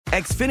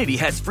Xfinity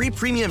has free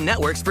premium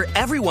networks for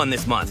everyone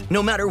this month,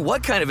 no matter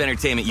what kind of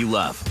entertainment you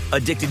love.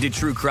 Addicted to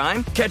true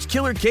crime? Catch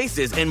killer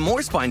cases and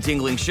more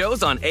spine-tingling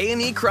shows on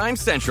A&E Crime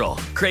Central.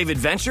 Crave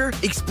adventure?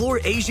 Explore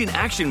Asian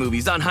action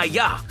movies on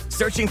Hi-YAH.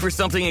 Searching for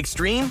something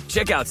extreme?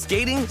 Check out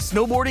skating,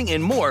 snowboarding,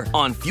 and more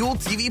on Fuel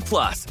TV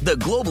Plus, the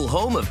global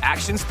home of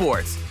action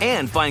sports.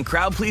 And find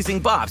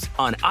crowd-pleasing bops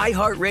on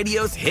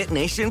iHeartRadio's Hit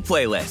Nation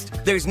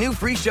playlist. There's new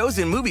free shows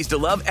and movies to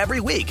love every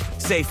week.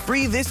 Say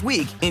free this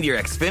week in your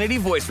Xfinity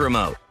voice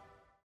remote.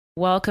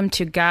 Welcome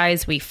to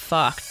Guys We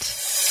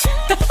Fucked.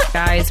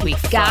 Guys We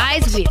Fucked.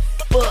 Guys We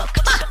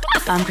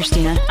Fucked. I'm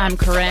Christina. I'm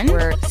Corinne.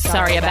 We're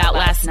sorry about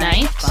last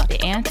night.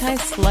 The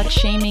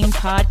anti-slut-shaming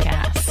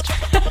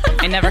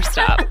podcast. I never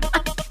stop.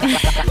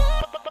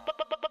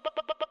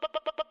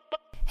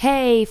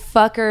 Hey,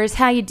 fuckers.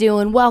 How you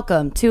doing?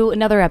 Welcome to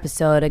another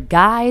episode of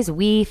Guys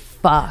We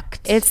Fucked.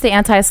 It's the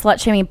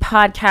anti-slut-shaming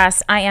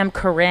podcast. I am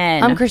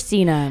Corinne. I'm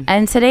Christina.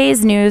 And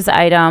today's news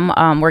item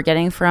we're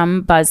getting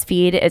from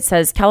BuzzFeed. It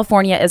says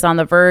California is on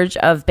the verge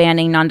of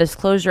banning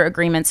non-disclosure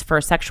agreements for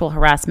sexual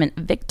harassment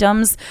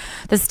victims.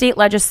 The state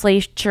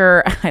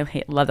legislature,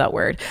 I love that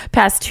word,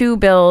 passed 2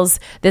 bills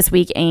this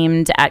week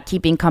aimed at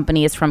keeping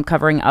companies from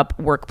covering up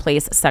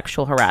workplace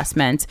sexual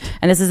harassment.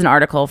 And this is an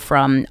article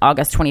from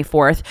August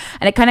 24th.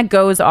 And it kind of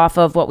goes off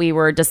of what we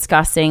were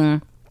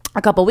discussing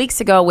a couple weeks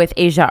ago with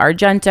Asia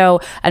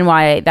Argento and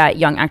why that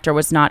young actor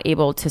was not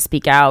able to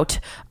speak out.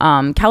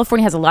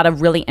 California has a lot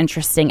of really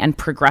interesting and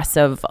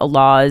progressive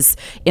laws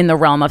in the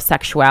realm of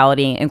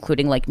sexuality,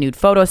 including like nude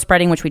photo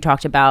spreading, which we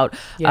talked about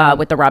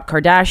with the Rob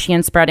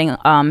Kardashian spreading.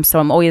 So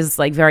I'm always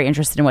like very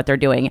interested in what they're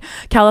doing.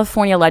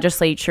 California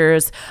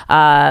legislators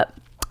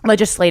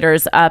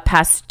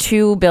passed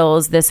 2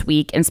 bills this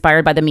week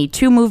inspired by the Me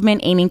Too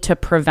movement, aiming to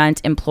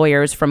prevent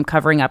employers from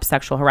covering up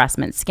sexual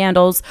harassment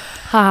scandals.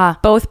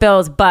 Both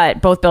bills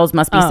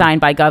must be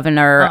signed by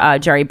Governor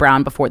Jerry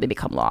Brown before they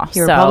become law.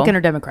 You're Republican or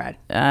Democrat?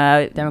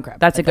 Democrat.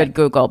 That's a good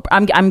Google.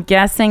 I'm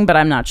guessing, but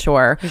I'm not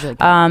sure.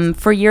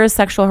 For years,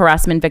 sexual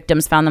harassment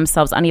victims found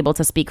themselves unable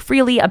to speak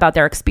freely about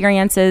their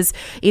experiences,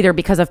 either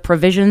because of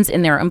provisions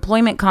in their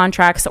employment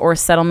contracts or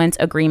settlement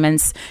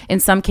agreements. In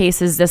some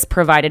cases, this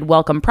provided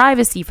welcome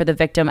privacy for the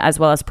victim, as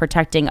well as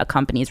protecting a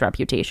company's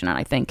reputation. And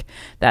I think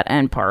that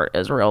end part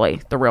is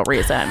really the real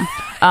reason.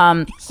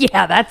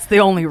 Yeah, that's the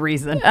only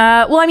reason.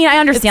 Well, I mean, I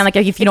understand, like,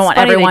 if you don't want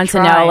everyone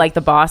to know, like,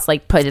 the boss,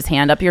 like, put his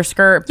hand up your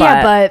skirt.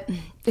 But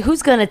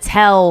who's going to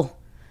tell?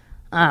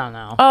 I don't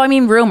know. Oh, I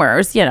mean,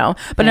 rumors, you know.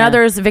 But in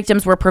others,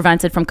 victims were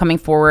prevented from coming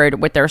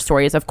forward with their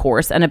stories, of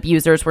course, and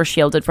abusers were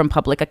shielded from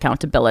public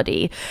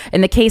accountability.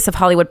 In the case of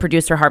Hollywood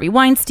producer Harvey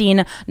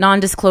Weinstein,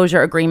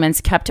 non-disclosure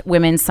agreements kept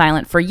women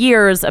silent for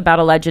years about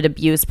alleged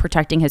abuse,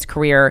 protecting his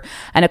career,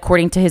 and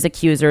according to his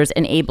accusers,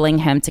 enabling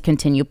him to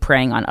continue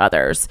preying on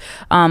others.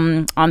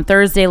 On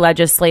Thursday,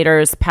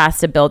 legislators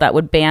passed a bill that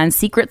would ban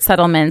secret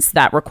settlements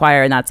that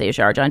require, and that's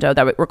Asia Argento,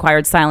 that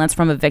required silence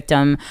from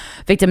victims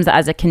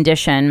as a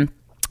condition.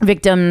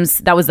 Victims,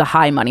 that was the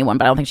high money one,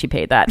 but I don't think she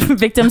paid that.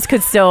 Victims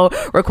could still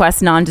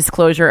request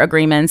non-disclosure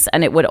agreements,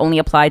 and it would only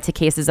apply to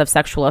cases of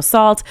sexual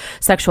assault,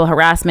 sexual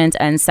harassment,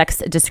 and sex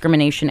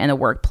discrimination in the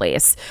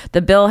workplace.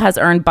 The bill has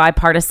earned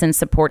bipartisan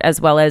support as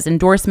well as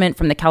endorsement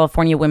from the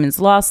California Women's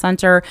Law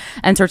Center,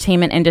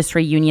 Entertainment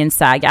Industry Union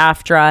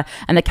SAG-AFTRA,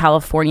 and the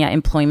California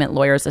Employment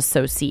Lawyers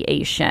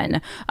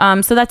Association.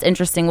 So that's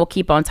interesting. We'll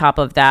keep on top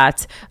of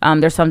that.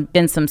 There's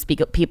been some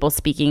people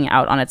speaking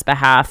out on its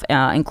behalf,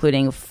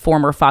 including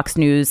former Fox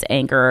News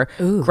anchor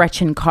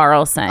Gretchen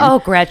Carlson. Oh,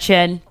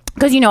 Gretchen.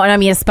 Because, you know, and I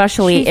mean,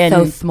 especially She's in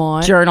so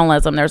smart.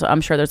 Journalism,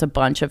 I'm sure there's a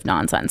bunch of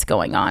nonsense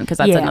going on because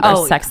that's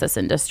another sexist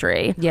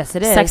industry. Yes,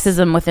 it is.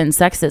 Sexism within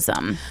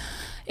sexism.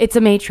 It's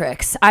a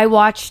Matrix. Have you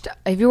watched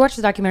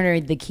the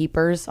documentary The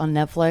Keepers on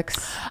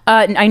Netflix?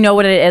 I know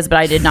what it is, but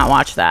I did not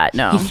watch that.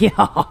 No.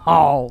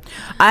 Yo.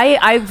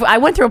 I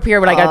went through a period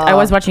where I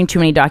was watching too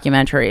many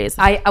documentaries.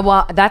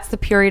 Well, that's the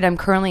period I'm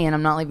currently in.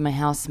 I'm not leaving my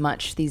house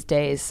much these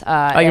days.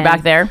 You're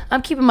back there?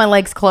 I'm keeping my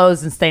legs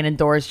closed and staying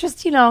indoors.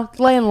 Just,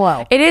 laying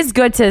low. It is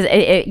good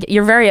to.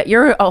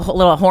 You're a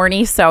little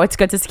horny, so it's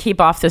good to keep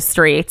off the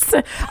streets.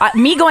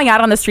 Me going out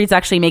on the streets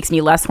actually makes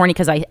me less horny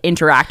because I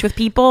interact with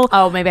people.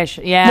 Oh, maybe I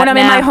should. Yeah. When I'm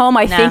in my home,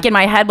 I think in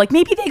my head, like,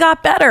 maybe they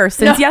got better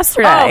since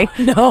yesterday.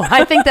 Oh, no,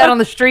 I think that on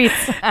the streets.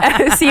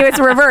 See, it's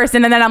reversed.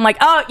 And then I'm like,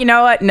 oh, you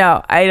know what?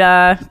 No,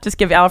 I'd just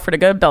give Alfred a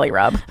good belly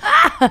rub.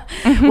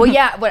 Well,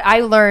 yeah, what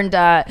I learned...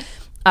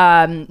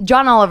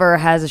 John Oliver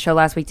has a show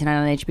Last Week Tonight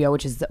on HBO,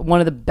 which is one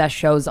of the best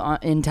shows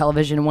in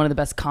television, one of the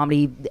best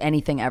comedy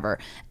anything ever.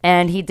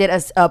 And he did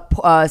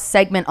a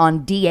segment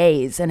on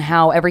DAs and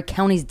how every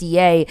county's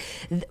DA,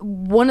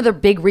 one of the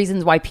big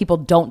reasons why people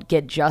don't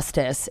get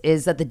justice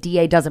is that the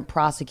DA doesn't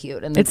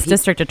prosecute. And it's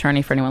district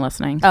attorney for anyone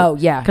listening. Oh,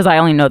 yeah. Because I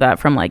only know that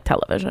from like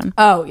television.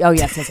 Oh,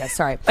 yes.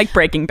 Sorry. Like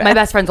Breaking Bad. My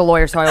best friend's a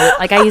lawyer, so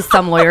I use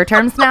some lawyer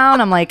terms now,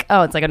 and I'm like,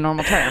 oh, it's like a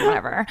normal term,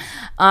 whatever.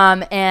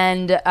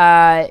 And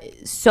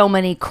so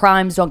many many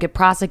crimes don't get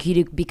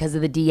prosecuted because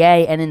of the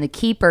DA. And in The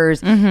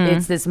Keepers,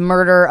 it's this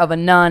murder of a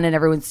nun, and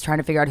everyone's trying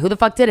to figure out who the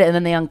fuck did it. And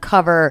then they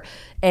uncover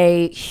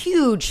a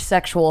huge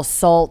sexual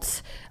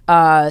assault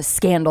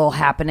scandal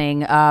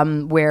happening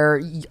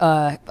where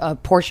a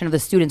portion of the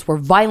students were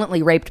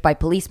violently raped by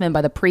policemen,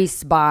 by the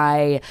priests,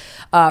 by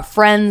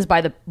friends,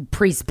 by the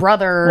priest's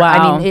brother. Wow.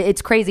 I mean,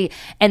 it's crazy.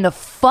 And the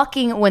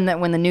fucking when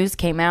the news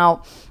came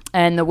out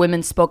and the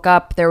women spoke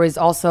up, there was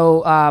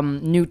also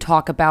new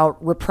talk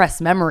about repressed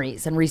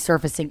memories and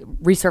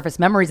resurfaced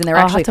memories, and they were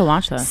I'll actually have to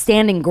watch this.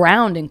 standing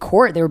ground in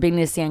court. They were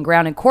beginning to stand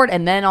ground in court,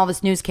 and then all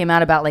this news came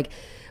out about like,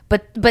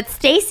 but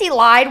Stacey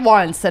lied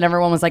once, and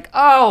everyone was like,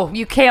 oh,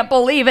 you can't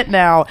believe it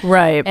now.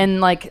 Right.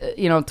 And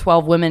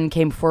 12 women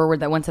came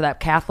forward that went to that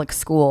Catholic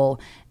school,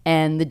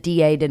 and the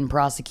DA didn't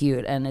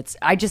prosecute. And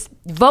I just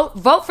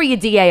vote for your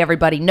DA,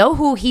 everybody. Know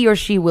who he or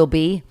she will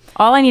be.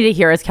 All I need to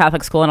hear is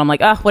Catholic school, and I'm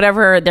like,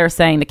 whatever they're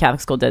saying the Catholic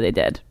school did, they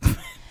did.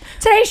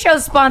 Today's show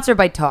is sponsored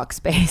by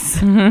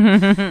Talkspace,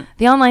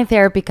 the online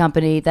therapy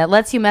company that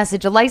lets you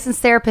message a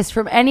licensed therapist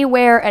from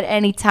anywhere at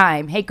any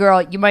time. Hey,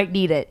 girl, you might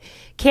need it.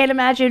 Can't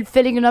imagine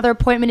fitting another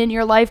appointment in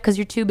your life because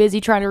you're too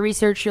busy trying to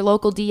research your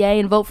local DA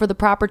and vote for the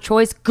proper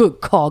choice?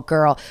 Good call,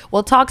 girl.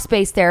 Well,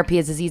 Talkspace therapy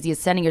is as easy as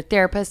sending your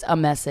therapist a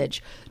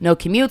message. No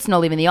commutes, no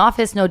leaving the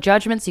office, no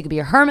judgments. You could be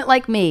a hermit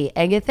like me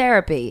and get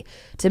therapy.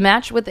 To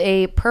match with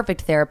a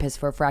perfect therapist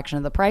for a fraction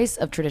of the price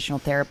of traditional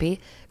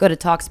therapy, go to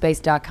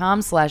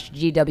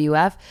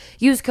Talkspace.com/GWF.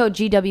 Use code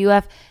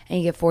GWF and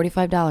you get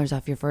 $45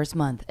 off your first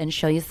month and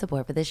show your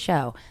support for this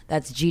show.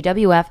 That's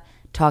GWF,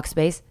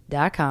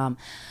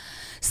 Talkspace.com/GWF.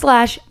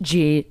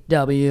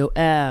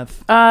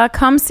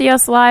 Come see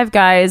us live,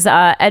 guys.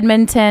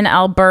 Edmonton,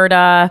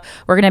 Alberta.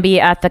 We're going to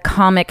be at the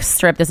Comic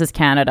Strip. This is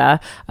Canada.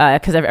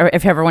 Because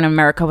if everyone in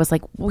America was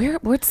like,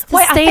 what's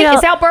the state of...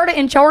 Is Alberta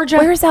in Georgia?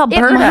 Where's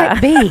Alberta? It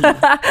might be.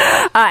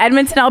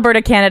 Edmonton,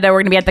 Alberta, Canada.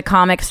 We're going to be at the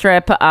Comic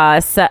Strip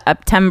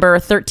September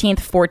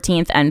 13th,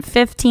 14th, and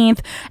 15th.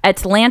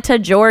 Atlanta,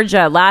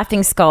 Georgia.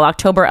 Laughing Skull,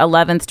 October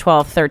 11th,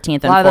 12th, 13th,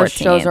 and 14th. A lot of those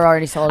shows are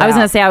already sold out. I was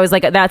going to say,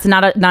 that's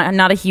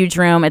not a huge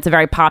room. It's a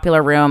very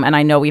popular room, and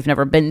I know we've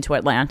never been to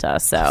Atlanta,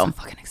 so I'm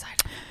fucking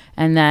excited.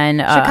 And then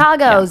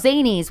Chicago,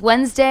 Zanies,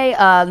 Wednesday,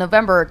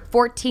 November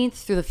 14th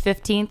through the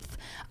 15th.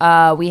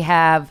 We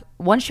have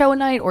one show a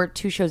night or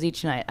two shows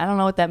each night. I don't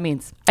know what that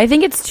means. I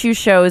think it's two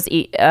shows.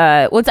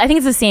 I think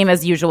it's the same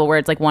as usual, where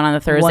it's like one on the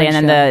Thursday and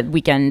then the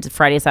weekend,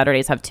 Friday,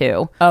 Saturdays have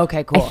two.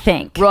 Okay, cool. I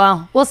think.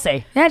 Well, we'll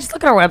see. Yeah, just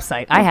look at our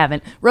website. I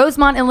haven't.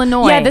 Rosemont,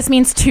 Illinois. Yeah, this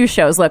means two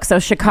shows. Look, so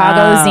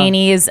Chicago,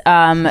 Zanies,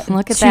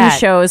 look at two that.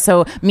 shows.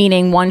 So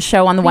meaning one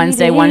show on the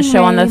Wednesday, one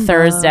show on the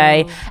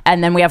Thursday,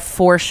 and then we have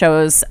four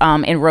shows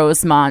in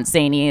Rosemont,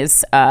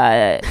 Zanies.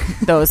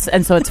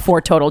 And so it's four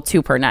total,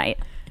 two per night.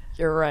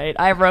 You're right.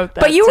 I wrote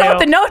that. But you too. wrote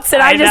the notes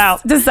and I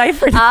just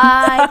deciphered.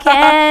 I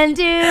can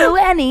do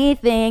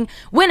anything.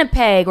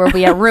 Winnipeg, where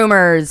we have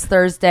Rumors,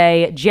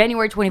 Thursday,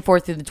 January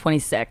 24th through the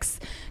 26th.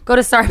 Go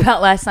to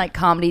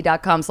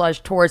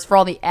sorryboutlastnightcomedy.com/tours for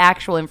all the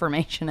actual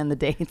information and the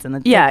dates and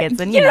the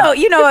tickets. And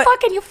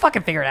you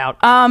fucking figure it out.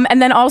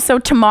 And then also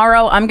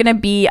tomorrow I'm going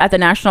to be at the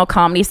National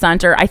Comedy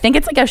Center. I think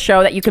it's like a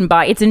show that you can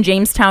buy. It's in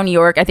Jamestown, New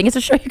York. I think it's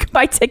a show you can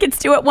buy tickets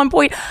to at one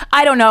point.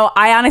 I don't know.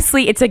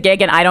 It's a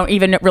gig and I don't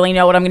even really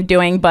know what I'm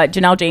doing, but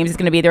Janelle James is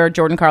going to be there.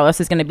 Jordan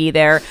Carlos is going to be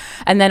there.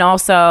 And then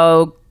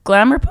also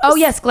Glamour Puss. Oh,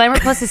 yes. Glamour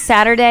Puss is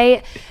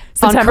Saturday.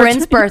 On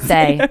Corinne's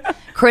birthday.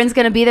 Corinne's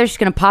going to be there. She's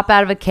going to pop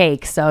out of a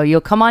cake. So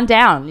you'll come on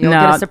down. You'll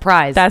get a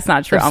surprise. That's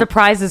not true. The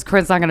surprise is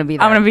Corinne's not going to be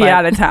there. I'm going to be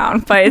out of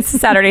town. But it's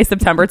Saturday,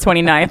 September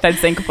 29th at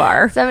Zinc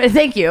Bar.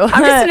 Thank you.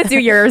 I'm just going to do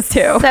yours too.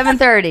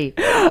 7:30.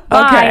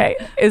 Okay.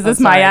 Is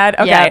this my ad?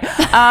 Okay.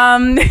 Yeah.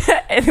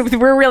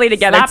 We're really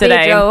together Sloppy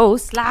today. Joe,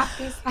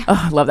 sloppy. Oh,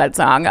 I love that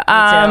song.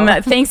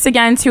 Thanks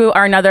again to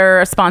our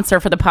another sponsor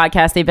for the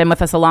podcast. They've been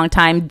with us a long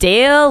time,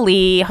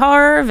 Daily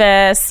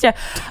Harvest. It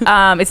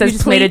says We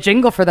just made a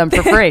jingle for them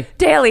for free.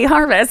 Daily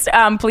Harvest.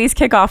 Please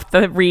kick off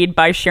the read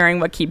by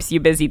sharing what keeps you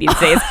busy these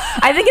days.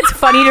 I think it's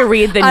funny to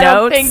read the notes. I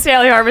don't think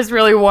Daily Harvest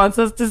really wants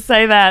us to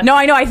say that. No,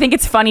 I know. I think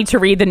it's funny to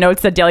read the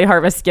notes that Daily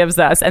Harvest gives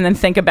us and then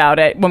think about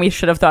it when we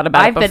should have thought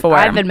about it before.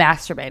 I've been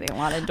masturbating a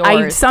lot indoors.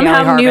 I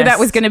somehow knew that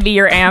was going to be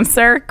your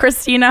answer,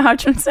 Christina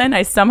Hutchinson.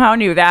 I somehow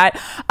knew that.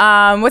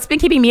 What's been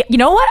keeping me... You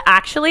know what?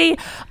 Actually,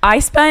 I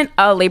spent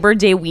a Labor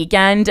Day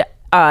weekend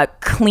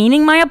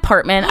cleaning my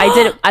apartment.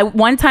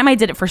 One time I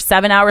did it for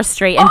 7 hours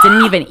straight and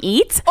didn't even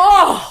eat.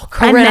 Oh,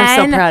 Corinne,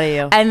 I'm so proud of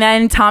you. And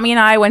then Tommy and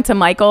I went to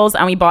Michael's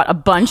and we bought a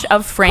bunch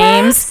of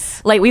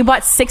frames. Like we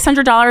bought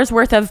 $600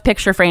 worth of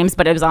picture frames,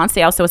 but it was on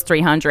sale, so it was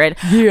 $300.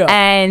 Yeah.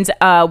 And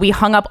we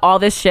hung up all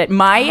this shit.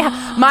 My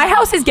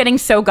house is getting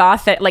so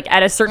goth that like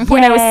at a certain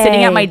point I was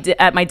sitting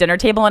at my dinner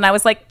table and I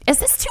was like, is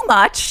this too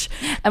much?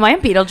 Am I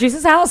in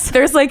Beetlejuice's house?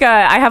 There's like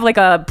I have like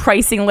a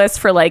pricing list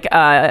for like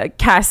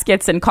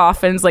caskets and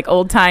coffins, like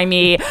old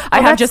timey.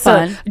 I have just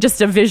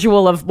a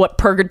visual of what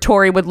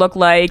purgatory would look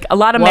like. A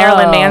lot of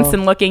Marilyn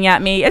Manson looking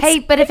at me. Hey,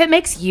 but if it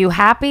makes you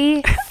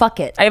happy, fuck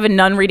it. I have a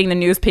nun reading the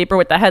newspaper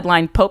with the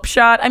headline, Pope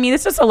shot. I mean,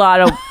 it's just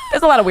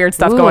there's a lot of weird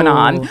stuff going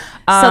on. So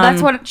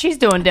that's what she's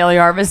doing, Daily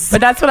Harvest.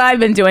 But that's what I've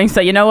been doing.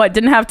 So you know what?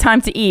 Didn't have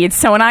time to eat.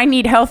 So when I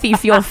need healthy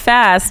fuel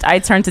fast, I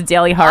turn to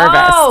Daily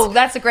Harvest. Oh,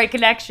 that's a great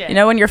connection. You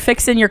know, when you're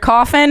fixing your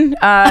coffin,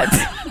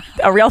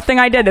 a real thing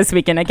I did this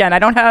weekend. Again, I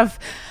don't know.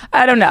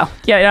 Yeah,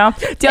 you know,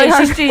 Daily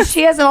Harvest.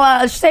 She has a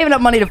lot. She's saving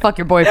up money to fuck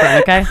your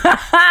boyfriend. Okay.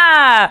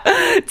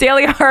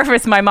 Daily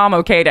Harvest. My mom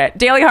okayed it.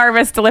 Daily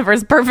Harvest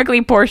delivers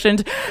perfectly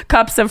portioned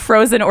cups of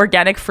frozen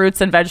organic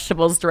fruits and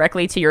vegetables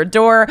directly to your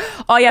door.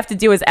 All you have to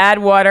do is add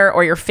water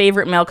or your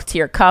favorite milk to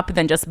your cup,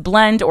 then just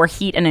blend or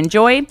heat and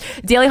enjoy.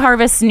 Daily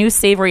Harvest's new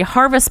savory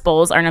harvest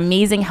bowls are an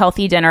amazing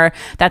healthy dinner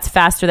that's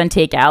faster than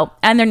takeout,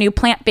 and their new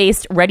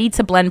plant-based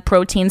ready-to-blend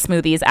protein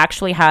smoothies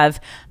actually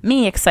have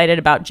me excited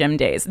about gym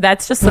days.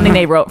 That's just something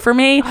they wrote for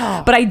me,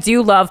 but I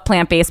do love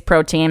plant-based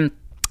protein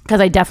because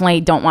I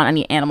definitely don't want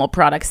any animal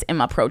products in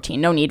my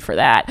protein. No need for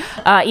that.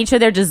 Each of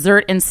their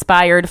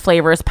dessert-inspired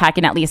flavors pack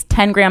in at least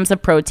 10 grams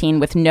of protein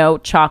with no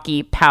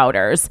chalky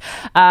powders.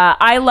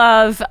 I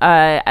love,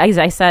 as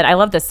I said, I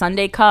love the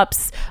sundae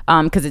cups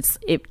because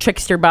it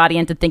tricks your body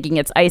into thinking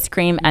it's ice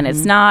cream and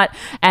it's not.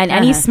 And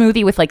any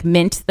smoothie with like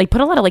mint, they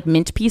put a lot of like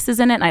mint pieces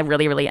in it, and I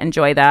really, really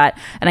enjoy that.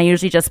 And I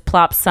usually just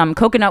plop some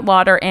coconut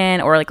water in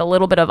or like a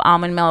little bit of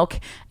almond milk,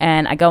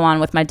 and I go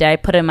on with my day,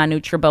 put it in my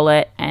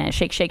NutriBullet, and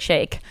shake, shake,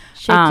 shake.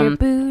 Shake your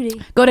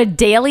booty. Go to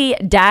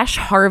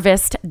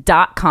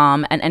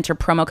daily-harvest.com and enter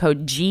promo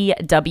code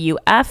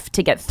GWF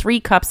to get 3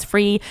 cups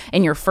free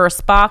in your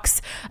first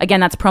box.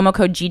 Again, that's promo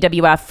code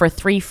GWF for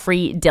 3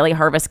 free Daily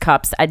Harvest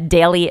cups at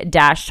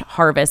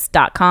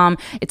daily-harvest.com.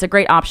 It's a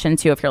great option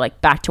too if you're like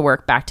back to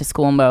work, back to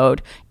school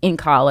mode in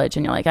college,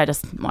 and you're like, I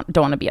just don't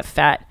want to be a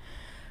fat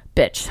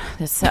bitch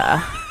this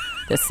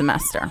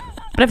semester.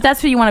 But if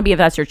that's who you want to be, if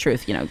that's your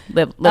truth, you know,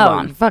 live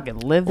on. You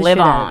fucking live on.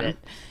 Out of it.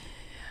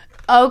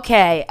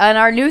 Okay, and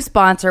our new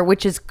sponsor,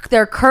 which is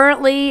they're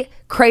currently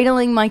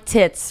cradling my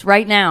tits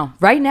right now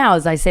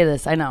as I say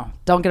this. I know,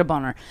 don't get a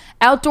boner.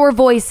 Outdoor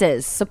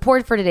Voices.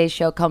 Support for today's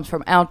show comes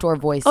from Outdoor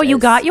Voices. Oh, you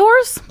got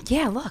yours?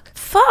 Yeah, look.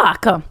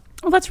 Fuck. Oh,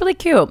 that's really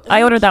cute.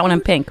 I ordered that one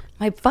in pink.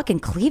 My fucking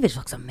cleavage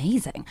looks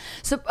amazing.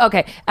 So,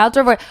 okay,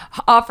 Outdoor Voice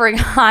offering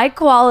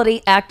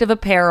high-quality active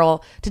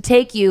apparel to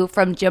take you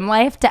from gym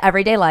life to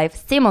everyday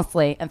life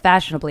seamlessly and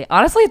fashionably.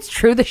 Honestly, it's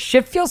true. The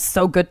shit feels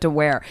so good to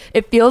wear.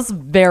 It feels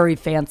very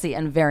fancy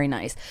and very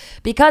nice.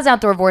 Because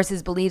Outdoor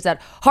Voices believes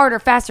that harder,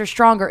 faster,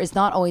 stronger is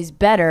not always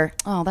better.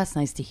 Oh, that's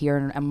nice to hear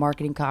in a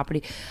marketing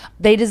copy.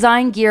 They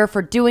design gear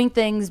for doing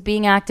things,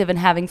 being active, and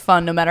having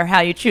fun no matter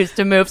how you choose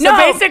to move. So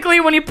basically,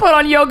 when you put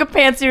on yoga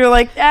pants, you're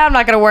like, I'm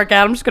not going to work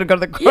out. I'm just going to go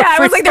to the grocery I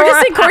was like, they're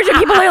just encouraging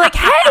people. They're like,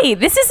 hey,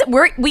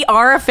 we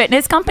are a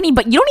fitness company,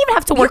 but you don't even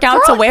have to work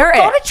out to wear it.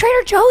 Go to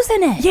Trader Joe's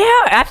in it. Yeah,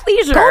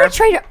 athleisure. Go to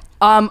Trader.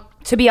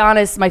 To be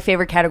honest, my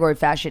favorite category of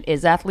fashion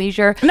is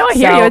athleisure. No, I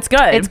hear you. It's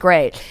good. It's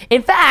great.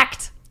 In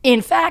fact,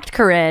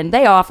 Corinne,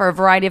 they offer a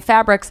variety of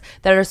fabrics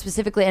that are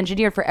specifically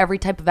engineered for every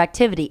type of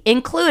activity,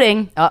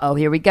 including,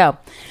 here we go,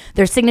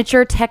 their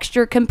signature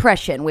texture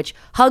compression, which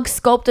hugs,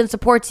 sculpts, and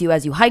supports you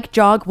as you hike,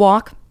 jog,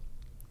 walk.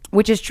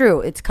 Which is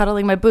true. It's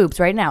cuddling my boobs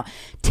right now.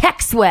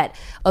 Tech Sweat,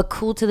 a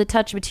cool to the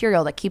touch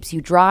material that keeps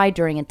you dry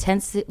during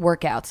intense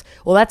workouts.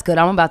 Well, that's good.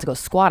 I'm about to go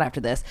squat after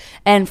this.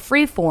 And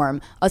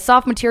Freeform, a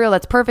soft material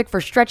that's perfect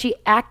for stretchy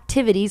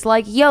activities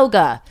like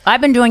yoga. I've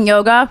been doing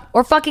yoga.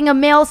 Or fucking a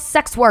male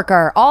sex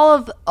worker.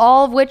 All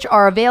of which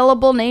are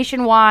available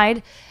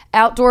nationwide.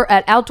 At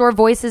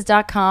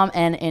outdoorvoices.com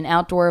and in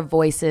Outdoor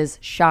Voices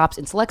shops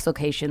in select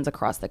locations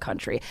across the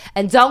country.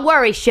 And don't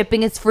worry,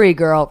 shipping is free,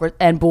 girl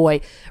and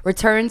boy.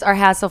 Returns are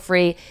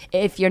hassle-free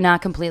if you're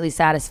not completely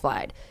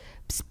satisfied.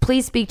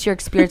 Please speak to your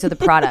experience with the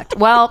product.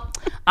 Well,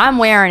 I'm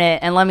wearing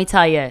it, and let me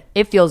tell you,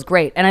 it feels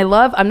great. And I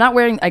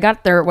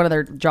got one of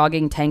their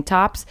jogging tank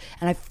tops,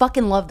 and I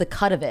fucking love the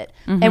cut of it.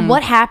 Mm-hmm. And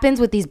what happens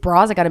with these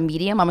bras, I got a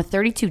medium, I'm a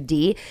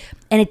 32D,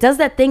 and it does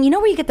that thing, you know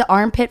where you get the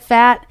armpit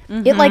fat?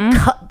 Mm-hmm. It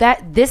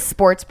like this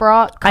sports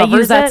bra covers I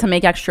use that it. to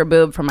make extra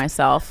boob for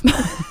myself.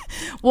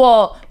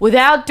 Well, with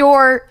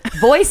Outdoor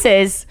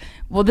Voices...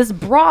 Well, this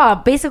bra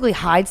basically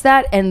hides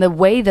that, and the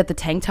way that the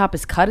tank top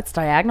is cut, it's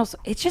diagonal. So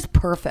it's just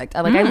perfect.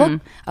 I look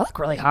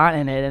really hot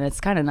in it, and it's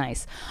kind of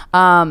nice.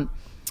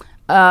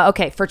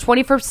 Okay, for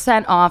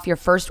 20% off your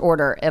first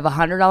order of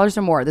 $100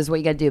 or more, this is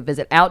what you got to do.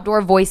 Visit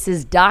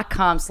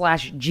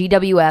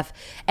outdoorvoices.com/GWF.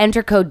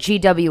 Enter code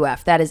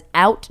GWF. That is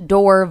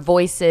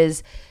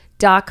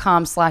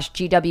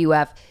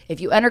outdoorvoices.com/GWF. If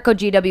you enter code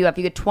GWF,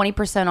 you get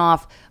 20%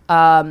 off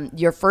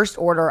your first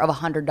order of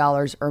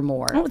 $100 or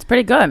more. Oh, it's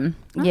pretty good.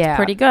 That's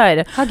pretty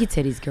good. Hug your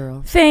titties,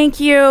 girl. Thank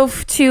you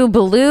to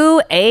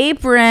Blue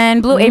Apron.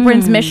 Blue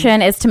Apron's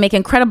mission is to make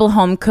incredible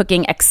home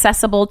cooking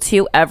accessible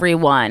to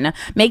everyone.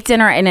 Make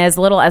dinner in as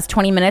little as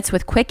 20 minutes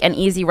with quick and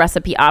easy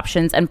recipe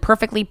options and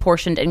perfectly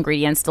portioned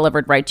ingredients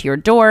delivered right to your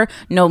door.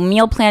 No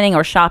meal planning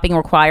or shopping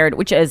required,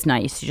 which is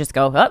nice. You just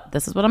go,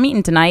 this is what I'm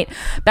eating tonight.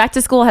 Back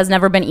to school has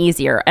never been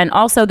easier. And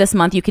also this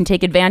month, you can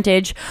take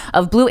advantage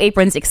of Blue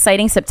Apron's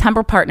exciting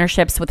September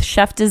partnerships with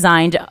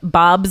chef-designed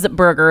Bob's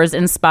Burgers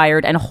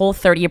inspired and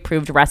Whole30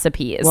 approved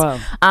recipes. Wow.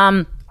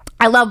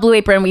 I love Blue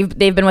Apron.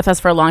 They've been with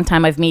us for a long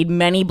time. I've made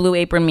many Blue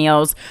Apron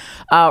meals.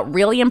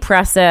 Really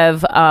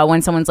impressive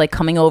when someone's like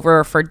coming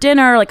over for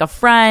dinner, like a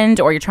friend,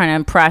 or you're trying to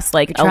impress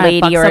like a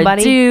lady or a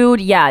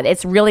dude. Yeah,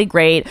 it's really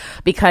great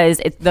because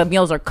the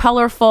meals are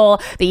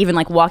colorful. They even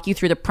like walk you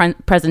through the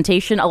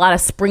presentation. A lot of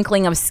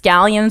sprinkling of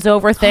scallions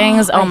over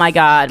things. Oh my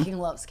God.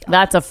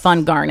 That's a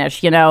fun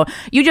garnish, you know?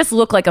 You just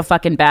look like a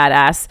fucking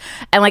badass.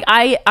 And like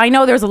I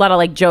know there's a lot of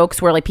like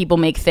jokes where like people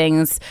make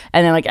things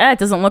and they're like, it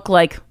doesn't look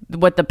like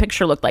what the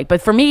picture looked like.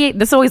 But for me,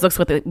 this always looks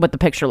what the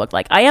picture looked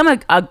like. I am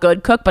a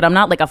good cook, but I'm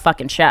not like a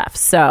fucking chef.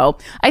 So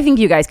I think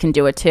you guys can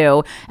do it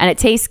too. And it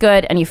tastes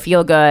good and you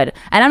feel good.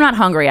 And I'm not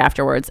hungry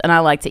afterwards and I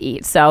like to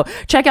eat. So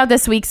check out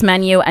this week's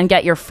menu and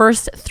get your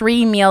first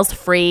 3 meals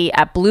free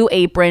at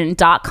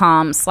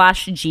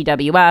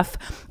blueapron.com/GWF.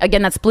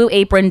 Again, that's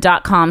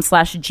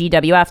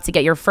blueapron.com/GWF to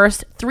get your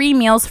first 3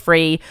 meals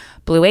free.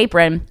 Blue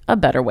Apron, a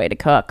better way to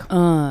cook.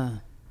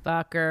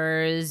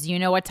 Fuckers, you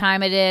know what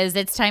time it is.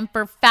 It's time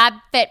for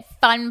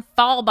FabFitFun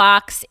Fall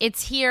Box.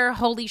 It's here.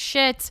 Holy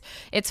shit.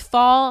 It's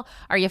fall.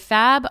 Are you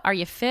fab? Are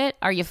you fit?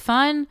 Are you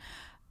fun?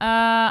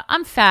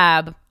 I'm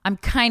fab. I'm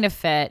kind of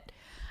fit.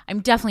 I'm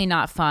definitely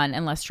not fun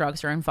unless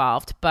drugs are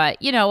involved. But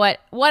you know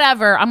what?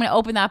 Whatever. I'm going to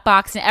open that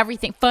box and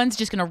everything fun's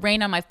just going to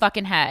rain on my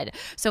fucking head.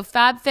 So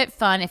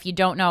FabFitFun, if you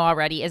don't know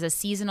already, is a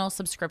seasonal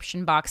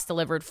subscription box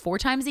delivered 4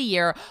 times a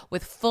year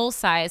with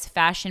full-size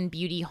fashion,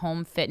 beauty,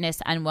 home,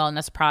 fitness, and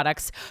wellness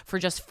products for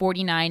just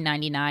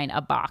 $49.99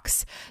 a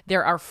box.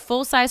 There are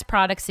full-size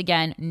products,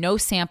 again, no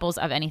samples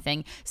of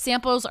anything.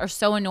 Samples are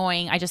so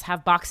annoying. I just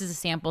have boxes of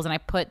samples and I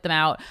put them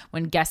out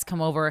when guests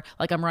come over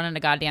like I'm running a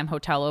goddamn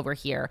hotel over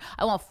here.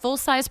 I want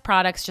full-size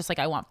products just like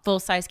I want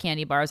full-size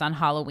candy bars on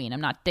Halloween.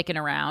 I'm not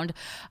dicking around.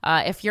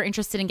 If you're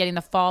interested in getting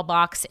the fall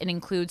box, it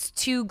includes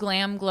 2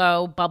 Glam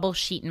Glow bubble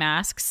sheet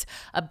masks,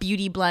 a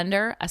beauty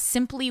blender, a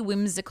simply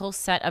whimsical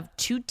set of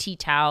 2 tea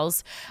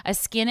towels, a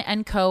Skin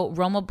 & Co.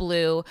 Roma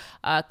Blue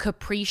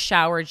Capri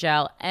shower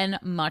gel, and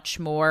much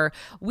more.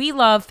 We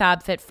love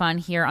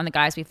FabFitFun here on the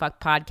Guys We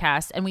Fuck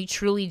podcast, and we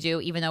truly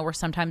do, even though we're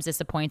sometimes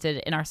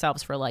disappointed in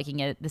ourselves for liking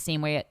it the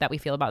same way that we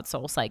feel about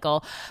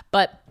SoulCycle.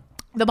 But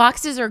the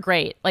boxes are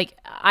great. Like,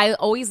 I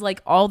always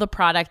like all the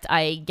product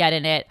I get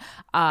in it.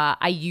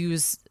 I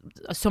use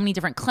so many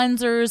different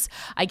cleansers.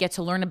 I get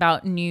to learn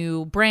about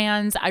new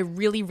brands. I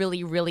really,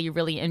 really, really,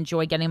 really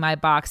enjoy getting my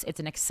box. It's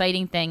an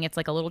exciting thing. It's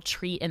like a little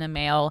treat in the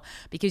mail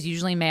because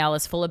usually mail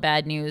is full of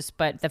bad news,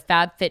 but the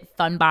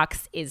FabFitFun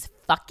box is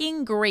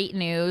fucking great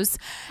news.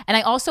 And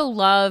I also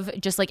love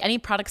just like any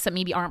products that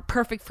maybe aren't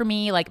perfect for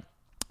me, like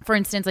for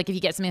instance, like if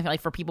you get something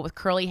like for people with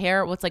curly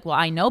hair, well, it's like, well,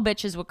 I know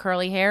bitches with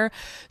curly hair.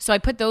 So I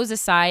put those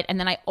aside. And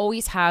then I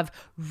always have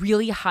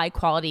really high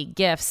quality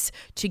gifts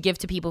to give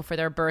to people for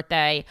their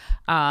birthday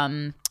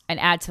and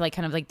add to like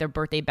kind of like their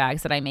birthday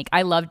bags that I make.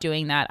 I love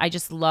doing that. I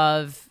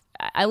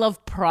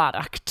love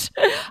product.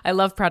 I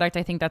love product.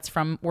 I think that's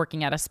from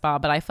working at a spa,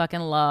 but I fucking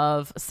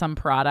love some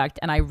product,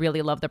 and I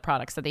really love the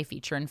products that they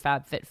feature in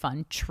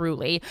FabFitFun,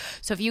 truly.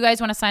 So if you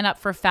guys want to sign up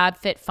for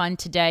FabFitFun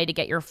today to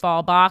get your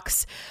fall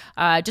box,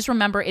 just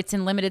remember it's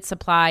in limited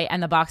supply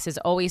and the boxes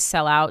always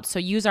sell out. So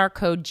use our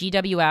code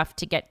GWF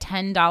to get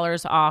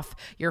 $10 off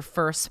your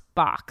first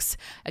box.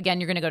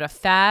 Again, you're going to go to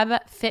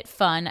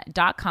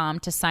fabfitfun.com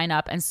to sign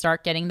up and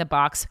start getting the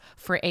box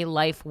for a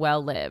life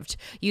well lived.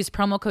 Use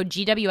promo code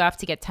GWF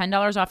to get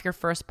 $10 off your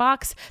first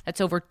box. That's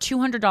over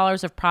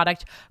 $200 of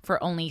product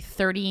for only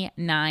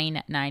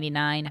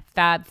 $39.99.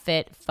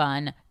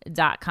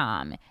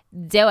 Fabfitfun.com.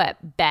 Do it,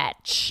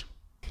 bitch.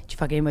 Did you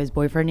fuck anybody's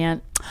boyfriend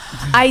yet?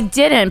 I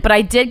didn't, but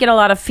I did get a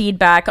lot of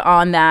feedback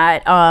on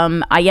that.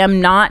 I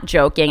am not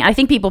joking. I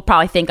think people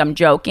probably think I'm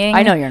joking.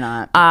 I know you're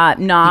not. Not.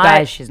 You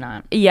guys, she's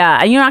not. Yeah,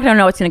 and you're not going to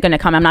know what's going to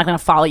come. I'm not going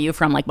to follow you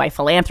from like my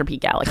philanthropy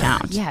gal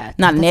account. Yeah.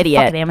 Not an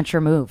idiot. A fucking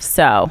amateur move.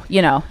 So,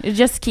 you know,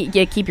 just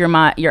keep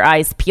your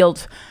eyes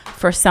peeled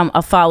for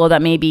a follow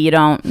that maybe you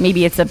don't.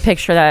 Maybe it's a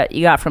picture that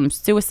you got from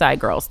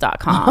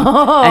suicidegirls.com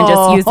and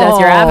just used as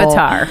your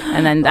avatar.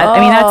 And then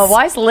that's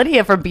why is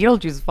Lydia from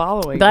Beetlejuice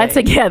following? That's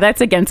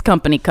against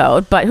company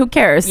code, but who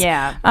cares?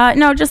 Yeah.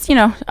 No, just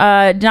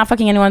not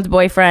fucking anyone's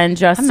boyfriend.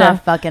 Just I'm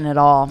not fucking at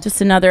all.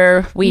 Just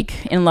another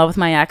week in love with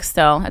my ex.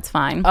 Still, that's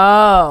fine.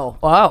 Oh,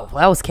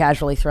 that was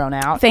casually thrown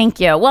out. Thank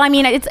you. Well, I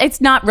mean,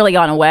 it's not really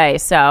gone away,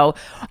 so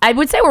I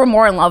would say we're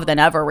more in love than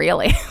ever,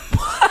 really.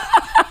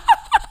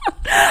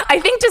 I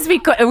think just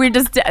because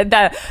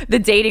the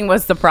dating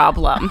was the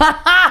problem.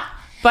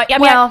 But I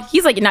mean,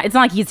 he's like, it's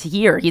not like he's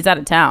here. He's out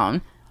of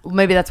town.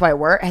 Maybe that's why it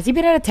worked. Has he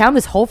been out of town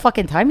this whole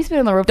fucking time? He's been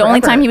on the road. The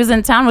only time he was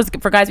in town was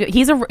for guys.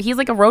 He's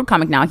like a road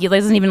comic now. He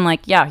doesn't even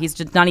he's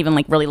just not even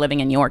like really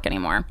living in New York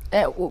anymore.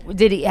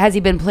 Has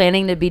he been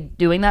planning to be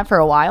doing that for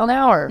a while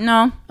now, or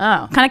no?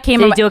 Oh, kind of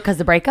came. Did he do it because of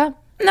the breakup?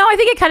 No, I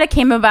think it kind of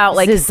came about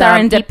like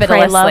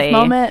serendipitously. Love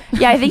moment.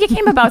 Yeah, I think it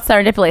came about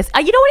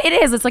serendipitously. You know what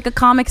it is? It's like a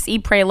comics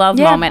Eat, Pray, Love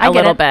moment a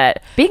little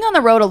bit. Being on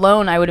the road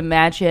alone, I would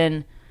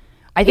imagine.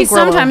 I think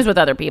sometimes with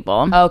other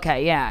people.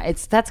 Okay, yeah,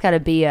 that's got to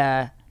be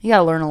you got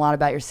to learn a lot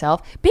about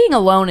yourself. Being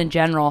alone in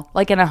general,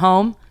 like in a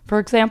home, for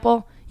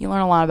example, You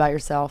learn a lot about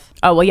yourself.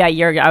 Oh well, yeah.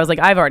 I was like,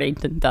 I've already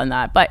done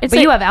that, but But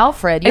you have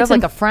Alfred. You have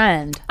like a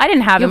friend. I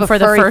didn't have You him have a for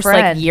the furry first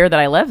friend. like year that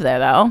I lived there,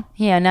 though.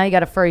 Yeah, now you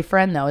got a furry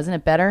friend though. Isn't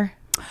it better?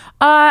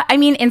 I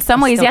mean, in some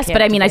ways, still yes, can't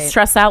but I mean, I debate.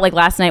 stressed out like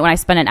last night when I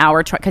spent an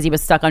hour because he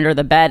was stuck under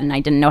the bed and I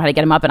didn't know how to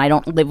get him up, and I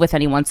don't live with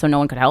anyone, so no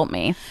one could help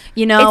me.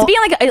 You know, it's being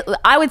like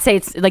I would say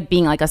it's like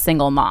being like a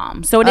single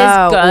mom. So it is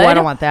Oh, good. ooh, I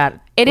don't want that.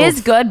 It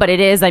is good, but it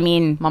is. I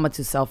mean, Mama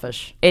too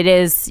selfish. it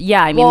is.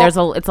 Yeah, I mean,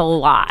 Well, it's a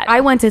lot.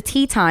 I went to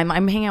tea time.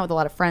 I'm hanging out with a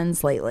lot of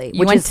friends lately.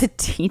 you went to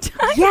tea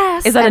time?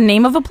 Yes. Is that a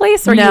name of a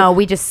place or no?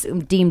 We just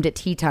deemed it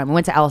tea time. We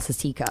went to Alice's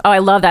Teacup. Oh, I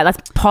love that.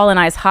 That's Paul and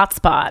I's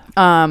hotspot.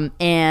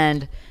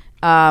 And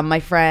my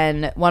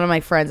friend, one of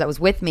my friends that was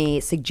with me,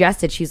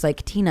 suggested, she's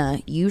like,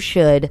 Tina, you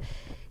should,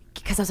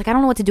 because I was like, I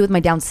don't know what to do with my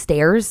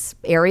downstairs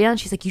area, and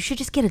she's like, you should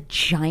just get a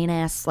giant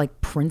ass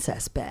like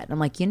princess bed. I'm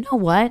like, you know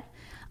what?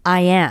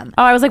 I am.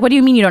 Oh, I was like, what do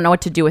you mean you don't know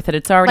what to do with it?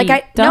 It's already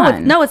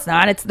done. No, it's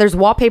not. There's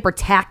wallpaper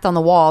tacked on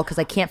the wall because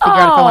I can't figure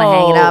out if I want to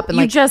hang it up. And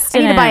you like, just I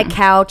need to buy a didn't.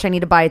 couch. I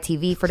need to buy a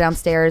TV for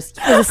downstairs.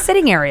 There's a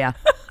sitting area.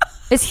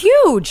 It's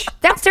huge.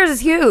 Downstairs is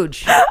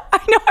huge.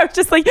 I know. I'm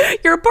just like,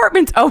 your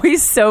apartment's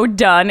always so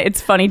done.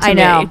 It's funny to I me.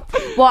 know.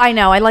 Well, I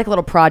know. I like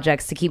little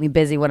projects to keep me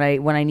busy when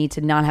I need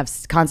to not have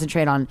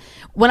concentrate on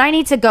when I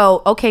need to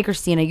go. Okay,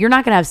 Christina, you're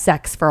not going to have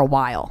sex for a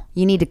while.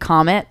 You need to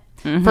calm it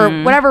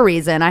for whatever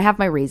reason. I have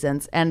my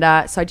reasons, and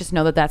so I just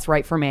know that that's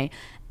right for me.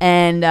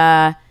 And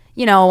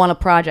you know, I want a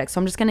project,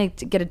 so I'm just going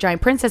to get a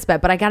giant princess bed.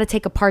 But I got to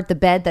take apart the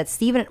bed that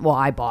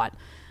I bought.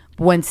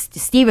 When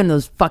Steven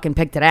was fucking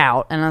picked it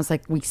out, and I was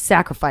like, we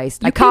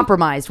sacrificed. I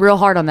compromised real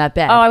hard on that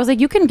bed. Oh, I was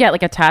like, you can get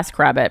like a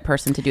TaskRabbit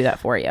person to do that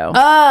for you.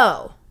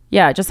 Oh.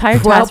 Yeah, just hire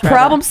Well, TaskRabbit.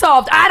 problem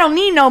solved. I don't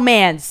need no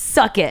man.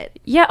 Suck it.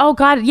 Yeah. Oh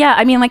God. Yeah.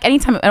 I mean, like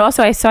anytime. And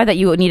also, I saw that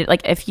you needed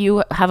like if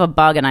you have a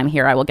bug and I'm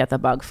here, I will get the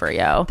bug for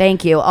you.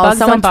 Thank you. Oh, Bugs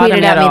someone don't bother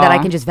tweeted me at at me that I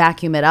all. can just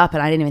vacuum it up,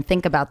 and I didn't even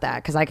think about that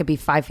because I could be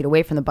 5 feet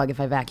away from the bug if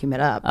I vacuum it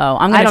up. Oh,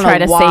 I'm I gonna don't try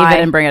know to why. save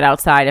it and bring it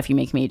outside if you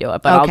make me do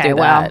it. But Okay, I'll do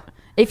well, that.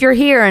 if you're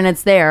here and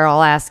it's there,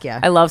 I'll ask you.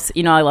 I love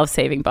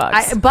saving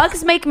bugs.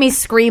 Bugs make me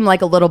scream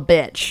like a little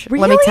bitch.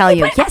 Let me Really? tell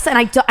you. But yes, and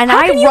I do, and how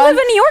I can you live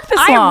in New York this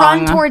I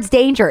run long? towards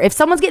danger. If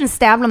someone's getting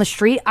stabbed on the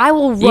street, I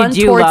will run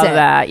do towards love it.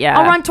 that, yeah.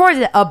 I'll run towards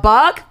it. A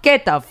bug?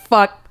 Get the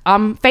fuck!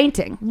 I'm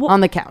fainting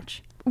on the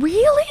couch.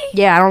 Really?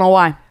 Yeah, I don't know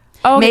why.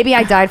 Oh, Maybe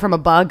I died from a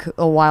bug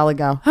a while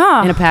ago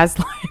in a past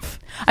life.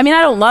 I mean,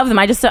 I don't love them.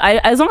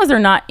 As long as they're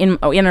not in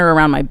or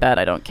around my bed,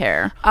 I don't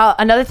care.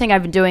 Another thing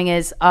I've been doing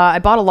is I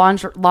bought a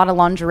lot of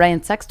lingerie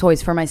and sex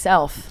toys for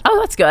myself. Oh,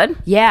 that's good.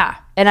 Yeah,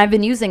 and I've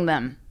been using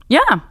them.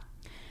 Yeah.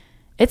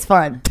 It's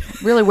fun.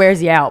 Really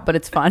wears you out, but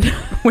it's fun.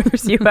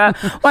 Wears you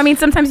out. Well, I mean,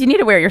 sometimes you need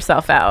to wear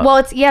yourself out. Well,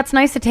 it's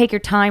nice to take your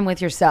time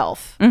with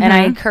yourself, and I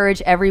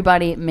encourage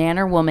everybody, man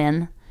or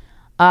woman,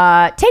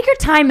 take your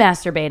time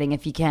masturbating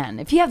if you can,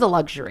 if you have the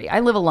luxury. I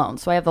live alone,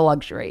 so I have the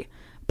luxury,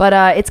 but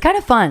it's kind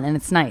of fun and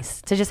it's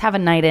nice to just have a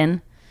night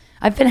in.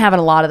 I've been having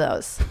a lot of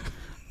those.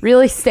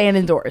 Really staying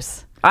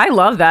indoors. I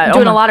love that. I'm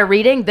doing a lot of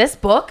reading. This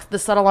book, The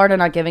Subtle Art of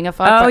Not Giving a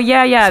Fuck. Oh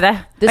yeah.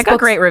 That got book's-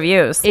 great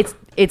reviews.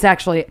 It's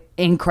actually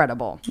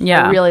incredible.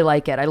 Yeah. I really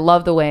like it. I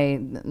love the way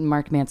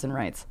Mark Manson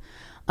writes.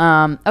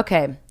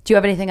 Okay. Do you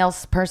have anything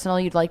else personal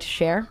you'd like to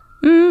share?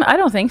 I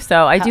don't think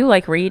so. I do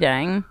like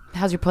reading.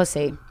 How's your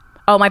pussy?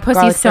 Oh, my pussy's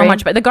Garlic so bread?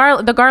 much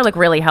better. The garlic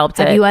really helped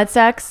Have it. you had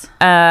sex?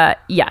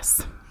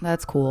 Yes.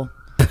 That's cool.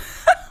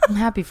 I'm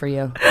happy for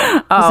you.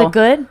 Was it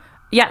good?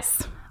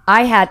 Yes.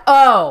 I had.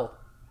 Oh,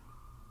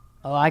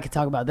 I could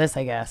talk about this,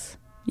 I guess.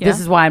 Yeah. This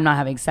is why I'm not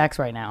having sex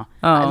right now.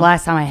 Oh.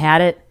 Last time I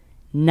had it,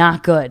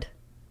 not good.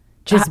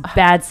 Just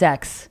bad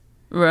sex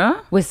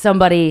Huh? with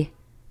somebody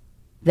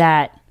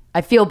that I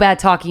feel bad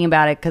talking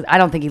about it because I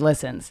don't think he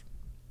listens.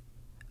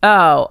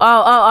 Oh.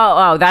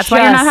 That's why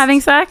you're not Just-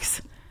 having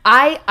sex?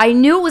 I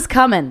knew it was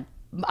coming.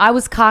 I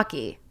was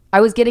cocky.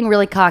 I was getting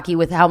really cocky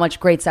with how much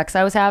great sex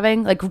I was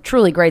having, like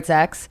truly great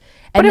sex.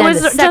 And But it then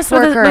was the sex just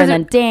with worker, was and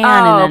it- then Dan.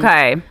 Oh, and then,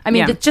 okay. I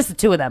mean, Yeah. just the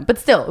two of them, but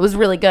still, it was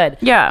really good.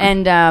 Yeah.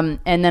 And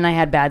then I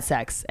had bad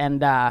sex,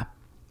 and I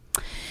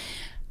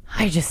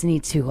just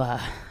need to.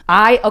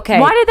 Okay.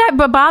 Why did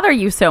that bother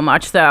you so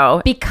much,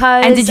 though?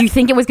 Because and did you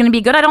think it was going to be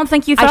good? I don't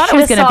think you I thought it should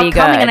was have going to saw be it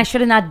coming, good. and I should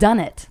have not done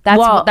it. That's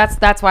Well,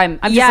 why I'm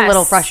just yes. a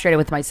little frustrated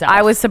with myself.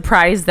 I was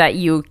surprised that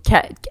you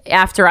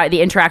after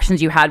the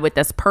interactions you had with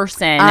this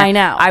person. I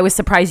know. I was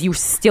surprised you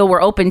still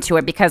were open to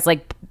it because,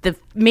 like,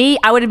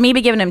 I would have maybe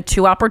given him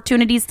 2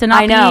 opportunities to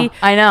not I know, be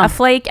I know. a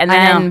flake, and I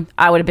then know.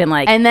 I would have been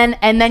like, And then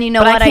you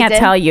know But I what can't did?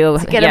 tell you.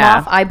 To get Yeah. him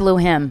off. I blew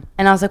him,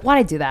 and I was like, "Why'd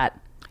I do that?"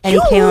 And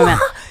you he came love, in.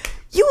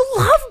 you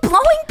love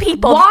blowing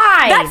people.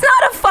 Why? That's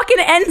not a fucking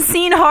end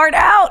scene hard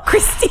out,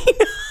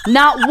 Christina.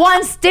 Not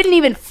once. Didn't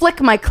even flick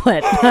my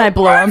clit when I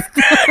blew him.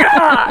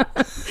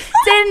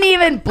 Didn't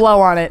even blow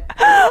on it.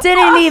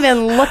 Didn't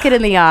even look it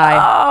in the eye.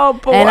 Oh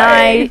boy. And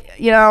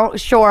I,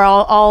 sure,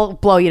 I'll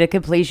blow you to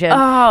completion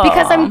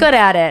because I'm good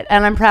at it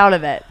and I'm proud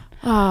of it.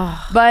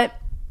 But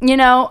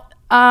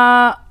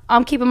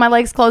I'm keeping my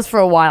legs closed for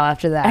a while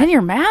after that. and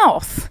your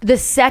mouth. The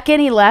second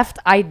he left,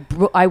 I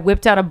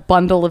whipped out a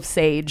bundle of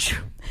sage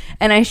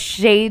and I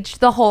staged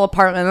the whole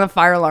apartment, and the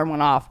fire alarm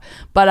went off.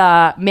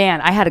 But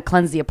man, I had to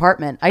cleanse the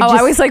apartment.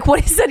 I was like,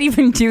 what does that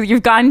even do?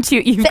 You've gone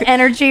to the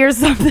energy or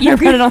something. You've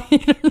got it on the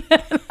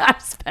internet. I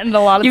spend a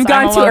lot of time. You've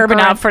gone to Urban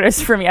Current.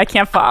 Outfitters for me. I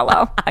can't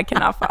follow. I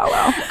cannot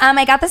follow.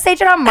 I got the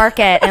stage on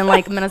Market in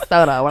like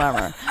Minnesota,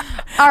 whatever.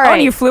 All right. Oh,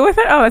 and you flew with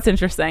it? Oh, that's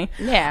interesting.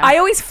 Yeah. I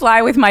always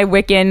fly with my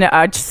Wiccan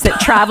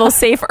travel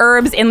safe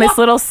herbs in this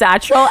little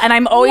satchel, and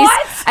I'm always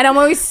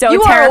so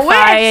You are a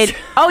terrified. witch.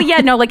 Oh yeah,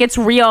 no, like it's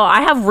real.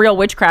 I have real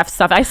witchcraft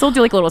stuff. I still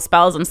do like little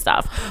spells and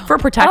stuff for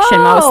protection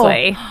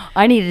mostly.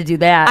 I need to do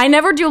that. I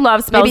never do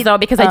love spells though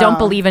because I don't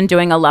believe in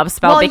doing a love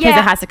spell because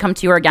it has to come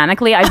to you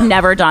organically. I've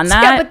never done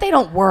that. Yeah, but they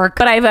don't work.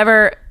 But I've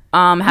ever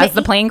has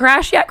the plane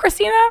crashed yet,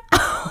 Christina?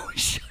 Oh,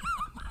 shut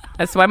up.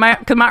 That's why my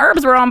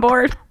herbs were on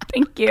board.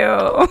 Thank you.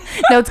 No,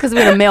 it's because we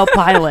had a male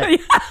pilot.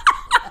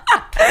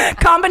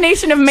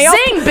 Combination of male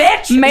Zing,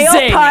 bitch! male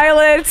Zing.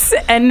 pilots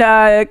and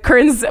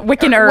Kern's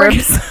Wiccan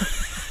herbs.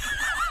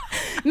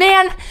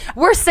 Man,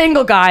 we're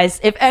single, guys.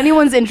 If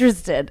anyone's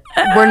interested,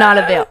 we're not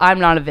available.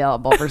 I'm not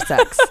available for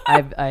sex.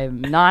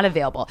 I'm not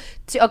available.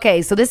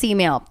 Okay, so this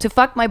email: to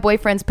fuck my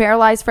boyfriend's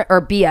paralyzed friend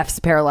or BF's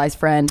paralyzed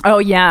friend, Oh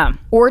yeah,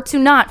 or to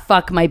not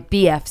fuck my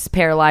BF's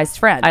paralyzed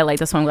friend. I like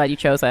this one. I'm glad you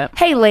chose it.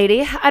 Hey,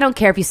 lady, I don't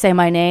care if you say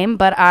my name,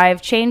 but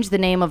I've changed the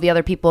name of the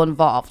other people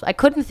involved. I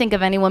couldn't think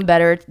of anyone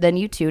better than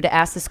you two to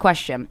ask this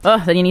question.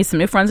 Oh, then you need some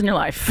new friends in your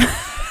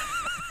life.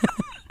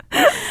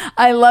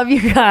 I love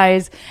you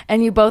guys,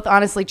 and you both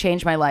honestly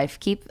changed my life.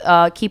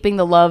 Keeping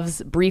the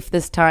loves brief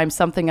this time,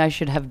 something I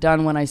should have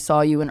done when I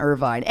saw you in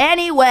Irvine.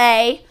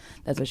 Anyway,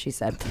 that's what she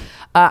said.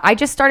 I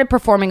just started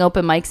performing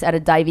open mics at a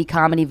divey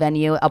comedy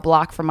venue a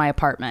block from my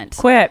apartment.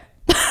 Quit.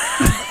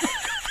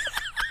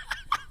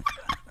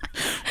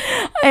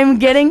 I'm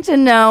getting to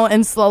know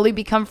and slowly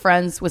become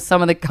friends with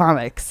some of the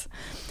comics.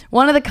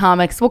 One of the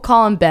comics, we'll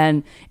call him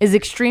Ben, is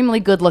extremely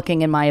good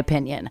looking in my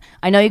opinion.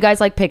 I know you guys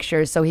like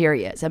pictures, so here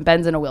he is. And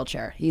Ben's in a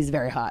wheelchair. He's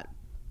very hot.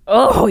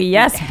 Oh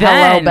yes, Ben.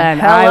 Hello, Ben.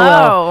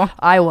 Hello.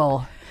 I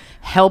will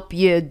help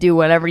you do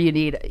whatever you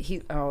need.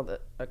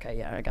 Okay,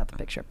 yeah, I got the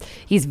picture.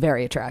 He's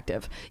very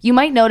attractive. You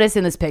might notice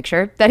in this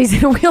picture that he's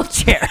in a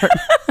wheelchair.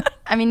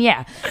 I mean,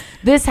 yeah.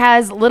 This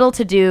has little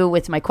to do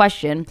with my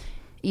question.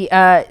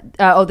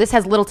 This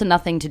has little to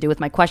nothing to do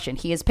with my question.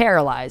 He is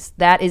paralyzed.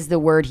 That is the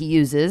word he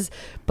uses,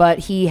 but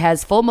he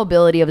has full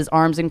mobility of his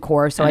arms and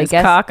core. So And I his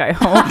guess cock, I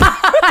hope.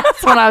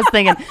 that's what I was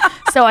thinking.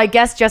 So I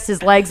guess just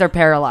his legs are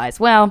paralyzed.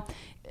 Well,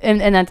 and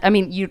that's, I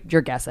mean,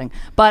 you're guessing,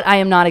 but I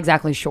am not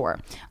exactly sure.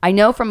 I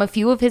know from a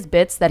few of his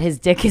bits that his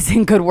dick is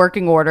in good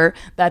working order.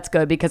 That's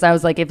good because I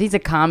was like, if he's a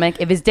comic,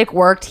 if his dick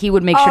worked, he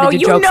would make sure to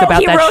do jokes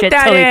about that shit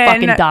till he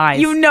fucking dies.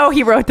 You know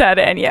he wrote that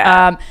in,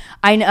 yeah.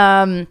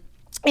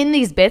 In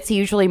these bits, he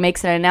usually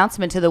makes an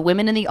announcement to the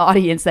women in the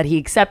audience that he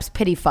accepts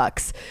pity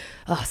fucks.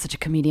 Oh, such a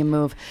comedian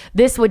move.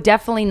 This would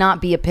definitely not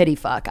be a pity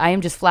fuck. I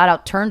am just flat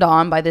out turned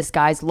on by this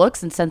guy's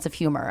looks and sense of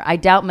humor. I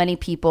doubt many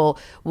people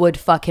would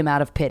fuck him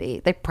out of pity.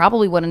 They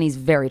probably wouldn't. He's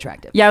very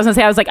attractive. Yeah,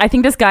 I was like, I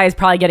think this guy is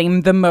probably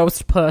getting the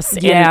most puss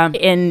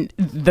in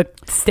the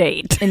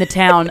state. In the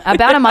town.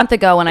 About a month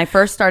ago when I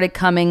first started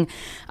coming,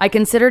 I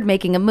considered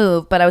making a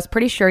move, but I was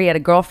pretty sure he had a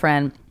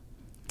girlfriend.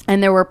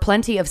 And there were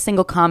plenty of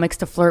single comics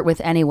to flirt with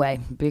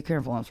anyway. Be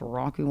careful, it's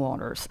rocky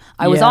waters.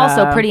 I was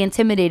also pretty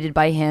intimidated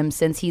by him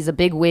since he's a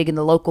big wig in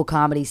the local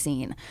comedy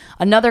scene.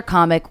 Another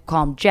comic, we'll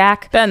call him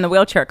Jack. Ben, the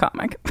wheelchair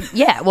comic.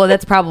 Yeah, well,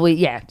 that's probably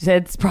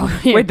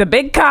With the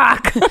big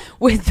cock.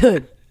 with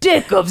the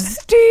dick of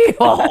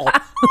steel.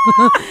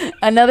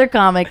 Another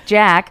comic,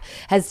 Jack,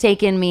 has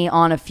taken me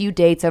on a few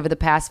dates over the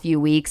past few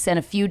weeks, and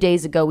a few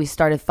days ago we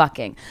started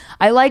fucking.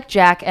 I like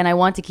Jack, and I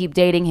want to keep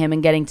dating him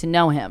and getting to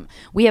know him.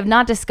 We have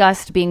not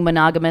discussed being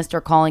monogamous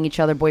or calling each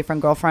other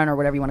boyfriend, girlfriend, or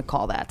whatever you want to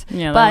call that.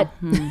 Yeah, but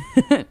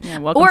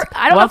welcome to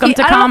I don't know if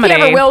comedy. you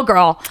ever will,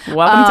 girl.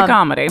 Welcome to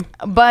comedy.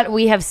 But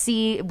we have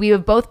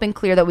both been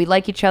clear that we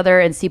like each other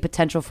and see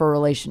potential for a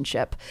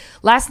relationship.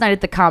 Last night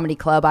at the comedy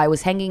club, I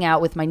was hanging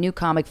out with my new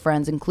comic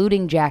friends,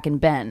 including Jack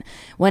and Ben.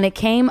 When it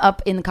came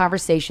up in the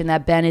conversation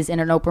that Ben is in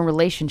an open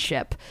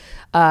relationship,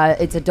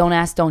 it's a don't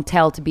ask, don't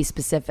tell, to be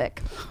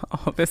specific.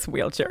 Oh, this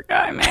wheelchair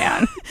guy,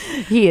 man.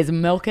 He is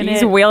milking it.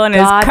 He's wheeling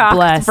God his cock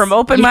bless. from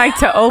open mic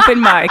to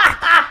open mic.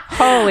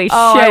 Holy shit.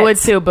 Oh, I would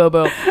too,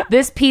 boo-boo.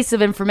 This piece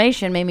of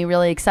information made me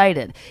really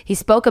excited. He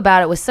spoke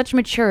about it with such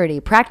maturity,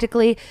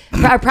 practicality,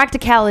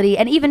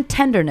 and even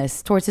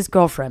tenderness towards his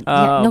girlfriend.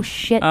 Yeah, no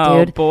shit, dude.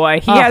 Oh, boy.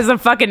 He has a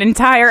fucking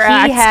entire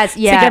act to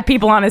get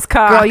people on his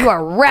cock. Girl, you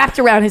are wrapped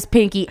around his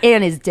pinky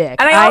and his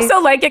dick. And I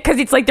also like it because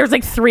it's like there's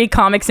like 3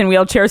 comics in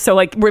wheelchairs, so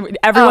like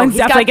everyone's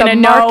definitely going to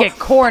know. Market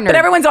corner. But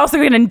everyone's also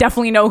going to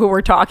definitely know who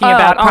we're talking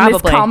about on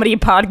this comedy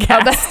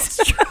podcast. Oh, that's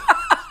true.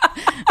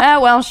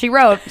 Well, she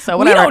wrote, so We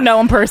whatever. don't know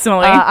him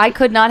personally. I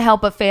could not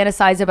help but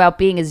fantasize about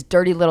being his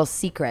dirty little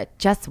secret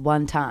just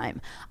one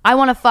time. I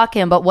want to fuck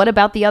him, but what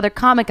about the other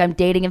comic I'm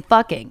dating and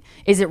fucking?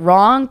 Is it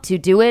wrong to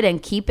do it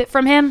and keep it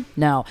from him?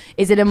 No.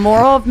 Is it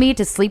immoral of me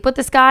to sleep with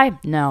this guy?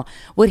 No.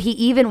 Would he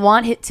even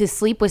want to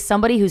sleep with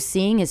somebody who's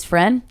seeing his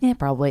friend? Yeah,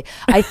 probably.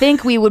 I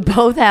think we would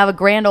both have a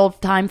grand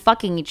old time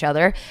fucking each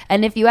other.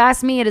 And if you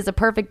ask me, it is a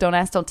perfect don't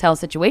ask, don't tell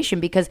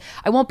situation because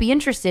I won't be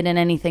interested in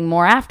anything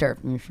more after.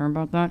 You sure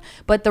about that?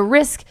 But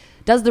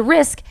does the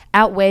risk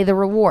outweigh the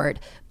reward?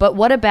 But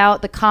what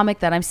about the comic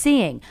that I'm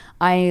seeing?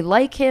 I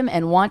like him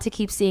and want to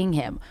keep seeing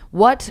him.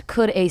 What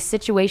could a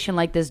situation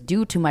like this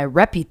do to my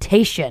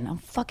reputation? Oh,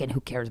 fucking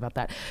who cares about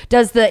that?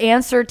 Does the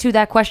answer to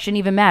that question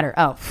even matter?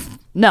 Oh,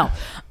 no.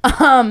 Okay,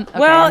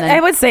 well, and then- I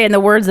would say in the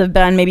words of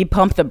Ben, maybe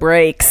pump the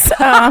brakes.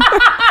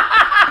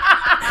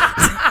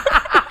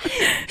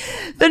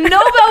 the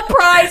Nobel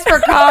Prize for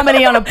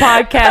comedy on a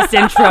podcast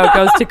intro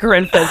goes to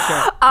Corinne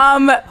Fisher.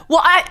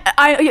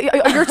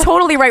 Well, you're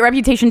totally right.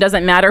 Reputation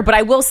doesn't matter. But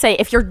I will say,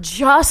 if you're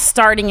just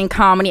starting in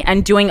comedy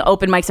and doing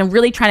open mics and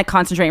really trying to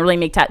concentrate and really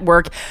make that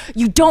work,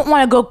 you don't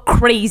want to go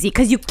crazy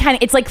because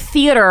it's like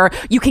theater.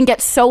 You can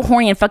get so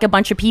horny and fuck a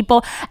bunch of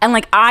people. And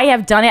like I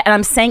have done it, and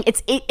I'm saying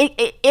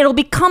it'll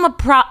become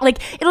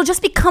it'll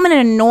just become an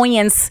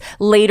annoyance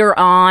later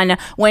on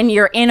when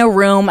you're in a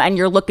room and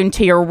you're looking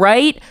to your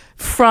right,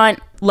 front,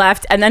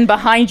 left, and then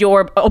behind you,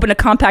 or open a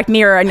compact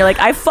mirror and you're like,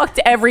 I fucked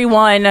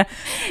everyone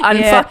on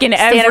fucking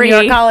every New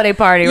York holiday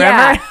party,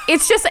 remember?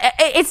 It's just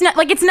it's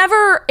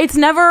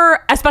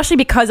never, especially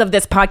because of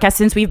this podcast,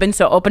 since we've been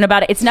so open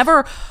about it, it's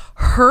never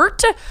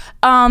hurt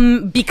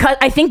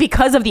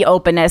because of the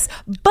openness,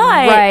 but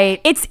right,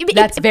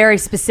 that's very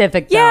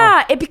specific though.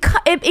 Yeah,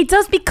 it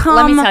does become,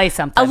 let me tell you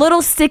something, a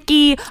little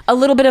sticky, a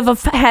little bit of a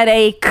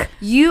headache.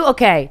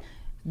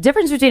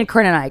 Difference between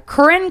Corinne and I.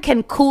 Corinne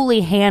can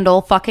coolly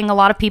handle fucking a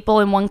lot of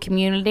people in one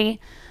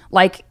community.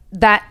 Like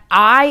that,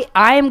 I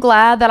am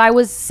glad that I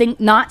was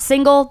not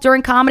single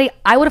during comedy.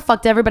 I would have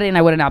fucked everybody and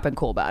I would have not been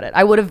cool about it.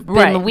 I would have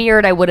been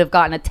weird. I would have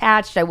gotten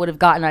attached. I would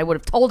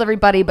have told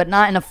everybody, but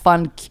not in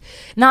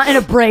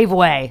a brave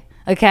way.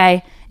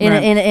 Okay. In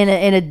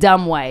a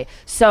dumb way.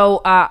 So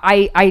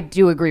I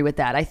do agree with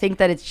that. I think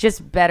that it's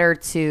just better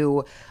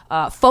to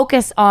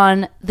focus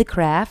on the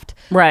craft.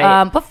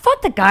 Right. But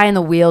fuck the guy in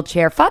the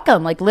wheelchair. Fuck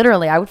him. Like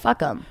literally, I would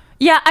fuck him.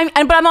 Yeah,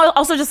 but I'm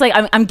also just like,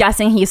 I'm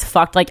guessing he's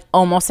fucked like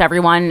almost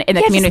everyone in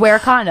the community. Just wear a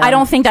condom. I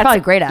don't think that's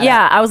probably great at it.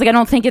 Yeah, I was like, I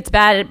don't think it's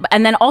bad.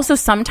 And then also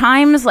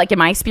sometimes, like in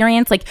my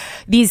experience, like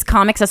these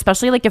comics,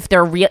 especially like if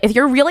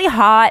you're really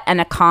hot and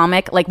a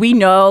comic, like we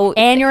know,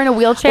 and you're in a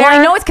wheelchair.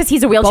 Well, I know it's because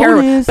he's a wheelchair.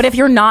 Bonus. But if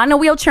you're not in a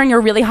wheelchair and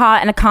you're really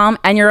hot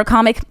and you're a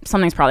comic,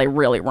 something's probably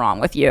really wrong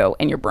with you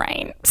and your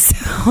brain.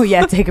 Oh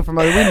yeah, take it from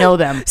us. We know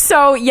them.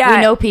 So yeah,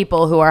 we know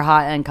people who are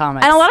hot in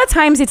comics, and a lot of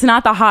times it's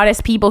not the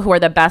hottest people who are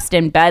the best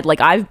in bed. Like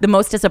the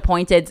most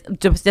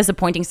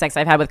disappointing sex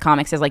I've had with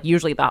comics is like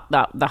usually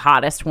the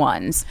hottest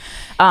ones.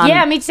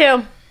 Yeah, me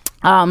too.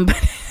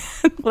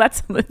 Well,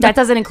 that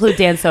doesn't include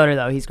Dan Soder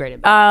though. He's great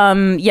at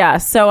bed. Yeah.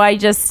 So I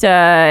just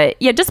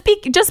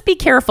just be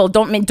careful.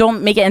 Don't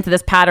make it into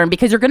this pattern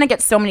because you're gonna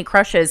get so many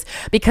crushes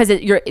because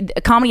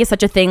comedy is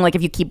such a thing. Like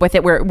if you keep with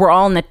it, we're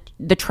all in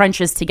the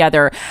trenches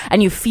together,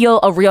 and you feel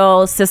a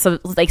real sense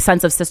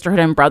of sisterhood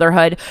and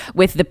brotherhood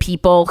with the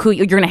people who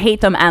you're gonna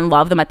hate them and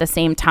love them at the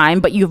same time.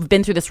 But you've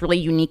been through this really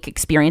unique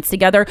experience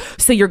together,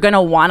 so you're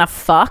gonna wanna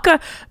fuck,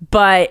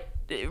 but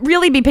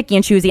really be picky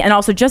and choosy. And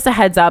also just a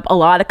heads up, a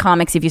lot of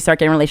comics, if you start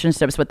getting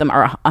relationships with them,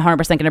 are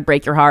 100% going to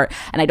break your heart.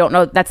 And I don't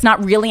know, that's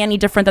not really any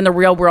different than the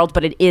real world,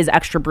 but it is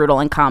extra brutal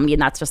in comedy,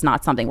 and that's just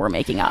not something we're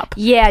making up.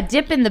 Yeah,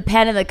 dip in the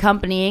pen in the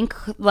company ink,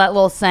 that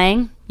little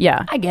saying.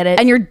 Yeah, I get it.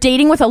 And you're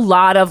dating with a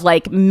lot of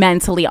like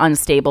mentally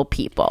unstable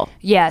people.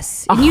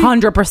 Yes,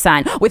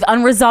 100% with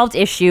unresolved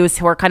issues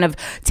who are kind of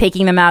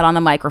taking them out on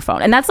the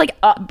microphone, and that's like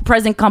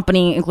present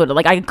company included.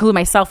 Like I include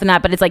myself in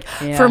that, but it's like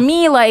for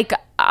me, like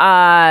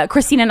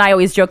Christina and I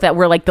always joke that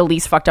we're like the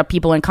least fucked up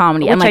people in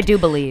comedy, which and like, I do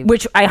believe,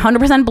 which I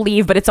 100%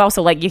 believe. But it's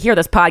also like you hear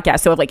this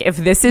podcast, so if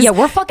this is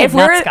we're fucking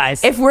nuts,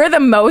 guys. If we're the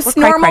most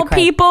normal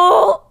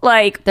people,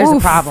 like there's a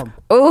problem.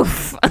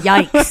 Oof!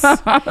 Yikes!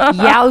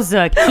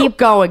 Yowza! Keep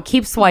going.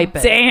 Keep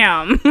swiping.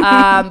 Damn.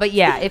 But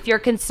yeah, if you're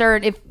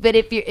concerned,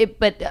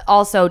 but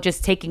also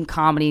just taking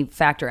comedy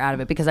factor out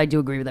of it, because I do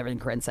agree with everything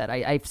Corinne said.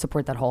 I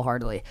support that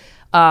wholeheartedly.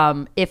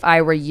 If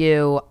I were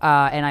you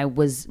and I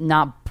was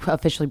not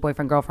officially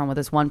boyfriend girlfriend with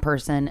this one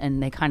person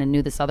and they kind of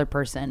knew this other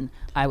person,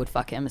 I would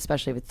fuck him,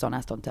 especially if it's don't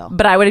ask, don't tell.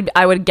 But I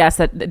would guess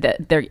that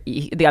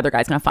the other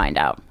guy's gonna find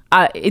out.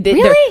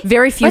 Really?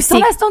 Very few.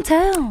 Don't ask, don't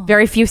tell.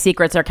 Very few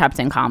secrets are kept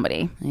in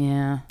comedy.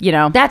 Yeah, you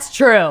know that's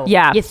true.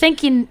 Yeah, you think.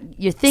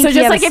 So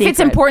just like if it's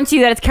important to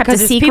you that it's kept a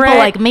secret, people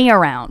like me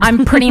around,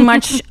 I'm pretty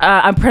much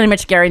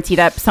guaranteed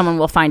that someone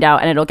will find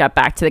out and it'll get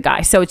back to the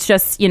guy. So it's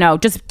just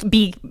just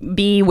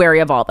be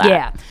wary of all that.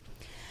 Yeah.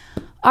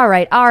 All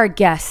right, our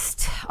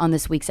guest on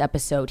this week's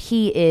episode,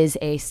 he is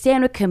a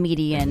stand-up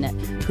comedian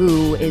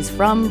who is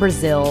from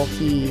Brazil.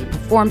 He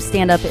performs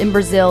stand-up in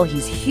Brazil.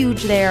 He's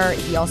huge there.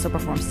 He also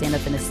performs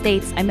stand-up in the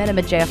States. I met him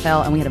at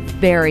JFL, and we had a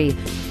very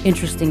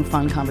interesting,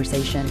 fun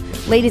conversation.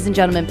 Ladies and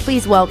gentlemen,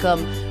 please welcome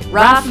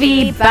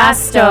Rafi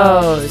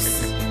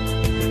Bastos.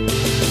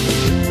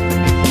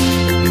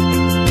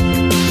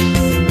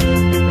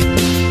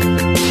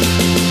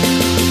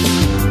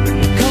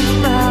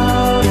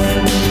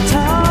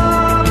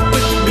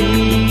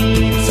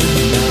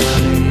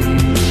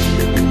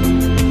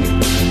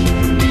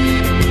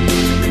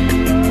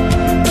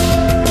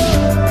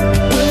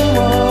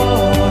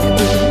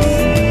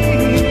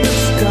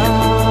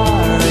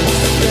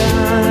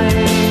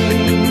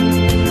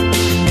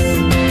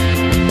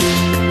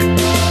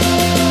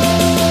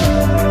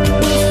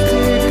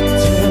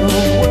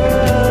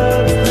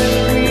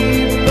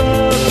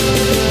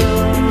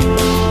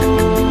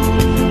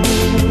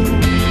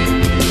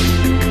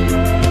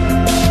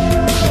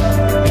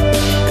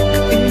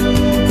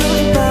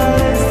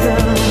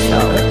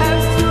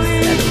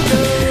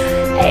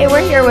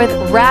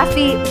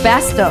 Rafi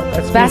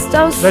Bastos.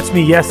 Bastos? That's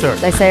me, yes, sir.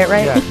 Did I say it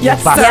right? Yeah.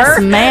 Yes, Bastos.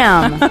 yes,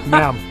 ma'am.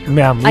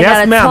 Ma'am. I Yes,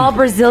 got a ma'am. tall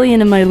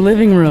Brazilian in my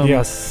living room.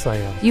 Yes, I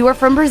am. You are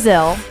from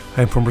Brazil.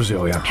 I'm from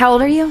Brazil, yeah. How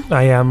old are you?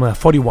 I am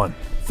 41.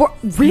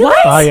 Really?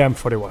 I am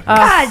 41.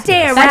 God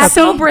damn, That's Rafi.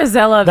 so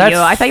Brazil of That's-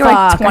 you. I thought you were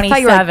like Fuck, I 27.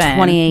 thought you were like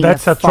 28.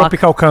 That's a Fuck.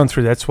 tropical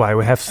country. That's why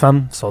we have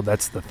sun, so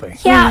that's the thing.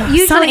 Yeah,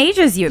 usually. Sun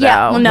ages you, though.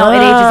 Yeah, well, no, it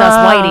ages us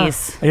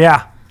whiteys.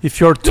 Yeah, if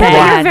you're too Yeah,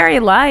 white. you're very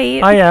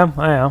light. I am.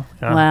 Yeah.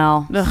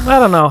 Well, I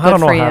don't know. I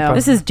don't know for what you. happened.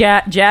 This is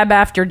jab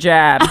after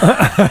jab.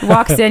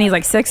 Walks in, he's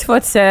like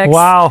 6'6".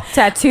 Wow.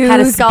 Tattoos,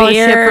 Had a scholarship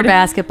beard, for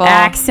basketball.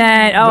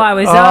 accent.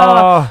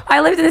 I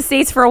lived in the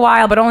States for a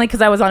while, but only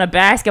because I was on a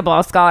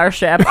basketball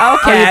scholarship.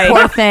 Okay,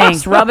 poor thing.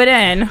 Just rub it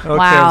in. Okay,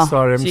 Wow. I'm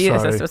sorry. I'm Jesus,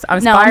 sorry. this was,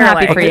 I'm No, I'm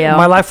happy spiraling. for you.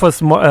 My life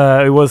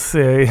was.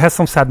 It has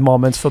some sad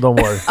moments, so don't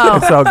worry. Oh,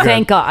 It's all good.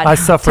 thank God. I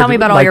suffered. Tell me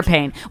about all like- your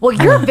pain. Well,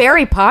 you're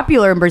very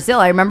popular in Brazil.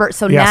 I remember.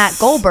 So Yes. Nat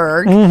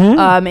Goldberg,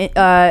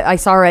 I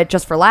saw her at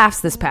Just for Laughs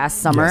this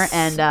past summer, Yes.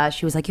 and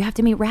she was like, "You have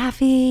to meet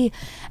Rafi,"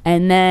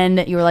 and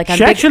then you were like,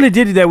 She actually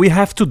did it that we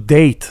have to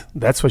date.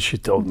 That's what she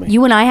told me.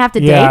 you and I have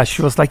to Yeah, date."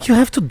 she was like, "You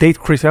have to date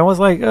Chris." I was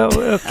like, "Oh,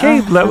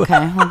 okay."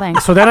 Okay, well,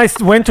 thanks. So then I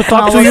went to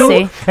talk Oh, to we'll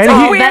you, see. and So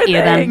he, I'll bet you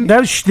then.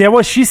 that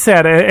was she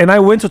said, and I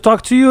went to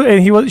talk to you,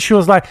 and she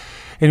was like,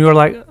 and you were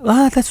like,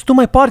 let's do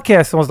my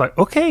podcast. I was like,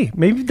 okay,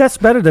 maybe that's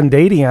better than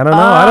dating. I don't know.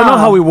 I don't know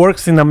how it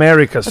works in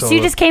America. So, So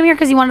you just came here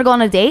because you wanted to go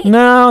on a date?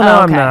 no.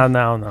 Oh,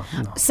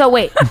 okay. So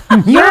wait,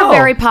 you're No.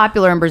 very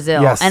popular in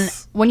Brazil, Yes. and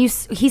when he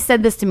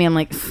said this to me, I'm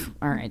like,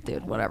 all right,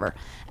 dude, whatever.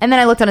 And then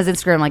I looked on his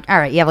Instagram, like, all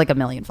right, you have like 1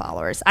 million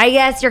followers. I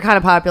guess you're kind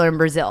of popular in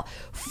Brazil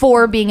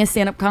for being a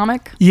stand-up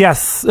comic. Yes,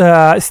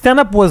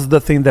 stand-up was the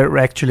thing that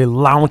actually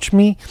launched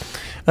me.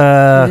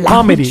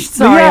 Comedy.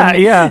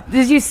 Sorry, Yeah.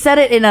 Did you said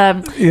it in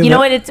a? In You know a-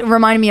 what? It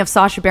reminded me of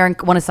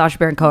one of Sacha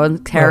Baron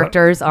Cohen's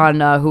characters on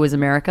Who Is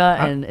America,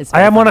 and it's.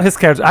 I am one of his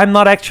characters. I'm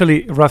not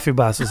actually Rafi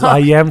Bastos. I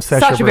am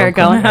Sacha Baron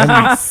Cohen.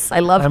 Yes, I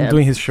love I'm him.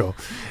 doing his show.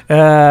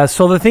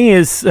 So the thing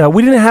is,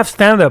 we didn't have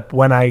stand-up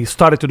when I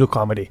started to do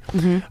comedy.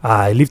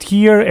 I lived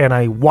here and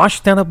I watched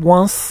stand-up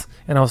once,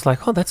 and I was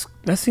like, "Oh,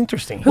 that's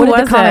interesting." What did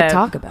was the comic it?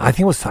 talk about? I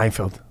think it was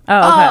Seinfeld. Oh,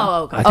 okay.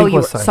 Oh, okay. I think Oh, it you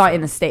was saw it Seinfeld.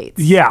 in the States.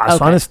 Yeah, I saw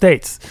Okay. in the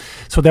States.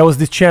 So there was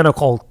this channel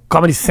called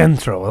Comedy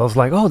Central. I was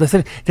like, oh,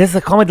 there's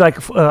a comedy, like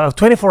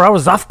 24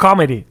 hours of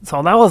comedy.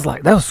 So that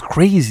was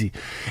crazy.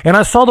 And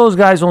I saw those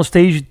guys on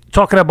stage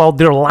talking about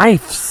their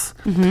lives,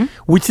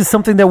 which is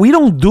something that we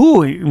don't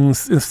do in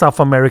South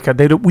America.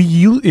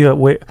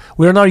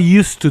 We're not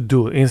used to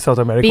do in South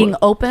America. Being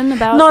open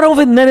about.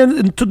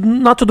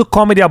 Not to do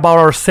comedy about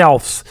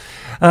ourselves.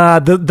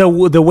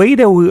 The way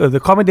that the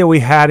comedy that we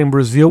had in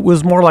Brazil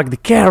was more like the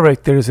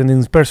characters and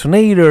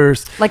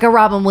impersonators. Like a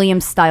Robin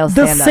Williams style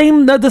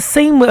stand-up. The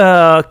same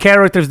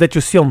characters that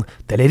you see on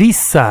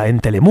Televisa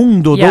and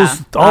Telemundo, Yeah.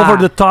 those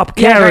over-the-top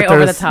Yeah, characters.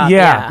 very over the top,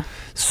 yeah.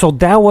 So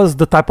that was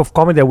the type of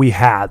comedy that we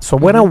had. So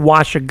when I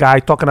watch a guy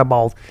talking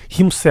about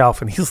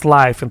himself and his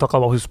life and talk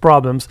about his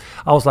problems,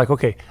 I was like,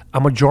 okay,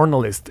 I'm a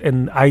journalist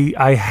and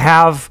I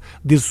have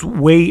this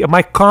way.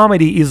 My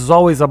comedy is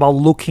always about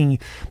looking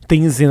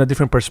things in a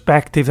different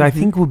perspective. I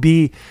think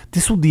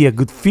this would be a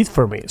good fit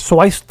for me. So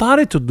I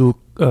started to do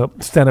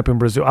stand-up in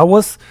Brazil.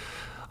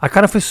 I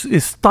kind of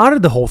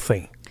started the whole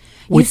thing.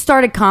 You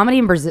started comedy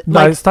in Brazil. No,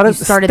 I started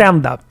you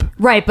stand-up.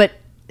 Right, but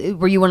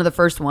were you one of the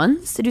first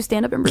ones to do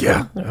stand-up in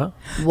Brazil? Yeah.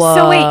 Whoa.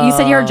 So wait, you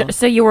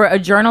said you were a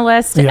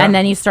journalist Yeah. and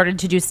then you started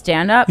to do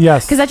stand up?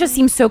 Yes. Because that just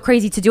seems so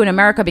crazy to do in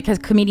America because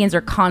comedians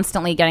are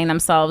constantly getting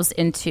themselves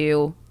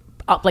into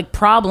like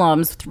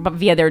problems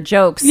via their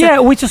jokes. Yeah,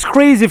 which is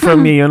crazy for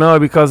me,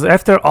 because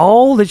after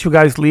all that you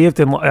guys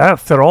lived and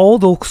after all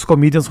those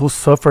comedians who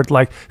suffered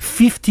like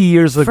 50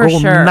 years ago,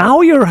 sure.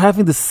 now you're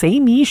having the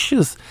same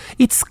issues.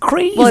 It's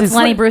crazy. Well, it's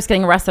Lenny like- Bruce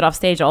getting arrested off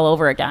stage all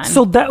over again.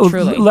 So that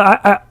truly.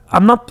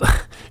 I'm not.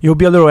 You'll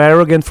be a little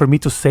arrogant for me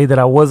to say that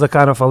I was a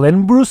kind of a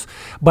Lenny Bruce,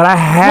 but I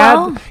had.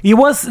 Well- it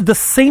was the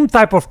same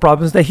type of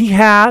problems that he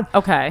had.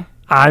 Okay.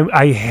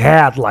 I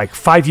had like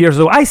 5 years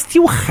ago. I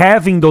still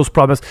having those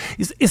problems.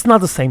 It's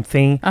not the same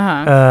thing.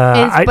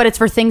 But it's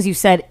for things you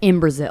said in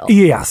Brazil.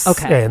 Yes.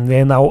 Okay. And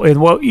then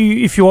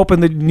if you open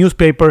the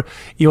newspaper,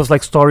 it was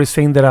like stories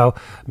saying that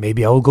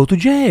maybe I will go to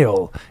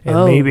jail,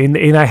 and maybe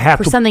and I had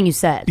For to. something you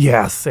said.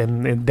 Yes,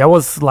 and that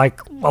was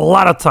like a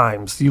lot of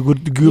times you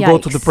could go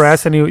to the Yikes.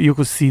 press and you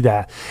could see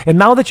that. And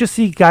now that you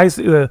see guys,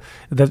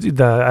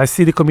 I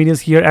see the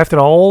comedians here after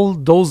all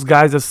those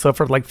guys that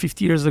suffered like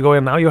 50 years ago,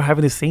 and now you're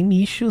having the same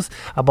issues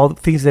about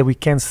things that we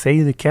can't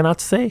say, they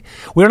cannot say.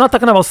 We're not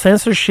talking about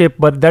censorship,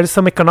 but there is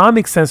some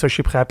economic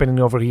censorship happening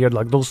over here,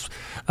 like those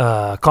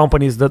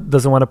companies that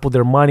doesn't want to put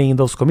their money in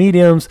those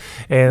comedians,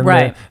 and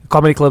Right.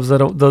 comedy clubs that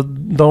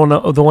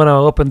don't want to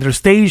open their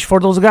stage for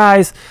those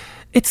guys.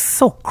 It's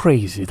so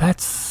crazy.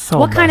 That's so.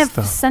 What kind of messed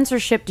up.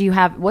 censorship do you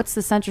have? What's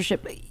the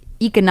censorship?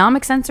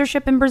 Economic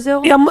censorship in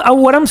Brazil? Yeah,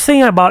 what I'm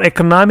saying about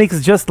economics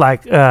is just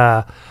like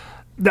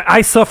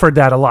I suffered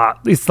that a lot.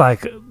 It's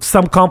like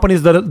some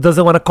companies that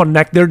doesn't want to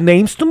connect their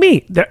names to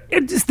me.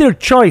 It's their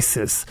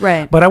choices.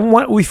 Right. But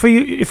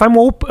if I'm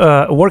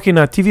working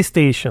at a TV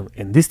station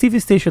and this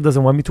TV station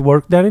doesn't want me to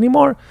work there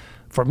anymore,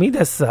 for me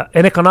that's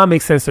an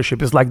economic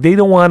censorship. It's like they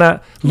don't want to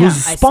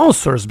lose I see.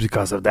 sponsors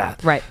because of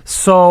that. Right.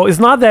 So it's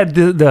not that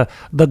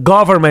the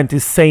government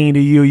is saying to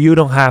you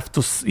don't have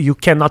to, you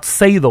cannot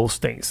say those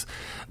things,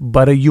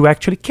 but you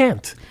actually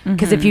can't.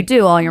 Because if you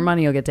do, all your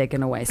money will get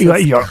taken away. So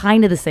Yeah, it's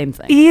kind of the same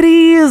thing. It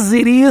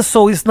is.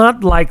 So it's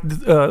not like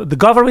the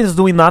government is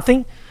doing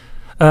nothing,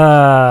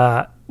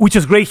 which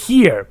is great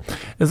here.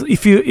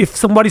 If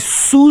somebody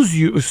sues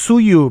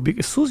you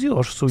because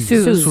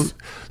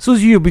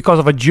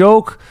of a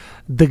joke,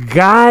 the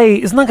guy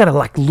is not gonna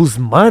like lose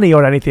money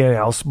or anything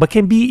else, but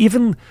can be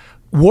even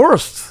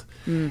worse.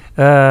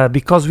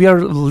 Because we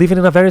are living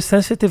in a very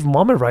sensitive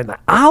moment right now.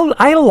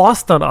 I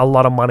lost a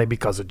lot of money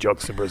because of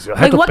jokes in Brazil. I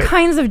had Like to what pay.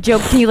 kinds of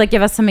jokes? Can you like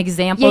give us some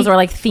examples or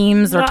like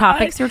themes or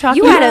topics you were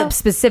talking You about? had a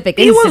specific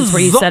It instance was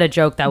where you zo- said a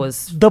joke that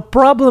was. The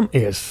problem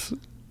is,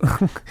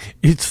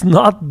 it's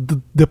not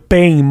the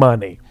paying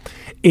money.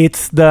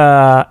 It's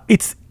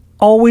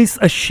always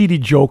a shitty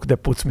joke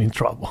that puts me in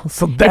trouble.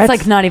 So that's It's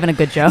like not even a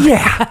good joke.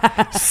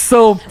 yeah.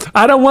 So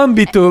I don't want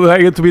me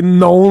to be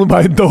known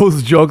by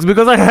those jokes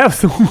because I have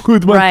some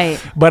good ones. Right.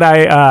 But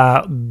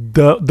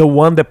the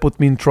one that put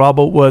me in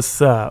trouble was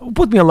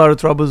put me in a lot of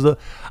trouble.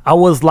 I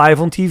was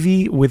live on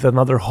TV with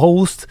another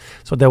host.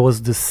 So there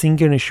was the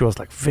singer, and she was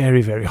like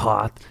very, very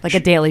hot. Like a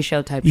Daily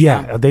Show type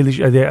Yeah, show.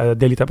 a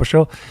daily type of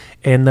show,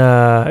 and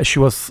she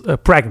was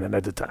pregnant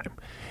at the time,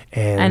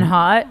 And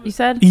hot, you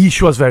said?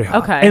 She was very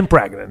hot, Okay. and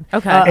pregnant.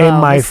 Okay. And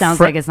This sounds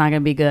like it's not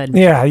going to be good.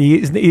 yeah,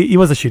 it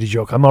was a shitty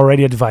joke. I'm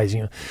already advising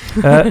you.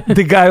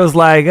 The guy was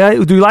like,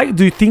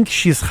 "Do you think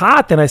she's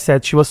hot?" And I said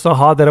she was so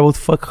hot that I would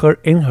fuck her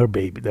and her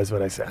baby. That's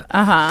what I said.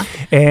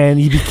 And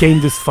he became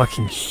this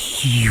fucking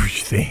huge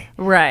thing.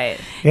 Right.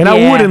 And I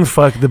Yeah. wouldn't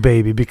fuck the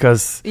baby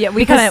because Yeah,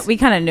 we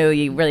kind of knew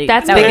you really.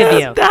 That's that big was- of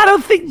you. I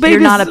don't think babies.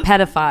 You're not a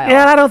pedophile.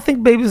 Yeah, I don't think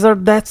babies are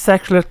that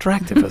sexually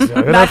attractive as you.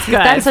 That's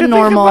good. That's If a you think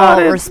normal about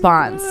it.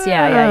 response.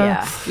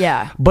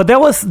 Yeah. But that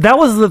was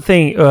the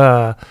thing.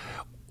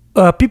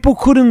 People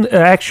couldn't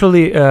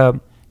actually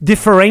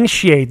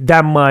differentiate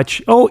that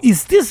much. Oh,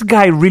 is this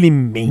guy really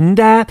mean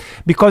that?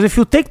 Because if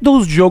you take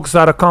those jokes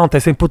out of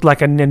context and put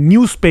like in a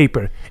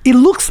newspaper, it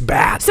looks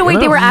bad. So you wait,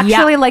 they know? were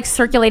actually like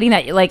circulating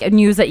that like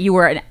news that you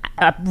were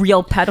a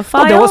real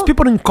pedophile. Oh, there was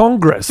people in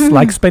Congress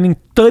like spending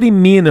 30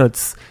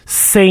 minutes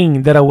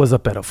saying that I was a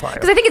pedophile.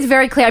 Because I think it's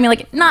very clear. I mean,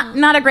 like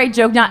not a great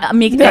joke, not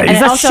make Yeah, and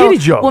it's it a also shitty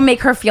joke. will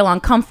make her feel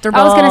uncomfortable.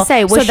 I was going to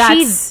say, was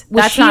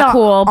that's she not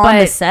cool. on But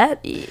the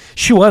set?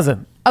 She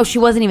wasn't. Oh, she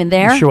wasn't even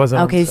there? She wasn't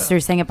on Okay, the set. so you're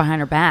saying it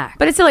behind her back.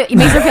 But it's still like, it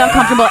makes her feel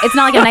uncomfortable. It's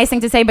not like a nice thing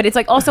to say, but it's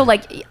like also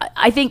like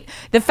I think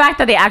the fact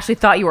that they actually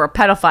thought you were a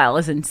pedophile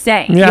is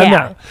insane. Yeah,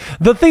 no.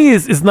 The thing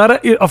is,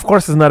 of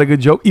course, it's not a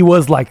good joke. It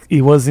was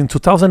in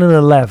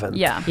 2011.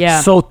 Yeah.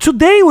 So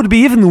today would be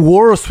even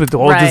worse with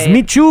all this Right.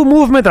 Me Too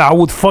movement. I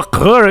would fuck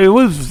her. It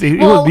would be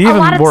a lot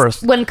even of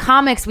worse. when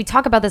comics, we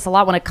talk about this a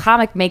lot. When a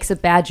comic makes a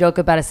bad joke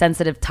about a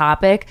sensitive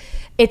topic,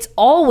 it's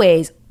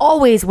always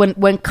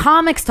when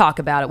comics talk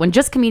about it, when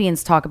just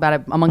comedians talk about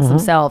it amongst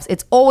themselves,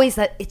 it's always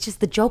that it's just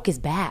the joke is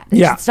bad.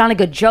 It's not a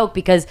good joke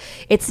because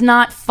it's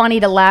not funny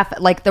to laugh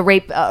at, like the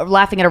rape,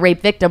 laughing at a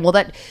rape victim. Well,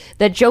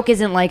 that joke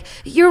isn't like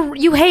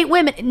you hate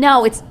women.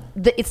 No,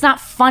 it's not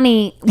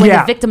funny when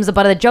the victim's the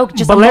butt of the joke,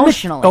 just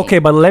emotionally.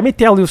 But let me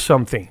tell you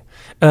something.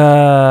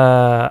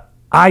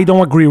 I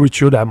don't agree with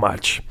you that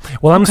much.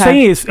 What I'm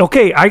saying is,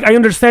 I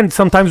understand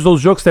sometimes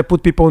those jokes that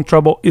put people in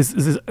trouble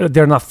is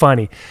they're not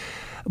funny,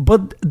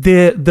 but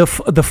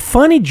the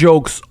funny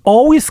jokes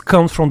always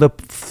comes from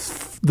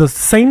the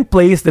same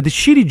place that the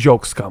shitty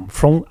jokes come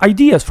from,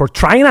 ideas for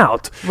trying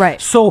out.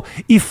 Right. So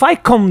if I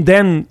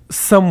condemn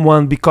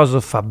someone because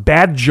of a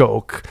bad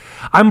joke,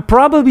 I'm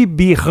probably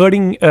be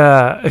hurting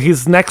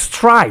his next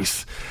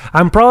tries.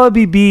 I'm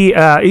probably be. Do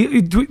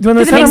you Because understand it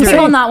makes what I'm people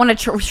saying? not want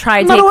to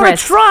try to Not take wanna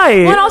risks. try.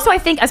 Well, and also I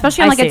think,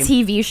 especially on I like a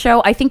see. TV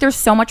show, I think there's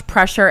so much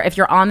pressure if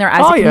you're on there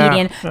as Oh, a yeah.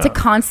 comedian to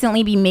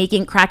constantly be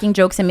cracking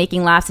jokes and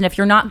making laughs. And if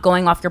you're not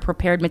going off your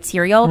prepared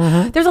material,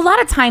 there's a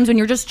lot of times when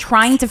you're just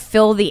trying to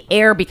fill the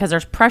air because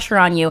there's pressure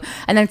on you.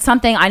 And then some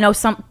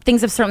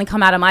things have certainly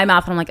come out of my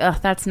mouth and I'm like, ugh,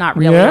 that's not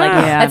really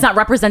Yeah. that's not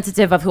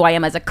representative of who I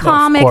am as a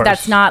comic. course.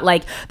 That's not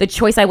like the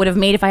choice I would have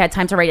made if I had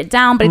time to write it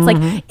down. But it's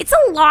like, it's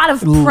a lot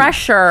of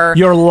pressure.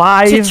 You're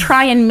live. To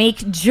try and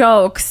make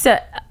jokes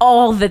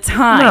all the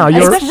time. No,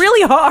 you're- It's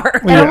really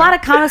hard. And Yeah. a lot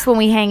of comics, when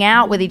we hang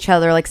out with each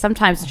other, like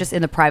sometimes just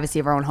in the privacy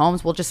of our own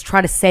homes, we'll just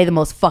try to say the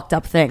most fucked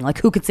up thing. Like,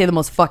 who could say the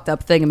most fucked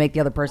up thing and make the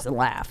other person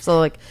laugh? So,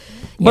 like,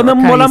 But we're then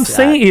kinda what I'm used to that.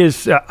 saying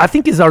is, I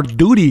think it's our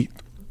duty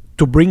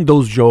to bring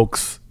those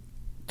jokes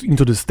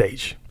into the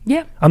stage.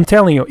 Yeah. I'm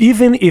telling you,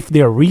 even if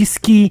they're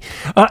risky,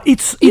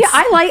 it's Yeah,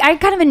 I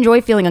kind of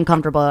enjoy feeling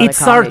uncomfortable at it's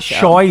a our comedy show.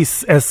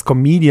 choice as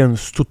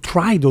comedians to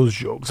try those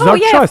jokes. It's Oh, our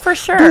yeah, choice. for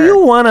sure. Do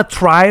you want to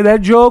try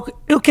that joke?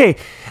 Okay,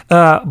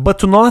 but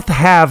to not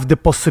have the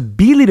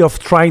possibility of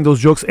trying those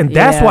jokes, and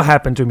that's Yeah. what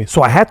happened to me.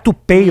 So I had to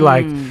pay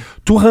like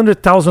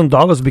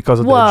 $200,000 because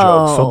of that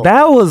joke. So Whoa.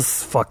 that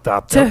was fucked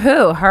up. To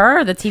who?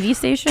 Her? The TV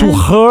station?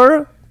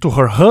 To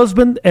her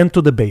husband, and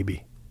to the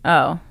baby.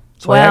 Oh.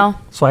 So Well-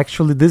 so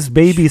actually, this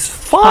baby is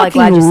Probably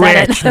glad fucking you said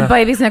it. rich. The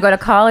baby's going to go to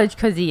college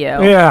because of you.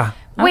 Yeah.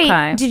 Wait,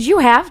 Okay. did you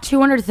have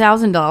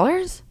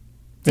 $200,000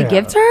 to Yeah,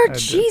 give to her? I did.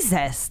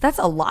 Jesus, that's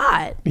a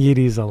lot. It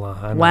is a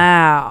lot. I know.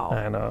 Wow.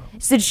 I know.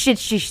 So did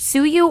she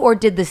sue you, or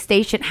did the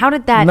station? How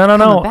did that? No.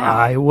 come about?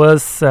 I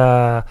was.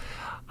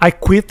 I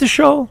quit the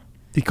show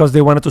because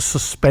they wanted to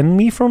suspend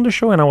me from the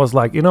show, and I was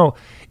like,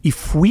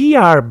 if we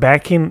are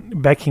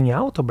backing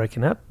out or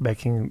backing up,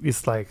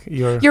 it's like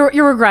you're.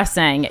 You're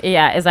regressing.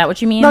 Yeah. Is that what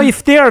you mean? No,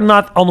 if they are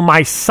not on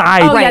my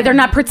side. Oh, yeah. They're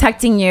not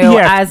protecting you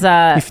Yes, as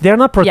a. if they're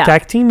not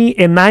protecting me,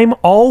 and I'm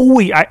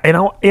always,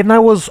 I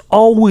was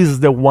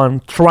always the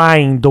one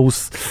trying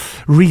those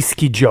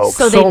risky jokes.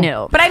 So they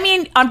knew. But I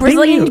mean, on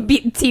Brazilian knew.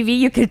 TV,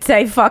 you could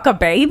say "fuck a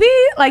baby,"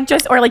 or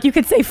you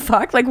could say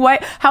 "fuck." Like,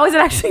 what? How is it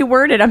actually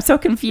worded? I'm so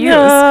confused.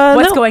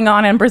 What's no. going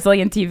on in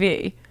Brazilian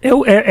TV?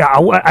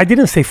 I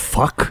didn't say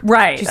fuck.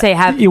 Right. Did you say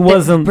have It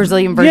wasn't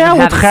Brazilian version Yeah, of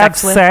would having have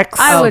sex with? sex.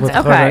 I would- with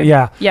okay. her.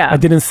 Yeah, Yeah. I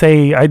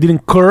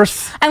didn't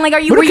curse. And like,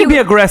 But you can be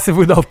aggressive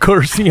without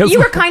cursing. As You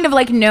well. were kind of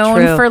like known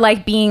True. for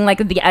like being like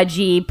the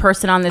edgy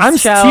person on this I'm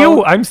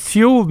show.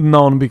 still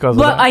known because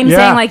But of that. I'm Yeah.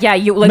 saying like, yeah,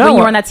 you like No, when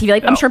you were on that TV,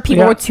 like I'm sure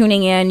people yeah. were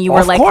tuning in. You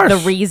were Of like course. the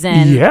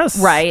reason. Yes.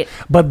 Right.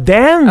 But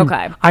then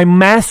Okay. I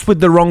messed with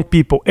the wrong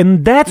people,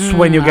 and that's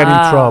when you get in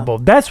trouble.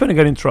 That's when you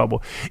get in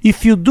trouble.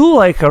 If you do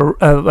like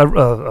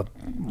a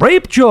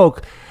rape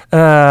joke,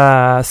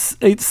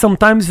 it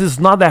sometimes is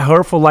not that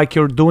hurtful like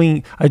you're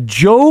doing a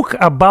joke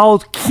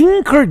about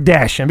Kim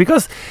Kardashian,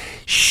 because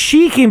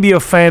she can be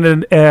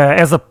offended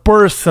as a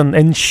person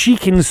and she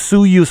can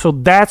sue you. So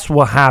that's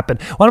what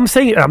happened. What I'm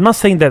saying, I'm not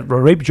saying that a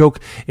rape joke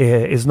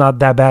is not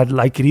that bad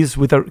like it is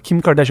with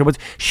Kim Kardashian, but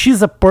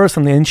she's a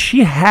person and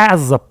she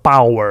has a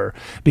power,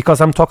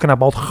 because I'm talking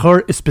about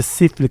her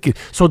specifically.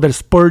 So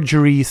there's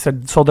perjury,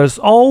 so there's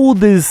all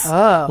these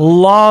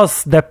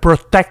laws that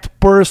protect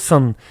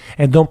person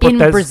and don't In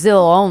protect Brazil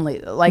only.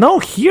 Like, no,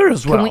 here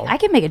as well. I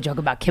can make a joke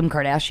about Kim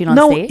Kardashian on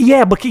no, stage.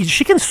 yeah, but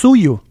she can sue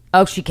you.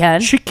 Oh, she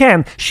can. She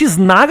can. She's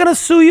not gonna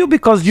sue you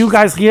because you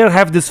guys here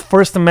have this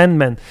First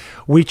Amendment,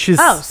 which is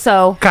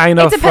so kind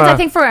It of. depends. I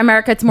think for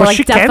America, it's more but like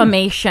she can.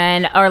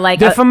 defamation or like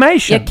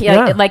Defamation,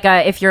 yeah. like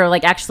if you're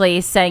like actually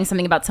saying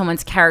something about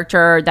someone's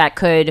character that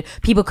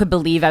people could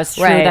believe as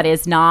true Right. that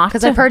is not.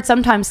 Because I've heard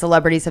sometimes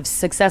celebrities have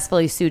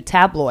successfully sued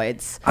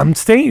tabloids, I'm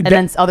saying and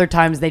then other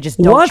times they just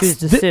don't choose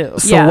to sue.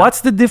 So Yeah.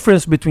 what's the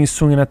difference between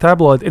suing a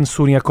tabloid and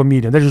suing a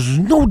comedian? There's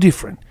no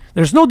difference.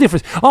 There's no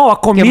difference. Oh, a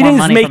comedian is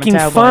money from a making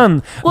tabloid.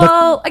 fun.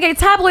 Well, okay,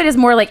 tabloid is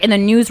more like in the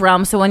news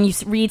realm. So when you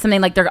read something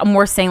like they're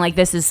more saying like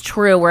this is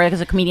true, whereas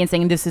a comedian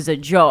saying this is a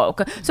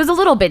joke. So it's a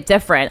little bit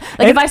different.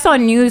 Like if I saw a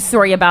news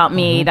story about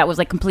me that was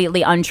like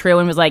completely untrue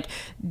and was like,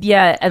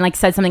 yeah, and like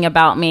said something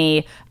about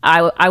me,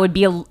 I would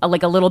be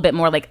like a little bit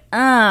more like,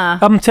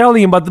 I'm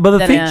telling you, but the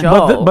Than thing, a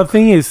but joke. the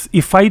thing is,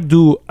 if I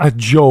do a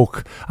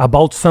joke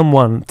about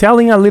someone,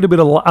 telling a little bit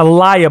a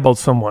lie about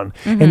someone,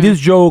 Mm-hmm. and this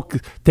joke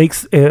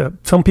takes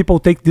some people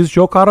take this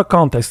joke out of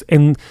context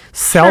and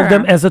sell Sure.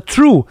 them as a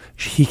true,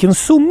 he can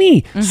sue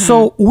me.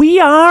 So we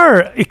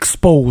are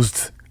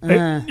exposed.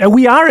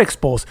 We are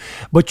exposed,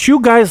 but you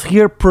guys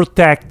here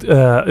protect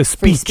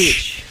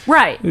speech.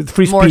 Right.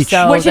 Free More speech.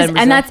 so. Which is than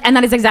and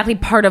that is exactly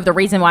part of the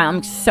reason why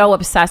I'm so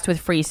obsessed with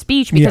free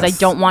speech, because Yes. I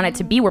don't want it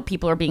to be where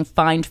people are being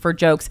fined for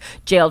jokes,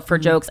 jailed for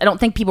jokes. I don't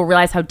think people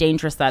realize how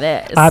dangerous that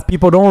is.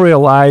 People don't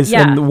realize,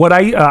 Yeah. and what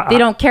They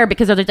don't care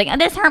because they're like, oh,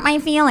 this hurt my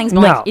feelings.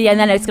 But No. like, yeah, and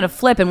then it's gonna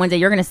flip, and one day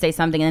you're gonna say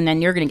something, and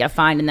then you're gonna get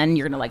fined, and then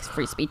you're gonna like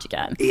free speech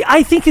again.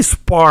 I think it's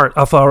part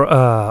of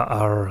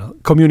our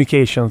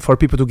communication for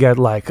people to get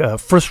like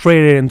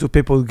frustrated and to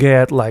people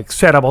get like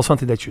sad about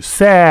something that you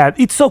said.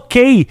 It's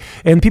okay,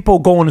 and people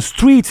go on the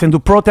streets and do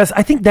protests.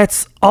 I think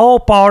that's all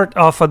part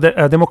of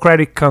a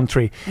democratic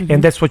country,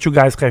 and that's what you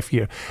guys have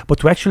here. But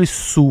to actually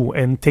sue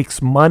and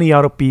takes money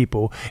out of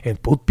people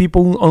and put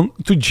people on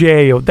to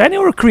jail, then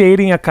you're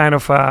creating a kind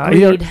of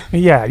Greed.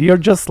 you're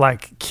just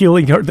like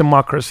killing your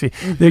democracy.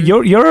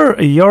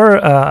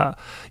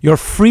 Your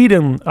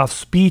freedom of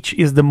speech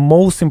is the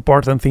most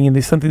important thing, and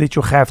it's something that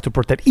you have to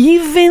protect,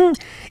 even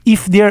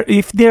if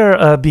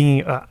they're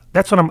being.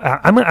 That's what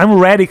I'm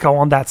radical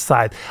on that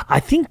side. I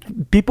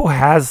think people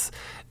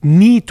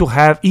need to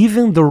have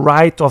even the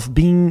right of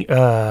being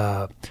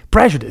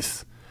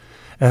prejudiced.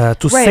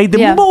 To say the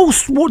yeah.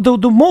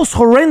 the most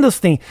horrendous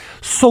thing,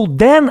 so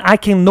then I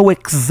can know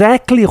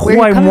exactly who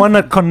you're I coming want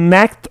to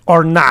connect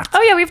or not.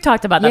 Oh yeah, we've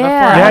talked about that Yeah.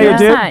 before. Yeah, you 100%,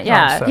 did?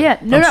 Yeah. I'm sorry. Yeah,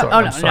 no, I'm no, sorry. oh,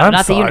 I'm no, sorry. no, I'm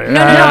not that you- sorry. no,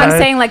 No, I'm I-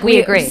 saying like we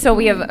agree. So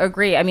we have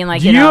agree. I mean,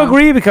 like You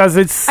agree because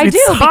it's I do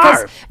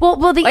hard. because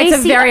well the It's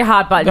AC a very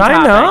hot button. I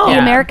topic. know. The Yeah.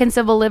 American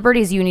Civil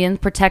Liberties Union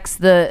protects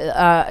the,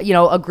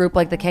 a group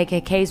like the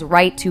KKK's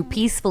right to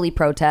peacefully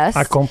protest.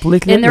 I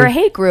completely And they're a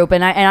agree. hate group,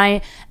 and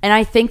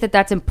I think that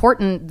that's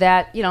important.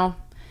 That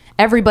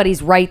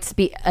everybody's rights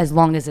be as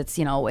long as it's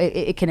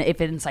it can,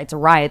 if it incites a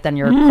riot, then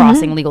you're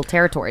crossing legal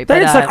territory.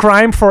 That is a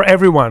crime for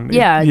everyone.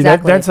 Yeah,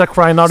 exactly. That's a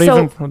crime, not so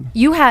even. For,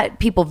 you had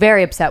people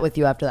very upset with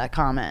you after that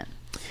comment.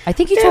 I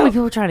think you told me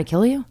people were trying to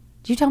kill you.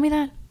 Did you tell me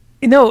that?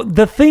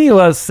 the thing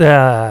was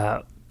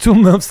 2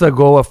 months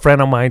ago, a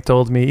friend of mine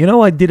told me,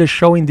 I did a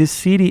show in this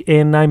city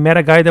and I met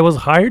a guy that was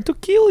hired to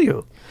kill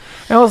you.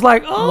 And I was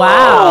like, oh,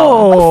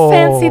 Wow,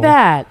 fancy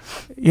that.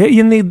 Yeah,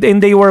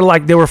 and they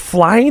were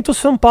flying to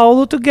São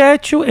Paulo to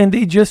get you, and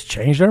they just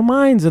changed their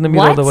minds in the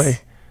middle of the What?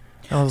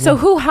 way. So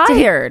who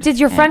hired? Did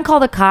your friend call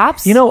the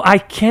cops? I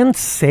can't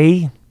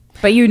say.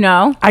 But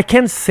I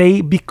can't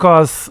say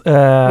because.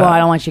 well, I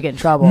don't want you to get in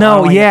trouble. I don't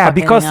No, want you to yeah, fuck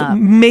because anything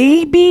up.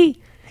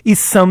 maybe it's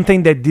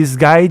something that this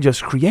guy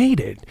just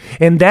created,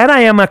 and that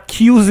I am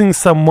accusing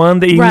someone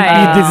that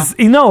Right. this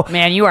is,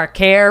 Man, you are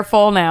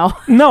careful now.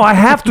 No, I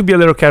have to be a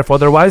little careful,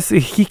 otherwise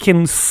he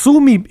can sue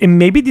me, and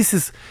maybe this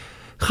is.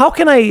 How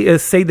can I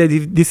say that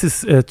if this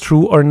is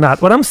true or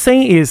not? What I'm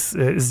saying is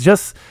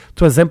just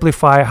to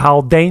exemplify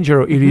how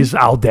dangerous it is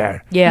out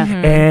there. Yeah.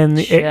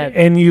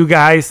 And you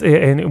guys,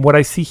 and what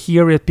I see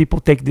here is people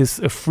take this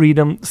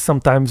freedom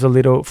sometimes a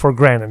little for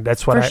granted.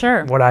 That's what For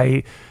sure. what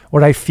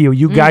I feel.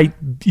 You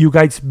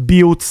guys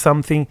built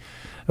something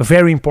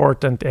very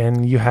important,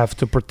 and you have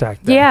to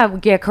protect that.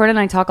 Yeah. Kurt and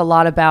I talk a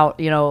lot about,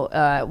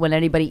 when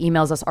anybody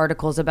emails us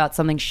articles about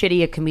something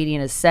shitty a comedian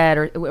has said,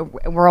 or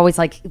we're always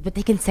like, but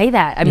they can say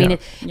that. I mean,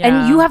 Yeah.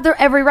 and you have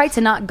every right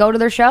to not go to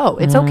their show.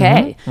 It's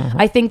okay.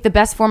 I think the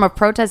best form of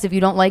protest, if you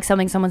don't like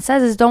something someone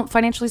says, is don't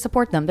financially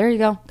support them. There you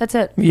go. That's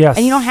it. Yes.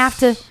 And you don't have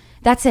to.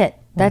 That's it.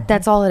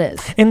 That's all it is.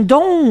 And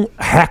don't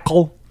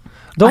heckle.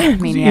 Don't I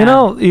mean,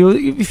 yeah.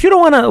 if you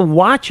don't want to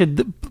watch it,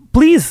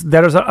 please.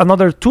 There's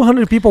another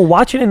 200 people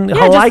watching and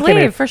just liking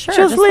leave, it. for sure.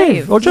 Just Just leave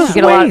leave. or just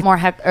You get a lot wait. more.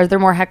 Are there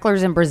more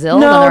hecklers in Brazil?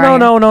 No.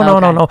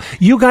 Okay.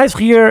 You guys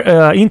here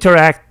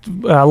interact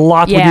a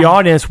lot with Yeah. the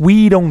audience.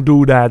 We don't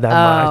do that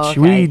much. okay.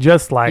 We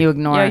just like You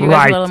ignore. Yeah, it. you guys are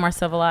Right. a little more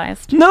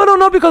civilized.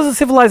 No, because of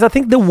civilized. I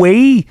think the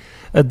way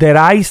that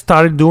I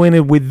started doing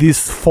it with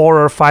these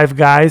 4 or 5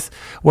 guys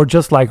were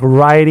just like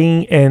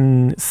writing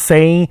and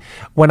saying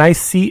when I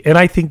see, and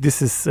I think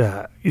this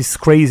is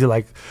crazy,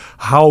 like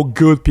how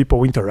good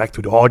people interact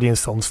with the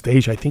audience on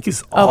stage. I think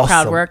it's awesome.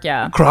 crowd work,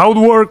 yeah. Crowd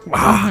work.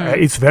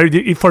 It's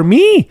very, for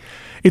me,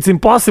 it's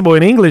impossible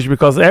in English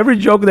because every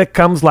joke that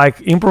comes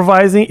like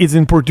improvising is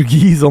in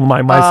Portuguese on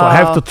my mind. So I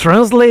have to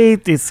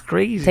translate. It's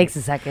crazy. Takes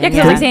a second. Yeah,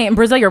 because like saying in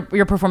Brazil,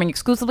 you're performing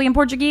exclusively in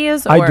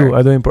Portuguese. I do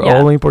Yeah.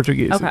 only in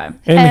Portuguese. Okay.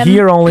 And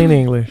here only in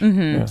English.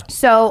 Yeah.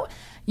 So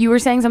you were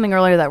saying something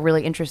earlier that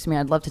really interests me.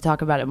 I'd love to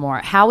talk about it more.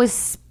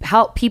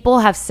 How people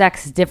have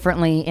sex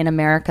differently in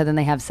America than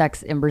they have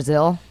sex in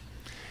Brazil?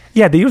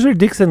 Yeah, they use their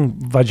dicks and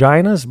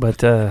vaginas, but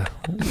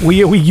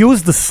we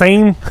use the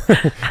same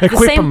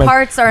equipment.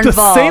 parts are the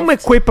involved. same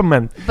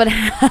equipment. But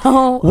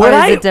how What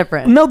is it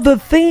different? No, the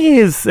thing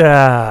is,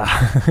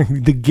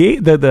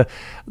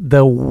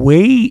 the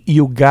way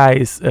you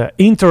guys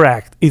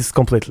interact is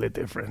completely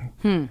different.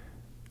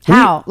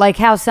 How? Like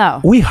how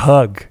so? We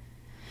hug,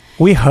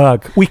 we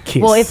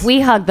kiss. Well, if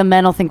we hug, the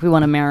men will think we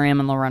want to marry him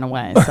and they'll run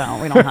away. So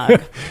we don't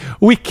hug.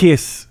 we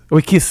kiss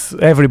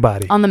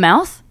everybody. On the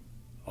mouth?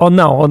 Oh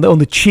no, on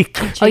the cheek.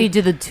 Oh, you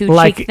do the two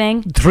Like cheek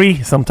thing?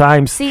 3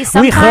 sometimes. See, we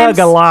sometimes- hug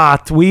a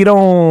lot. We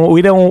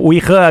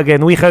hug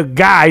and we hug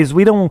guys.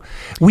 We Do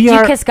you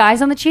are kiss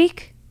guys on the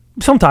cheek?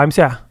 sometimes,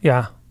 yeah.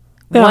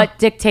 Yeah. What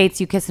dictates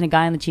you kissing a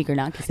guy on the cheek or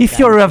not kissing? If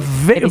you're a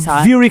he's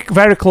hot? very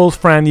very close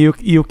friend,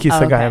 you kiss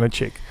a guy Okay. on the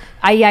cheek.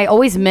 I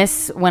always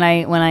miss when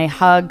I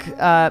hug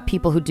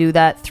people who do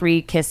that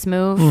 3 kiss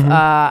move, Mm-hmm.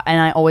 and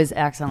I always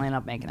accidentally end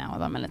up making out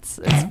with them, and it's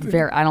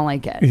very I don't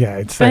like it. Yeah,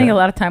 it's Spending a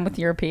lot of time with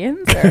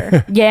Europeans?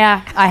 Or?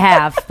 Yeah, I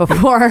have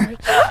before.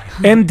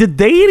 and the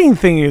dating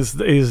thing is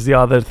the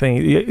other thing.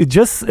 It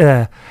just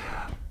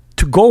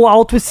to go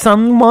out with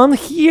someone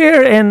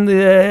here, and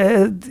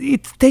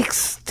it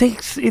takes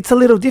it's a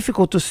little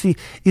difficult to see,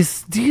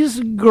 is this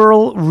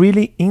girl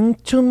really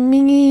into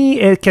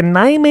me? Can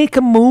I make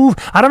a move?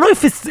 I don't know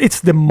if it's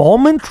the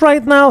moment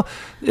right now,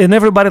 and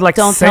everybody like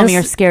Don't tell me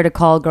you're scared to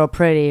call a girl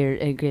pretty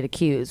or get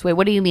accused. Wait,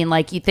 what do you mean?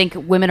 Like, you think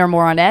women are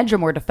more on edge or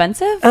more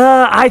defensive?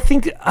 I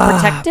think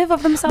Protective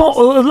of themselves?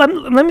 well, let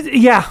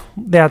me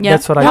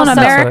that's what I Well, in that's what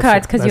I America, feel.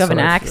 it's because you That's have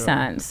an what I feel.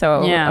 accent.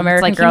 So Yeah, it's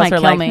American like, you girls might are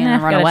kill like, me and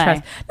nah, run gotta away.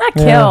 trust. Not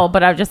Yeah. kill,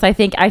 but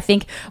I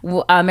think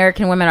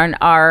American women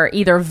are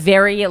either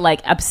very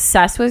like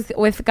obsessed with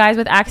guys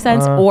with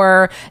accents,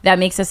 or that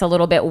makes us a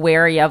little bit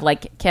wary of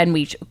like, can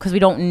we? Because we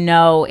don't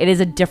know. It is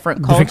a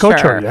different culture.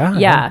 Different culture,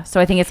 yeah. So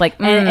I think it's like,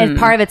 and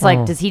part of it's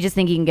like, does he just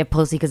think he can get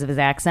pussy because of his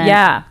accent?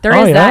 yeah, there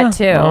Oh, is yeah? that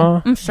too.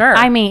 Oh. I'm sure.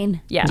 I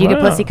mean, Yeah. do you get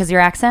Yeah. pussy because of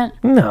your accent?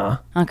 No.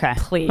 Okay.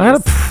 please. I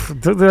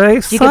don't, do they Do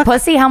you suck? get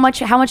pussy? How much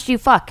do you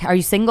fuck? Are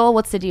you single?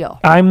 What's the deal?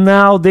 I'm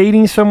now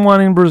dating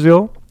someone in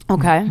Brazil,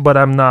 Okay. but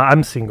I'm not.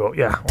 I'm single.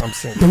 Yeah, I'm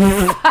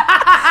single.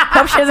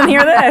 Hope she doesn't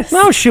hear this.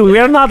 No, we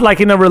are not like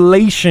in a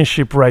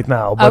relationship right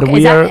now, but Okay.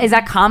 we are. Is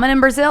that common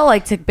in Brazil?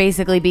 Like, to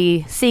basically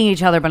be seeing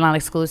each other but not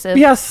exclusive?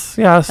 Yes,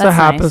 that That's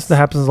happens. nice. That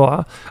happens a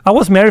lot. I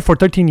was married for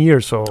 13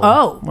 years, so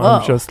Oh, whoa.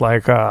 I'm just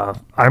like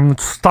I'm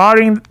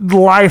starting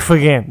life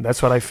again.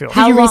 That's what I feel.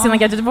 Did you long- recently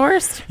get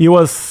divorced? It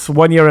was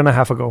 1 year and a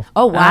half ago.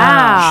 Oh,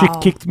 wow. She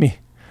kicked me.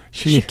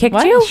 She kicked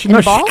What? you She, in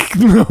no, the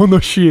balls? no,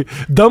 she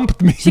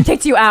dumped me. She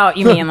kicked you out.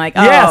 You mean like?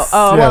 Oh, Yes.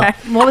 oh, Yeah. okay.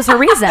 What was her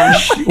reason?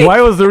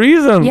 Why was the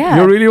reason? Yeah.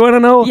 You really want to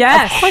know?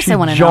 Yes. Of course She I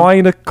wanna know.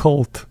 joined a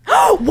cult.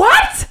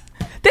 What?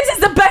 This is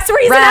the best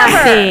reason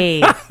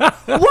Rafi.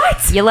 ever.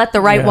 What? You let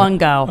the right Yeah. one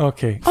go.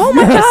 Okay. Oh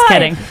my god! Just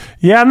kidding.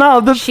 Yeah,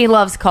 no. She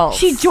loves cults.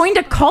 She joined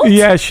a cult.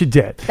 Yeah, she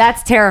did.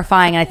 That's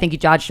terrifying, and I think you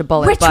dodged a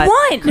bullet. Which but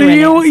one? you ran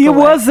it It school.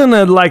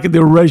 wasn't like the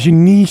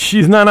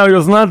Rajneesh. No, it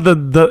was not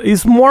the.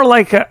 It's more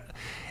like a.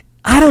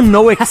 I don't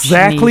know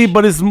exactly, Rajneesh.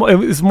 but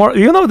it's more.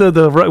 You know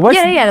the what's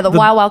Yeah, the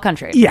Wild Wild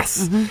Country.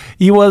 Yes,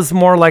 it was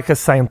more like a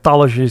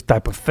Scientology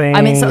type of thing.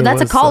 I mean, so It that's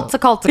a was, cult. It's a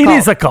cult. It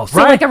is a cult, So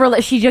right?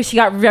 like she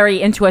got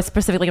very into a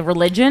specific like a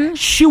religion.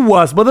 She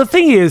was, but the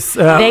thing is,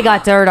 They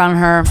got dirt on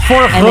her, for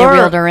and her, they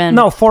reeled her in.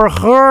 No, for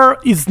her,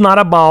 it's not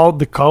about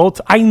the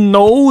cult. I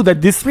know that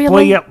this Really?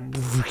 play a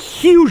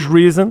huge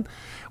reason.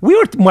 We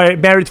were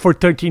married for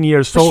 13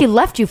 years, so She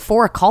left you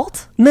for a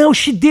cult? no,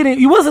 she didn't.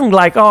 It wasn't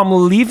like, oh, I'm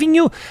leaving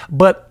you,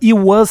 but it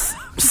was.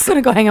 Just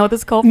gonna go hang out with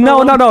this cult?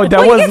 No. That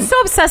Well, you was. get so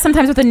obsessed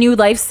sometimes with a new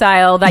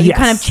lifestyle that you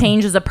kind of Yes.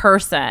 change as a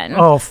person.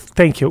 Oh,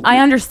 thank you. I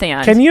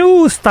understand. Can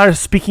you start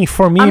speaking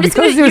for me I'm just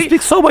because gonna- you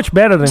speak so much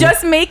better than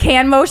just make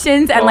hand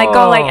motions and like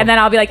go like, and then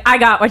I'll be like, I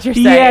got what you're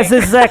me. saying. Yes,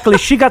 exactly.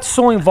 She got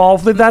so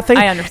involved with that thing.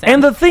 I understand.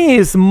 And the thing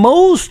is,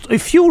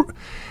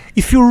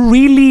 if you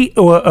really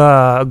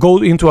go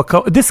into a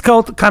cult, this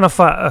cult kind of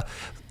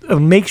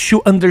makes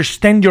you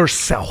understand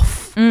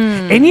yourself.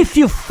 And if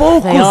you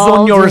focus all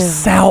on do.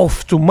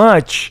 yourself too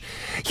much,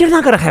 you're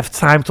not gonna have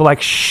time to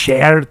like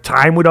share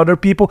time with other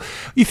people.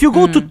 If you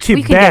go to We could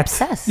get Tibet,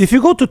 obsessed. if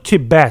you go to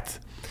Tibet,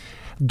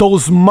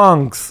 those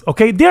monks,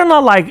 okay, they're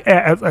not like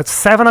at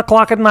 7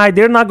 o'clock at night,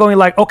 they're not going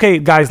like, okay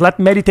guys, let's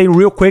meditate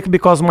real quick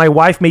because my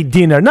wife made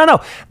dinner. No,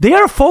 they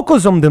are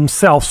focused on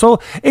themselves. So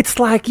it's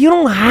like you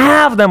don't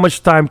have that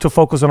much time to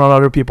focus on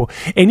other people.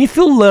 And if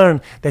you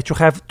learn that you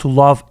have to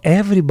love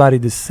everybody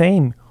the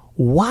same,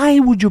 why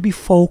would you be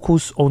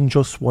focused on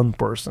just one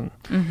person?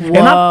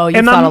 Whoa,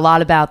 you thought a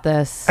lot about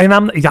this. And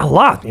I'm a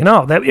lot, you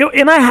know.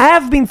 And I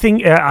have been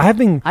thinking.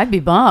 I'd be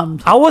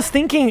bummed. I was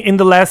thinking in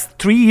the last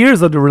 3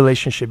 years of the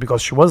relationship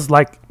because she was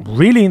like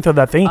really into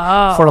that thing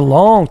for a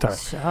long time.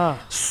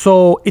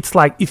 So it's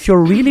like you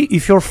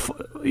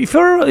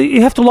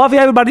have to love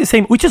everybody the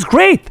same, which is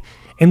great.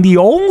 And the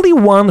only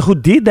one who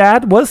did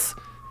that was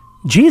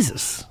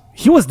Jesus.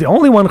 He was the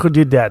only one who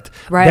did that.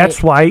 Right.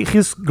 That's why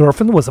his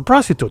girlfriend was a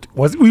prostitute.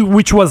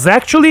 Which was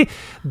actually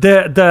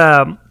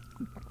the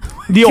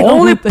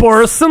only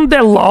person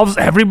that loves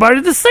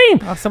everybody the same.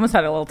 Oh, someone's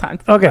had a little time.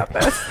 Okay.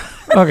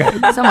 Okay.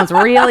 Someone's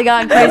really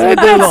gotten crazy with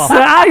Google.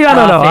 I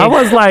don't know. I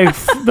was like,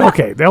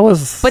 okay, that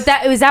was. But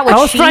was that what I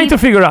was she... trying to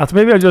figure out.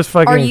 Maybe I just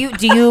fucking.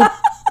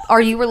 Are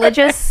you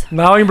religious?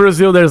 Now in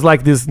Brazil, there's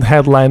like this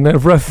headline: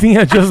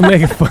 Rafinha just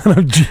making fun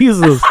of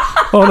Jesus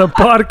on a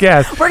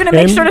podcast. We're gonna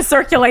make sure to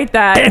circulate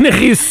that. And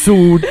he's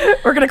sued.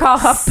 We're gonna call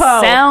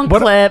HuffPo. Sound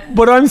clip.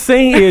 What I'm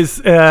saying is,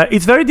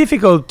 it's very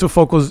difficult to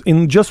focus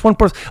in just one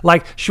person.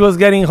 Like she was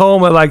getting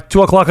home at like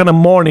 2 o'clock in the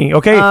morning.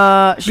 Okay.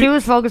 She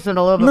was focusing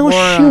a little bit No,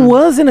 more. she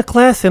was in a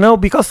class,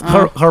 because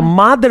her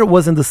mother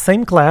was in the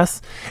same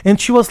class, and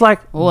she was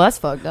like, Well, that's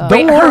fucked up.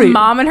 Don't Wait, worry. her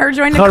mom and her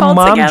joined a her cult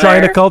mom together?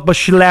 joined a cult, but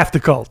she left the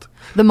cult.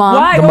 The mom.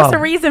 Why? The What's mom. the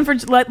reason for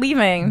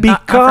leaving?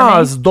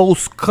 Because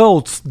those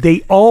cults,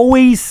 they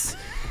always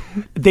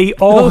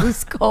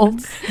Those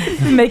cults.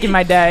 making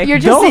my day. You're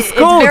Those just. It's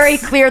cults. very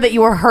clear that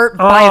you were hurt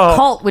by a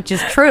cult, which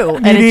is true,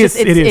 and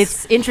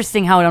it's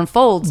interesting how it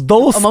unfolds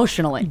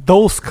emotionally.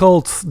 Those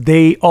cults,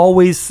 they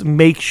always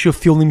make you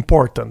feel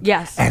important.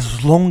 Yes.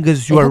 As long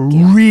as you They are hook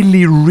you.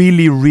 really,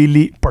 really,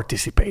 really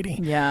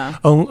participating. Yeah.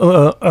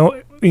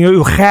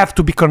 You have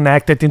to be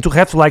connected and to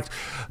have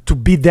to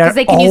be there 'Cause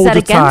they can all use that the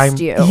against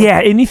time. you. Yeah,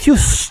 and if you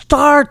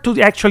start to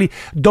actually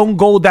don't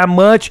go that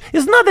much,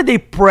 it's not that they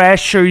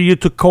pressure you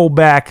to go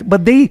back,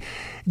 but they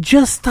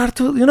just start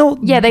to,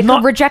 Yeah, they not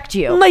could reject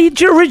you. No, they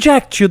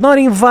reject you, not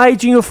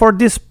inviting you for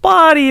this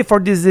party, for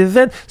this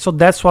event. So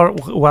that's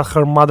what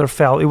her mother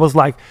felt. It was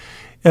like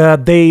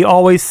they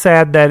always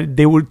said that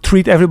they would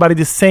treat everybody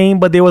the same,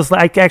 but they was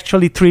like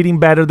actually treating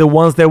better the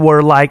ones that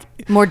were like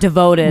More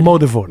devoted.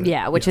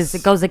 Yeah, which yes.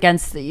 it goes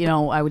against,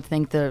 I would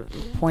think, the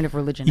point of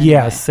religion. Anyway.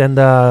 Yes, and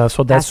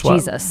so Ask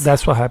Jesus.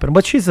 that's what happened.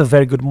 But she's a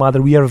very good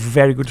mother. We are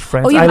very good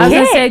friends. Oh, you have I a was kid?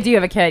 gonna say, do you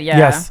have a kid? Yeah.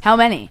 Yes, How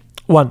many?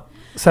 1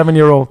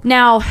 7-year-old.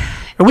 Now,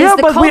 We is are-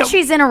 the but we cult are-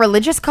 she's in a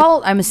religious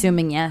cult? I'm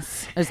assuming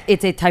yes.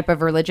 It's a type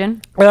of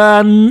religion.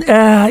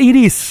 It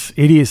is.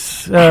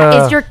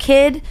 Is your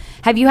kid?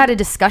 Have you had a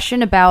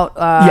discussion about?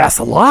 Yes,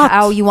 a lot.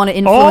 How you want to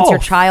influence your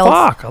child?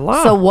 Fuck, a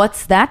lot. So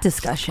what's that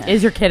discussion?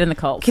 Is your kid in the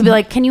cult? Can be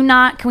like, can we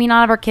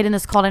not have our kid in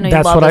this cult? I know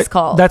you love this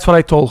cult. That's what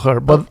I told her.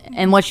 But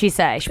And what'd she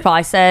say? She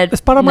probably said,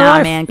 it's part of my nah,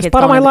 life. man, It's kid's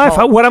part of my going to the life.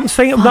 cult." What I'm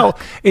saying, no,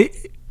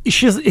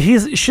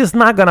 she's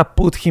not gonna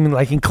put him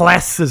in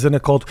classes in a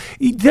cult.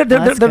 They're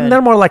that's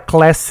good. more like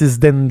classes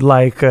than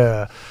like.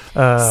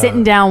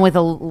 Sitting down with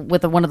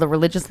one of the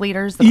religious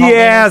leaders. The cult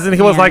Yes, leaders? and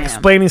he was Yeah, like yeah.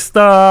 explaining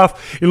stuff.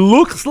 It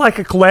looks like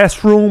a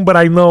classroom, but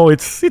I know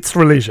it's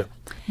religion.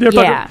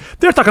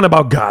 They're talking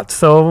about God,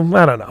 so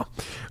I don't know.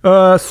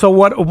 So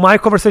what my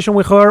conversation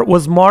with her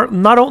was more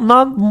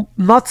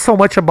not so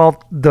much about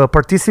the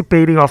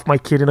participating of my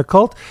kid in a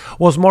cult,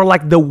 was more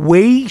like the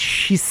way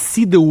she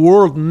see the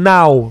world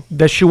now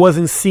that she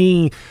wasn't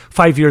seeing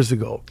 5 years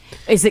ago.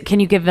 Can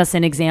you give us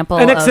an example?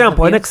 An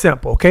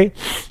example, okay?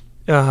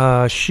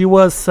 She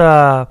was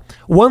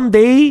one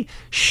day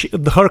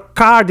her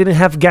car didn't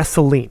have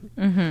gasoline,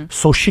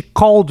 so she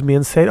called me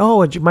and said, "Oh,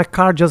 my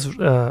car just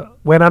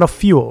went out of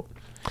fuel.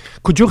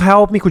 Could you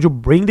help me? Could you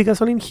bring the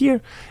gasoline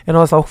here?" And I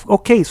was like,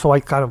 okay. So I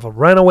kind of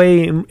ran away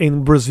in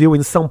Brazil,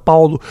 in São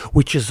Paulo,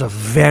 which is a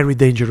very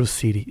dangerous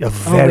city.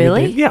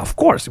 Really? Yeah, of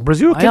course. In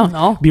Brazil, you I don't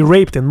know. can be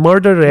raped and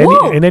murdered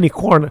in any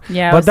corner.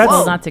 Yeah, but I was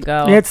told not to go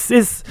It's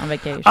on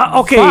vacation.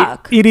 okay,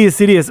 Fuck. it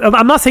is.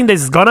 I'm not saying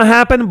this is gonna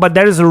happen, but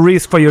there is a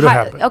risk for you to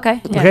happen.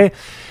 Okay, yeah. Okay.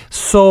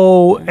 So,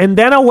 and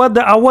then I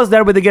was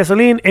there with the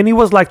gasoline, and it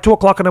was like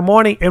 2:00 in the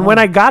morning. And when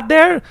I got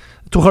there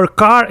to her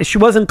car, she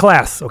was in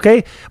class,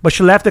 okay? But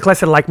she left the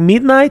class at like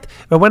midnight.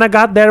 But when I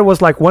got there, it was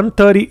like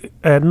 1:30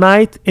 at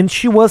night, and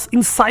she was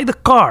inside the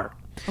car.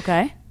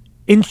 Okay.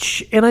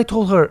 And I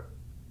told her,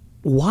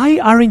 why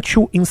aren't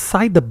you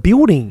inside the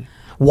building?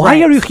 Why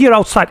Right. are you here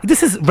outside?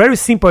 This is a very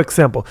simple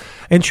example.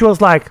 And she was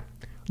like,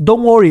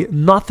 don't worry,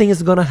 nothing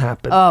is gonna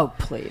happen. Oh,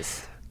 please.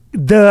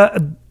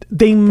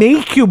 They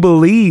make you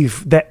believe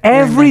that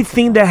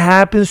everything that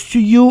happens to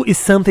you is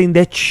something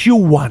that you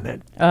wanted.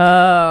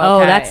 Oh,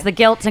 okay. that's the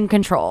guilt and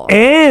control.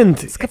 And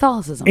It's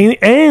Catholicism.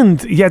 and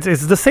yes,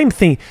 it's the same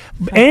thing.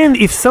 And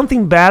if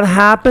something bad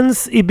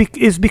happens,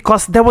 it's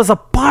because there was a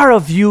part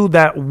of you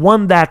that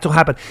want that to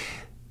happen.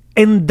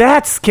 And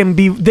this can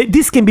be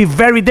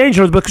very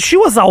dangerous because she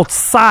was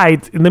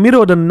outside in the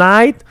middle of the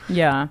night.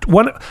 Yeah.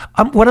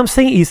 What I'm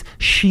saying is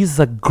she's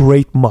a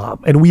great mom,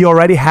 and we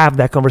already have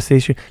that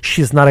conversation.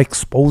 She's not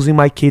exposing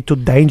my kid to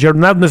danger.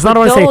 That's not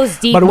what I'm saying. Those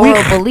deep But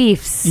moral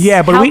beliefs.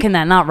 Yeah, but how can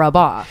that not rub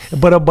off?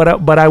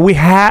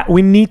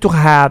 we need to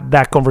have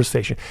that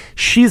conversation.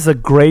 She's a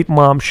great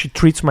mom. She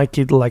treats my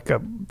kid like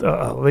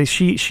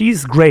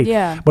she's great.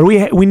 Yeah. But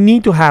we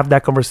need to have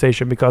that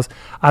conversation because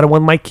I don't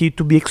want my kid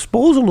to be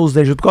exposed to those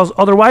dangers, because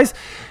otherwise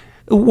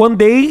one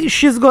day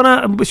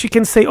she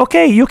can say,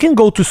 okay, you can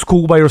go to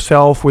school by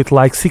yourself with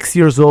like 6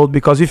 years old,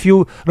 because if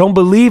you don't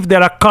believe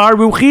that a car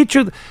will hit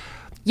you.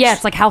 Yeah,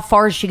 it's like, how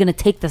far is she going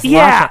to take this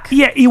Yeah, logic?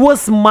 yeah. It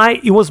was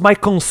my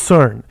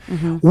concern.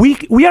 Mm-hmm.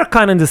 We are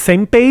kind of on the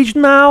same page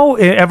now.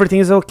 Everything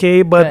is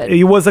okay, but Good.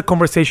 it was a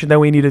conversation that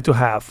we needed to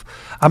have.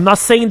 I'm not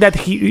saying that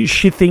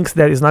she thinks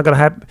that it's not gonna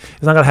happen.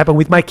 It's not gonna happen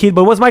with my kid,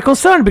 but it was my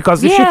concern,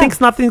 because if she Yeah.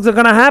 thinks nothing's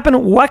gonna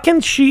happen, why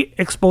can't she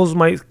expose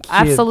my kid?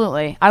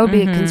 Absolutely. I would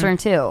be concerned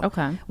too.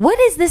 Okay. What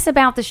is this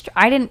about the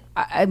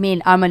I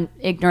mean, I'm an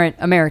ignorant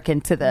American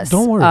to this.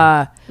 Don't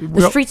worry.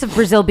 The streets of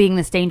Brazil being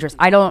this dangerous.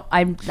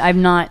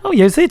 I'm not. Oh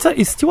yes,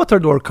 it's still a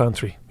third world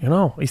country.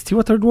 It's still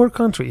a third world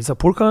country. It's a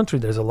poor country.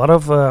 There's a lot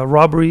of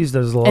robberies.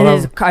 There's a lot It of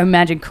is, I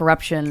imagine,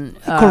 corruption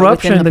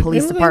corruption within the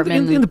police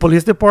department. In the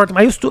police department.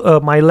 I used to.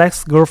 My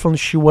last girlfriend,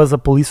 she was a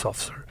police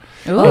officer.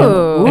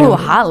 Ooh,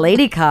 hot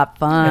lady cop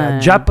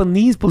fun.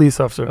 Japanese police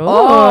officer.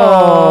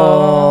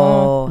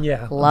 Oh,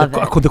 Yeah, love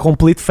it. the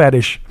complete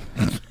fetish.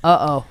 Uh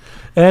oh.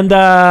 And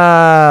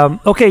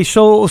okay,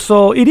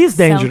 so it is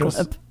dangerous.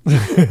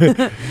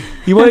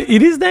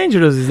 It is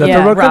dangerous. Is that Yeah,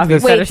 the wrong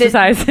Rafi country? Wait,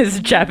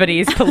 fetishizes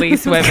Japanese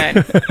police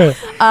women.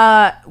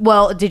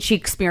 Well, did she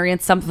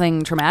experience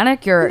something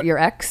traumatic? Your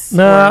ex?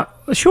 Nah,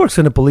 she works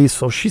in the police,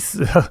 so she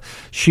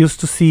used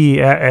to see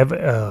a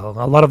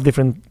lot of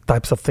different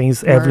types of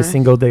things every Murder?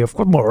 single day. Of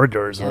course,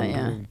 murders Yeah, and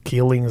yeah.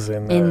 killings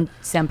and In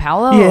Sao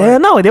Paulo? yeah, or-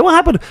 no, they won't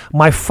happen.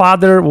 My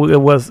father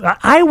was.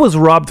 I was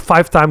robbed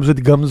 5 times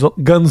with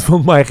guns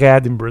on my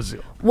head in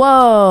Brazil.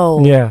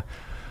 Whoa. Yeah,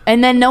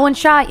 And then no one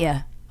shot you.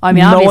 I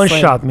mean, no one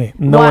obviously. shot me.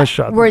 No Why- one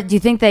shot me. Do you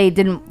think they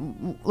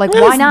didn't like?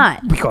 Why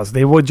not? Because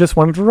they would just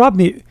wanted to rob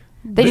me.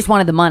 They just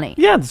wanted the money.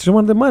 Yeah, they just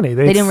wanted the money.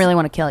 They didn't really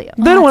want to kill you.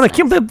 They don't want to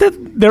kill.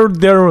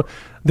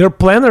 Their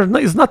plan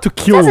is not to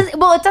kill.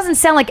 Well, it doesn't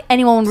sound like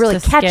anyone would really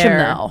To catch him scare.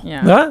 though.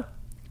 Yeah. Huh?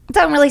 It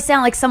doesn't really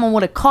sound like someone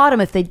would have caught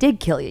him if they did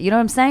kill you. You know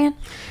what I'm saying?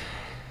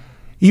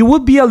 It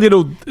would be a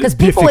little Because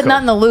people with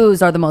nothing to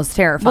lose are the most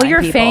terrifying. Well, you're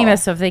people.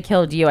 famous, so if they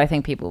killed you, I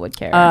think people would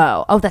care.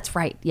 Oh, that's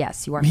right.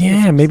 Yes, you are.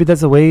 Yeah, maybe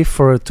that's a way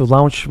to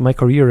launch my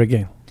career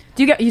again.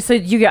 Do you get you? So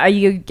are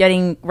you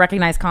getting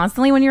recognized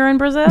constantly when you're in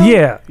Brazil?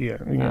 Yeah.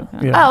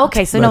 Oh,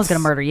 okay. So no one's That's- gonna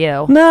murder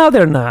you. No,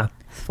 they're not.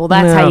 Well,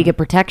 that's how No. you get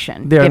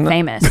protection. They're Get not-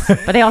 famous.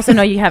 But they also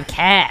know you have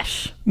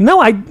cash.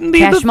 No,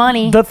 Cash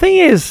money. The thing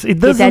is, it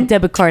doesn't. that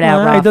debit card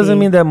out, It doesn't Rafi.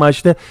 mean that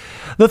much. The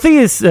thing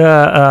is,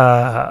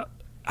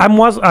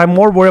 I'm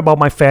more worried about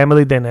my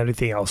family than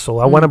anything else. So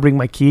I want to bring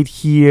my kid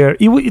here.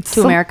 It's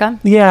To America?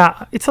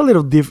 Yeah, it's a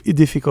little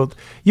difficult.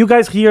 You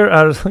guys here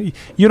are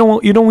you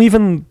don't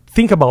even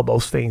think about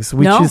those things,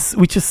 which No?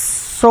 is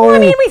so. I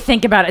mean, we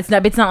think about it.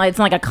 It's not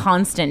like a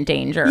constant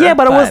danger. yeah,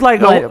 but it was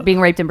like What, being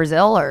raped in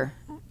Brazil or?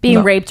 being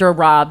No. raped or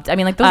robbed. I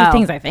mean, like those are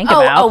things I think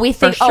about. Oh, we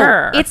think. for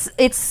sure.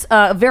 It's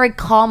very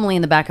calmly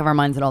in the back of our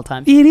minds at all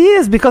times. It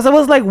is because I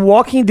was like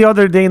walking the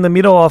other day in the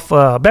middle of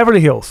Beverly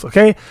Hills.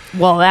 Okay,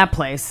 Well, that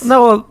place.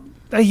 no,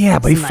 yeah,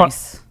 but It's if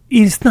nice.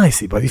 it's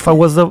nice, but if I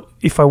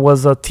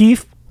was a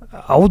thief,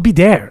 I would be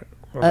there.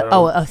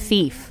 A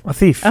thief. A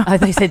thief. I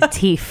thought you said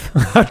teeth.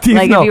 A thief,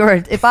 Like no.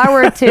 if I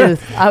were a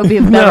tooth, I would be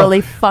in Beverly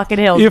fucking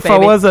Hills. If I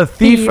baby. was a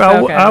thief,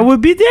 Okay. I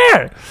would be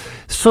there.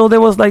 So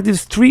there was like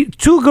these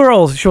two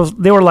girls.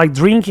 They were like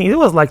drinking. It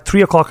was like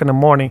 3:00 in the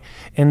morning,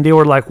 and they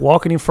were like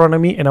walking in front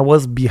of me, and I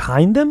was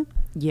behind them.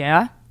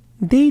 Yeah.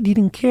 They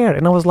didn't care,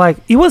 and I was like,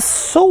 it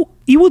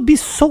would be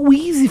so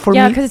easy for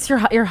yeah, me. because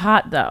you're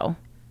hot though.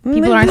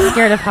 People aren't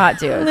scared of hot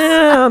dudes.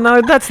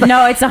 No, that's not. No,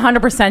 it's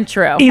 100%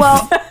 true. If,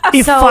 Well,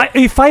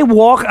 if I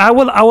walk, I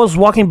was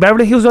walking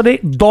Beverly Hills the other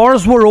day.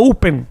 Doors were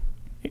open.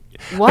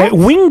 What?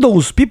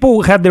 Windows.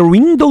 People had their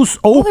windows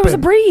open. Oh, there was a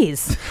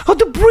breeze. Oh,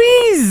 the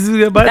breeze.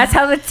 But That's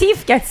how the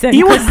thief gets in.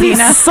 it would be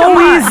Christina. so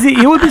easy.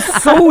 It would be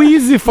so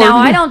easy for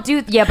Now me. I don't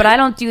do but I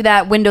don't do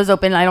that windows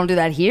open. I don't do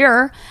that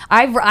here.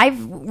 I've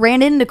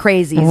ran into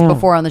crazies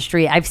before on the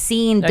street. I've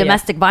seen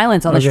domestic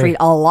violence on the Okay. street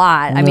a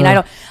lot. I mean,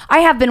 I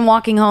have been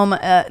walking home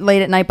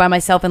late at night by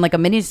myself in like a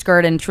mini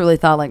skirt and truly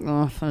thought like,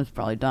 oh, that's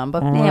probably dumb,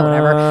 but yeah,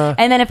 whatever.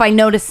 And then if I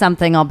notice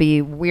something, I'll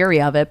be weary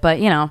of it. But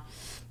you know,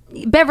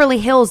 Beverly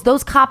Hills,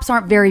 those cops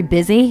aren't very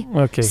busy.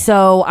 Okay.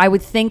 So I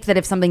would think that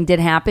if something did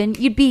happen,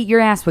 your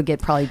ass would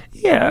get probably.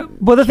 Yeah,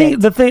 but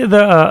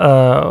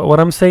what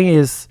I'm saying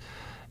is,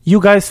 you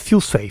guys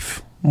feel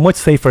safe, much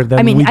safer than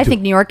I mean, we I do.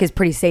 think New York is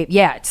pretty safe.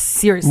 Yeah, it's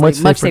seriously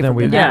Much much, safer safer than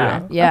we than do,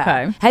 that. yeah.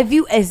 Yeah. Okay. Have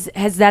you?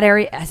 Has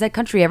that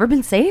country ever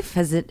been safe?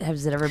 Has it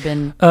ever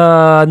been?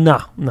 No.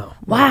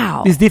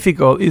 Wow. It's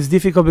difficult. It's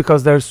difficult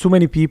because there's too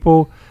many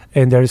people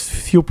and there's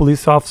few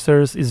police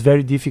officers. It's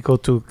very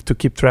difficult to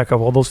keep track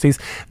of all those things.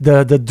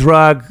 The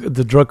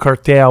drug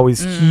cartel is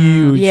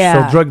huge.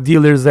 yeah. So drug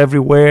dealers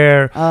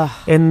everywhere.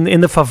 And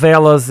in the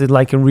favelas,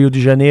 like in Rio de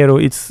Janeiro,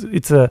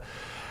 it's a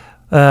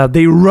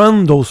they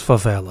run those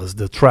favelas,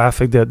 the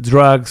traffic, the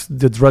drugs,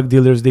 the drug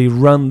dealers, they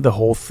run the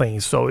whole thing.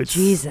 So it's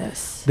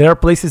Jesus. there are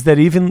places that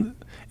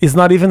it's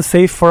not even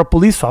safe for a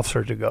police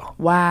officer to go.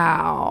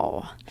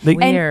 Wow. They,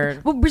 And,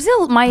 Weird. well,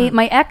 Brazil.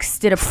 My ex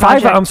did a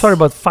project. I'm sorry,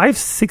 but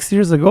 5-6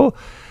 years ago,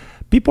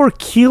 people are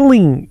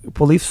killing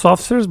police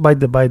officers by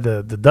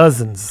the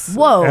dozens.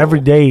 Whoa. Every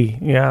day.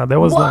 Yeah, that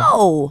was like,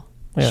 Whoa.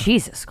 Yeah.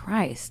 Jesus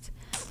Christ.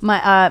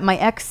 My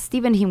ex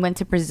Steven, he went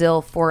to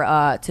Brazil for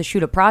to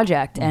shoot a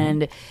project,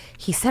 and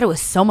he said it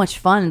was so much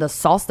fun.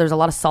 There's a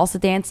lot of salsa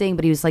dancing,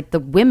 but he was like the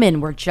women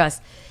were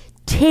just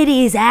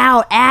titties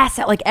out, ass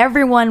out, like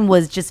everyone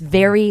was just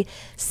very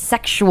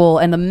sexual,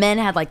 and the men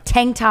had like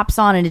tank tops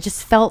on, and it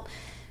just felt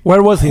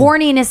where was he?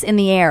 horniness in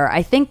the air.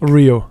 I think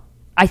Rio.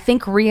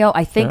 Rio.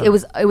 I think it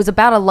was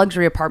about a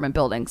luxury apartment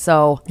building.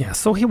 So Yeah,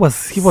 so he was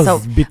So,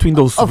 between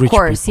those of rich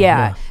course, people.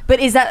 yeah. But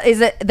is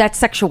that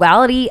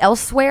sexuality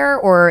elsewhere,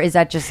 or is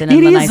that just in a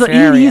It nicer is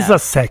area? a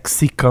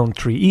sexy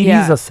country. It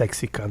is Yeah. a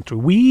sexy country.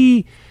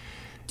 We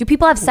Do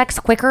people have sex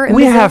quicker in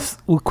we Brazil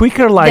have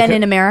quicker like than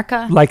in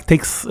America? like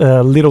takes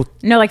little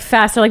No, like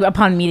faster, like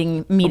upon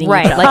meeting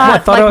Right, each other. like I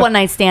what, thought like it- one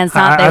night stands.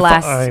 Not I they thought-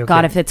 last. okay.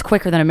 God, if it's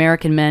quicker than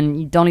American men,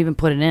 you don't even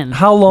put it in.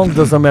 How long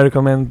does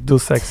American men do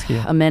sex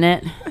here? A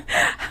minute.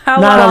 How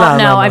No, long? no, no, no,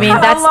 no, I no. mean,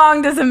 How that's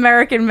long does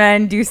American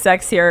Men Do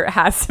Sex Here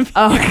has to be?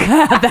 oh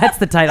God, that's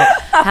the title.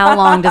 How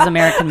long does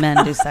American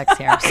Men do sex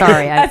here?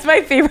 Sorry, That's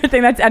my favorite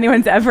thing that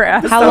anyone's ever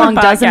asked. how on a long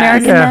does podcast.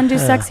 American Yeah. Men do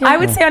sex here? I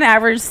would say on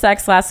average,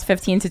 sex lasts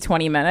 15 to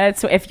 20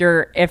 minutes. So if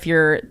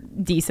you're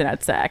decent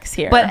at sex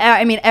here, But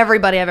I mean,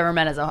 everybody I've ever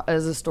met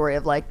is a story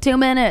of like 2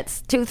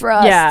 minutes, 2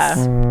 thrusts. yeah,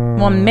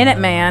 1 minute,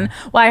 man.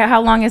 Why?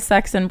 How long is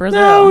sex in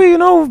Brazil? No, you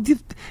know,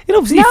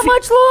 Not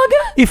much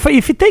longer.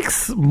 if it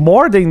takes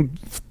more than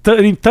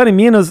 30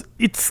 minutes,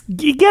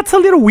 it gets a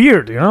little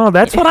weird. You know,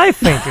 that's what I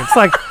think. It's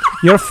like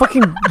you're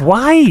fucking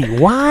why?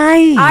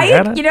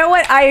 You know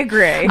what? I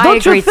agree. I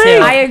Don't you agree think?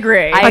 too. I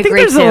agree. I think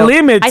agree there's a too.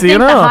 limit, I you think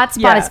know? the hot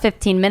spot Yeah. is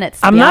 15 minutes.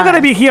 I'm not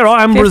gonna be here. Oh,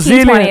 I'm 15,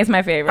 Brazilian. 20 is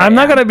my favorite, I'm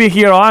not yeah. gonna be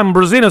here. Oh, I'm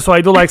Brazilian, so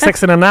I do like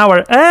sex in an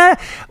hour.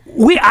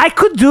 I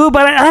could do,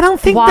 but I don't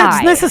think that's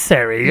Why?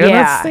 necessary.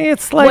 Yeah.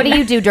 It's like What do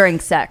you do during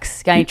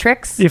sex? Got any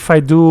tricks? if I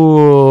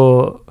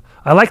do.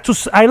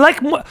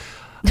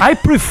 I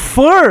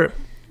prefer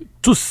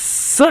to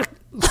suck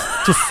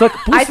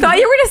pussy. I thought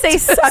you were going to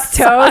say suck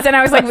toes, and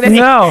I was like, this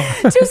No.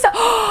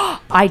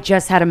 I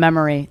just had a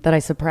memory that I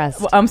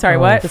suppressed. I'm sorry,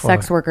 what? The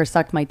sex worker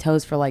sucked my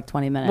toes for like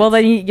 20 minutes. Well,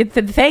 then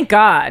thank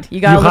God you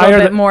got a little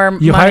bit more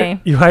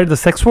money. You hired the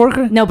sex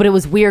worker? no, but it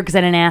was weird because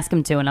I didn't ask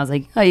him to, and I was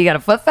like, "Oh, you got a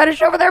foot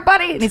fetish over there,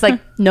 buddy?" And he's like,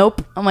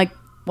 "Nope." I'm like,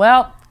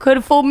 "Well, could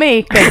have fooled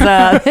me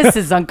because this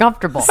is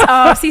uncomfortable."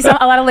 Oh, see,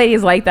 a lot of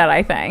ladies like that,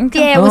 I think.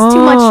 Yeah, it was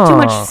too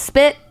much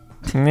spit.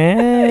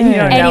 Yeah. You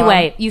don't know.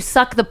 Anyway, you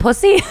suck the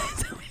pussy.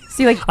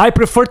 See, like, I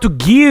prefer to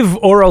give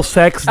oral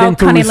sex than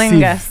to receive.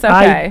 cunnilingus.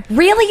 Okay.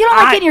 Really, you don't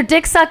like getting your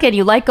dick sucked in?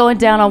 You like going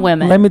down on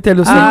women? Let me tell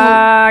you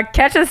something.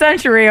 Catch a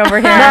century over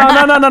here. No,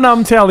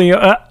 I'm telling you.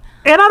 And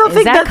I don't is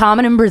think that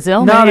common in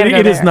Brazil? No, Maybe I gotta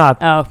it go is there. not.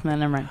 Oh, no,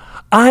 never mind.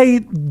 I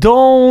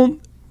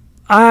don't.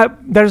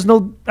 There's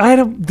no. I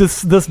don't.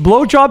 This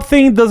blowjob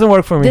thing doesn't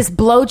work for me. This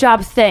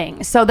blowjob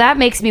thing. So that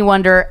makes me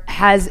wonder: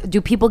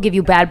 do people give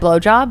you bad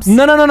blowjobs?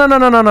 No.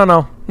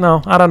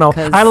 No, I don't know.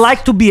 'Cause I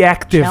like to be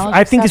active. challenge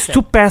I think it's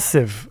accepted. too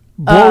passive.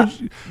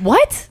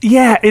 What?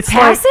 Yeah, it's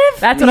Passive? like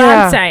That's what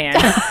Yeah. I'm saying.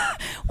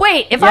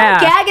 Wait, if Yeah. I'm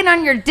gagging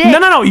on your dick, no.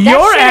 that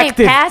You're shit ain't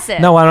active. passive.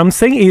 No, what I'm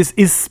saying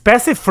is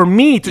passive for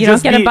me to You don't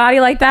just get be. a body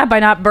like that by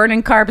not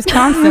burning carbs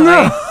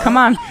constantly. Come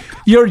on.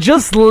 You're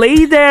just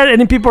lay there,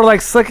 and then people are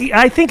like sucking.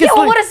 I think Yeah, it's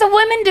well, like what does the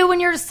women do when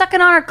you're sucking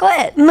on her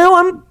clit? no.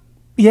 I'm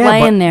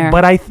Laying there.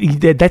 But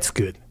that's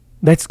good.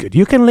 That's good.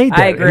 You can lay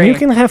there. And agree. you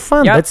can have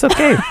fun. Yep. That's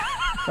okay.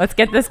 Let's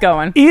get this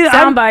going. Yeah,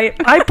 Soundbite.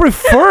 I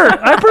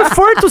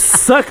prefer to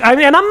suck. I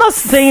mean, and I'm not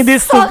saying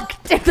this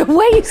Fuck, the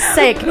way you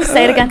say it. Can you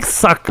say it again? to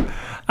suck.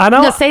 I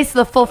don't. No, say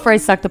the full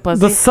phrase, suck the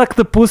pussy. Suck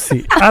the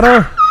pussy. I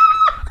don't.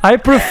 I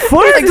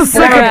prefer to is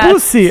suck great. a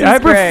pussy. This I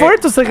is prefer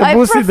great. to suck a I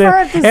pussy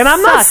prefer than. to And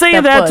I'm not suck saying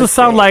the that to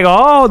sound pussy. like,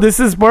 oh, this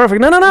is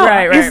perfect. No.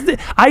 Right, It's right.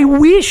 I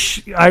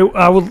wish I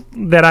would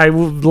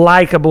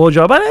like a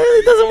blowjob, but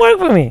it doesn't work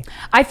for me.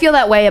 I feel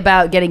that way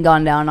about getting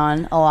gone down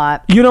on a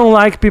lot. You don't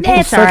like people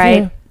It's all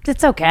sucking? right.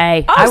 It's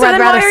okay. Oh, I so would then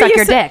rather why are suck you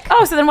your dick.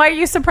 Oh, so then why are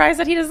you surprised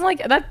that he doesn't like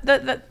it?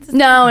 That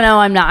No,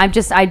 I'm not. I've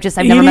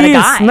never met a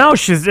guy. No,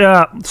 she's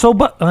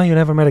but you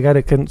never met a guy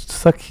that can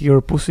suck your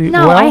pussy.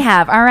 No, well? I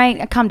have. All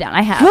right, calm down.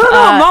 I have. No,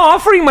 I'm not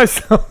offering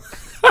myself.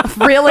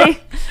 Really?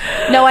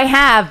 No, I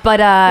have,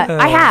 but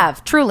I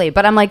have truly.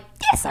 But I'm like,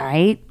 yes, all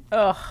right.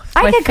 Ugh,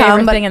 I my could favorite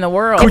come, but thing in the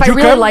world. If Could I you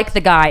really come? like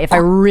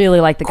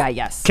the guy,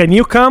 yes. Can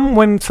you come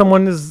when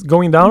someone is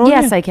going down on you?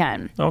 Yes, I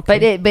can.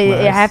 Okay. But I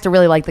Nice. have to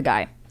really like the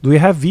guy. Do you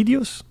have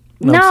videos?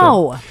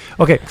 No.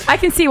 So- okay. I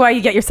can see why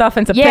you get yourself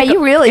into Yeah,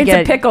 you really into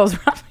get- pickles.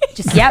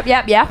 Just yapping.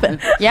 Yap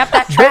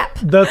that trap.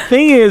 The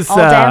thing is, All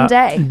damn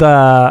day.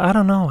 I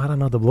don't know.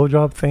 The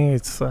blowjob thing.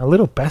 It's a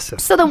little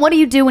passive. So then, what do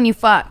you do when you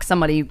fuck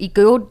somebody?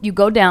 You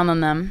go down on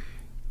them.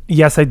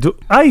 Yes, I do.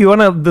 You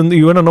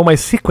wanna know my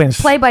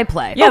sequence? Play by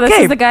play. Yeah, this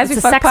Okay. is the Guys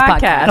It's We a Fuck sex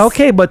podcast. podcast.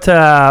 Okay, but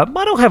I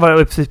don't have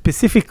a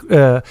specific.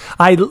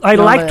 I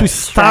like to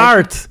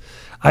start.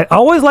 I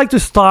always like to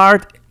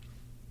start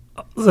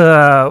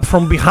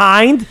from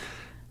behind,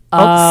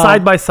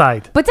 side by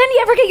side. But then you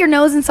ever get your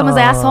nose in someone's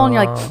asshole and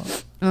you're like,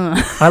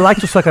 I like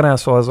to suck an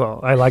asshole as well.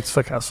 I like to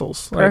suck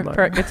assholes. Good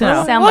to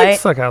know. Sound I like bite. to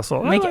suck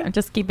asshole.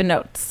 Just keeping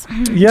notes.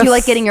 Yes. do you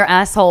like getting your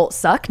asshole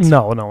sucked?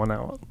 No.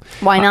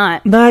 Why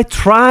not? No, I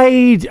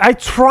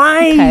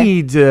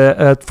tried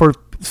for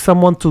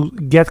someone to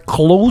get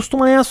close to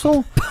my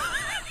asshole.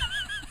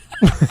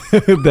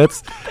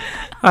 That's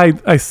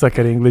I suck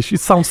at English. It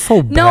sounds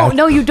so bad.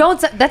 No, you don't.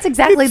 That's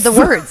exactly the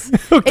words.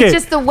 Okay. It's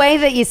just the way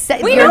that you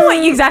say. We know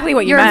exactly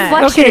what you your meant.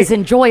 inflection Okay. is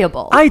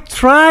enjoyable. I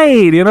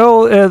tried,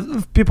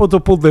 people to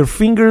put their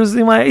fingers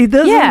in my. It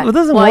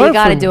doesn't well, work. you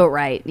got to for me. do it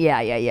right.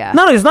 Yeah.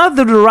 No, it's not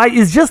the right.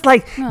 It's just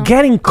like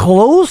getting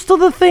close to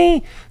the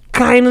thing.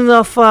 Kind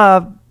of.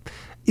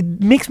 It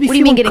makes me What do feel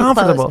you mean getting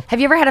uncomfortable. close? Have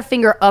you ever had a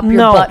finger up your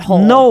No,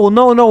 butthole?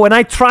 no. And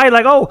I tried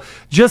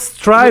just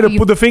try to You-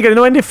 put the finger.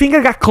 And the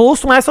finger got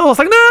close to my asshole. I was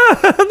like,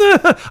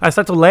 no. I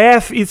started to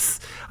laugh.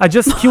 I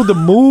just killed the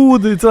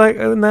mood. It's like,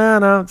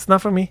 no, it's not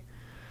for me.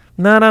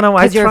 No.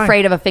 Because you're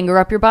afraid of a finger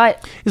up your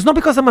butt. It's not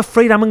because I'm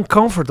afraid. I'm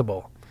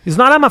uncomfortable. It's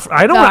not.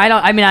 I don't. No, I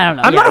don't. I mean, I don't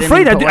know. I'm Yeah, not didn't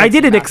afraid. mean to put I words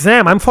did in an your mouth.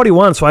 exam. I'm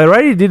 41, so I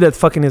already did that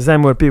fucking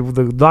exam where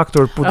the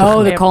doctor put.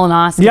 Oh, the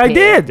colonoscopy. Yeah, I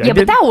did. I Yeah, but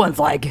did. that one's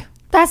like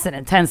that's an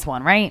intense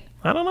one, right?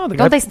 I don't know.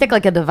 Don't they stick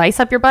like a device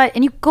up your butt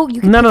and you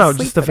can No, sleep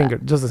just the for that? finger.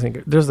 Just the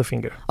finger. Just the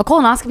finger. A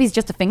colonoscopy is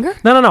just a finger?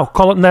 No. Not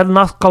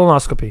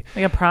colonoscopy.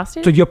 Like a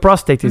prostate? So your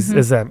prostate is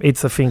exam.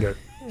 It's a finger.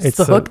 It's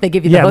the a- hook? They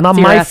give you the yeah, hook not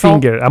to your my asshole?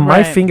 finger. My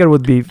Right. finger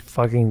would be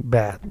fucking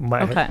bad.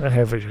 Okay. I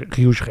have a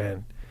huge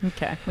hand.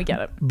 Okay, we get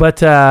it.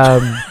 But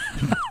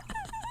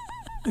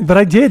but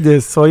I did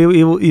this, so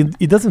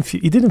it doesn't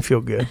feel. It didn't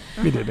feel good.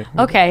 It didn't.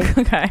 Okay.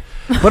 Okay.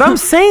 What I'm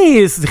saying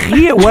is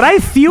here. What I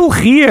feel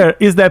here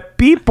is that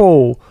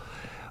people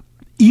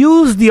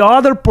use the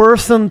other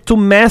person to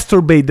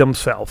masturbate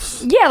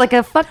themselves. Yeah, like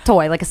a fuck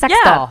toy, like a sex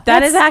Yeah, doll.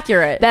 that is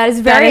accurate. That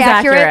is very That is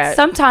accurate. accurate.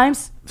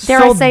 Sometimes, dare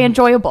I So- say,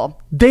 enjoyable.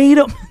 They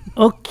don't.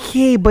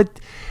 Okay, but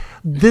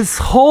this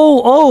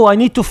whole I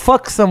need to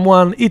fuck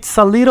someone. It's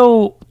a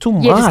little too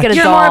much. Yeah, just get a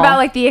You're doll. more about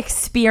like the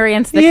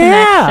experience, the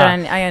Yeah.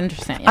 connection. I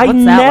understand. Yeah. I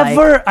What's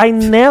that I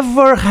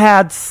never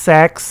had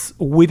sex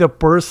with a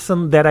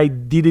person that I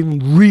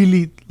didn't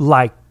really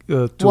like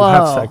to have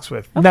Whoa. sex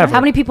with. Never. How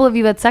many people have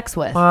you had sex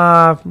with?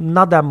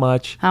 Not that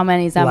much. How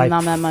many? Is that Like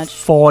not that much?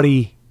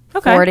 40.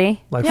 Okay.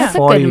 40? Like That's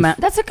 40. a good amount.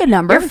 That's a good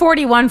number. You're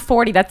 41,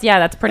 40. That's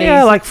pretty.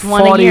 Yeah, like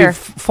one a 40, year.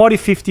 40,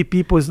 50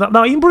 people is not.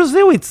 Now in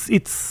Brazil,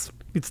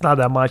 it's not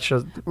that much.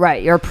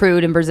 Right, you're a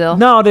prude in Brazil.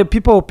 No, the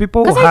people.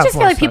 Because I have just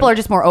feel more like people sex. are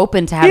just more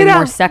open to having Yeah,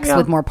 more sex yeah.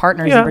 with more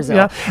partners Yeah, in Brazil.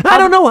 yeah. I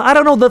don't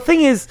know. The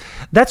thing is,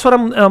 that's what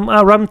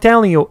I'm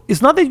telling you.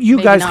 It's not that you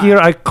Maybe guys not. here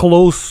are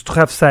close to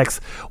have sex.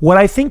 What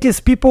I think is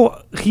people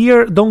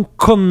here don't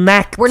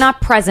connect. We're not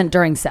present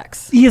during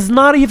sex. It's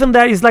not even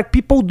that. It's like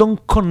people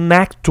don't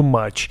connect too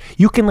much.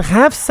 You can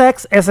have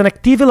sex as an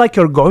activity, like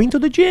you're going to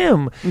the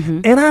gym, Mm-hmm.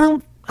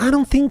 and I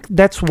don't think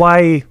that's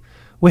why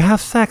we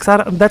have sex.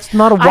 That's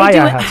not why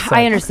I have sex.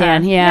 I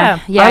understand. Okay. Yeah.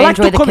 Yeah. Yeah, I, like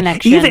enjoy to the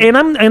connection.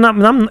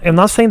 I'm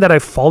not saying that I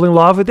fall in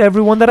love with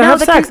everyone that I No, have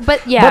the sex.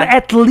 but yeah. But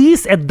at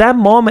least at that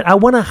moment, I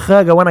want to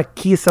hug. I want to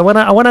kiss. I want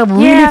to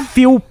really Yeah.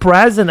 feel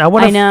present. I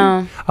want to. I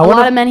know. I A wanna,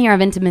 lot of men here have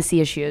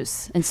intimacy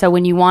issues. And so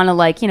when you want to,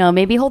 like,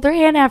 maybe hold their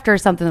hand after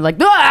something, they're like,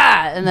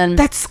 ah! And then,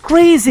 That's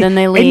crazy. then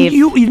they leave. And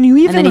you even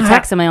and then you have,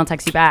 text them and they don't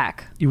text you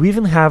back. You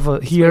even have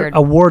here weird.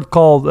 a word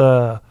called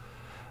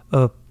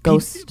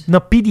Ghost.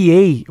 No,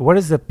 PDA. What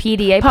is the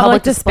PDA,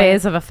 public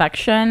displays of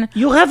affection.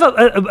 You have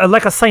a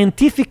like a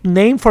scientific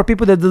name for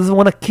people that doesn't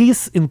want to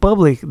kiss in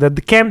public. That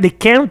they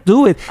can't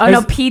do it. Oh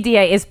no, There's-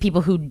 PDA is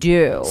people who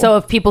do. So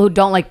if people who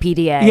don't like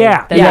PDA,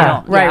 Yeah, then yeah. they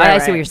don't. Right, Yeah, right, I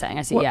see what right. you're saying.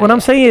 I see. what Yeah, what yeah. I'm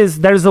saying is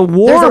there's a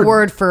word. There's a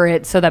word for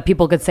it so that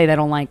people could say they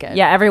don't like it.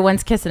 yeah,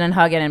 everyone's kissing and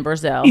hugging in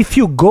Brazil. If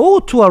you go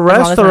to a as long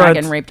as they're not restaurant,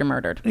 getting raped or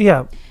murdered.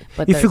 yeah.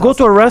 But If you there's go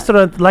to also a that.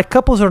 restaurant, like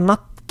couples are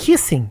not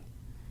kissing.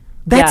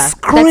 That's Yeah.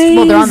 crazy.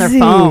 Well, they're on their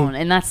phone,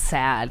 and that's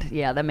sad.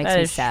 Yeah, that makes That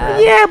me is sad.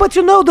 true. Yeah, but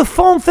the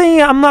phone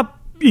thing. I'm not.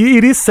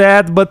 It is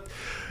sad, but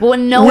Well,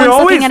 when no We one's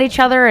always- looking at each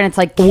other, and it's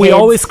like kids. we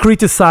always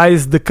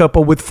criticize the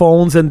couple with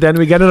phones, and then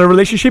we get in a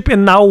relationship,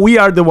 and now we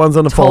are the ones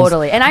on the phones.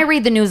 totally. And I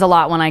read the news a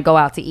lot when I go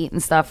out to eat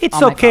and stuff. It's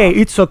on my okay.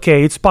 phone. It's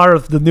okay. It's part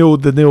of the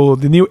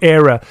new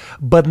era.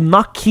 But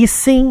not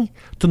kissing,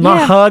 to not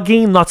Yeah.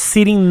 hugging, not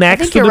sitting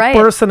next think to you're the right.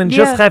 person and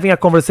just Yeah. having a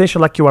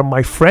conversation like you are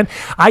my friend.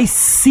 I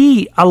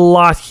see a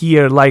lot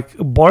here, like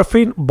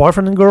boyfriend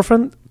and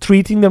girlfriend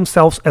treating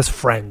themselves as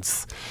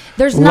friends.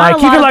 There's not like a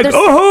lot. even like there's-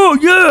 oh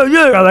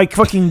yeah, like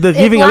fucking it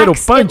giving a little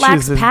lacks- punches. It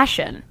lacks and-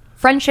 passion.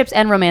 Friendships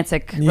and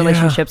romantic Yeah.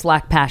 relationships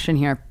lack passion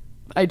here.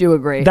 I do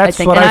agree. That's I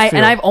think, what and I and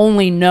feel. I've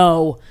only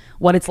know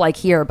what it's like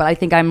here, but I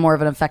think I'm more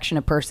of an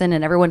affectionate person,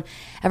 and everyone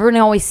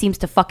always seems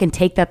to fucking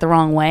take that the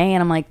wrong way,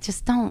 and I'm like,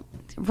 just don't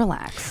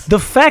relax. The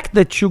fact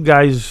that you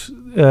guys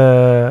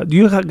do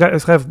you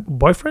guys have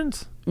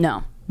boyfriends?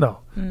 No. No,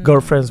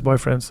 girlfriends,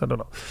 boyfriends. I don't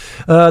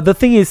know. The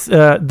thing is,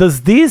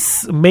 does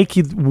this make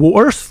it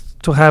worse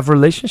to have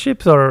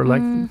relationships or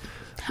like?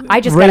 I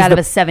just raise got out of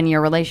the- a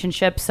 7-year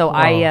relationship, so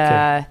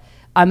okay.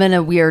 I'm in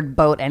a weird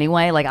boat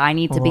anyway. Like I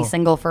need to be Oh.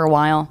 single for a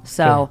while,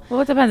 so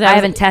Well, it depends. I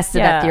haven't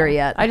tested that yeah. theory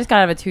yet. I just got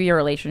out of a 2-year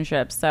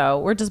relationship, so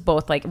we're just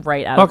both like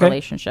right out of Okay.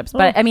 relationships.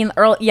 But I mean,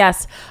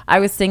 yes, I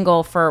was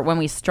single for when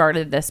we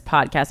started this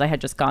podcast. I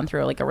had just gone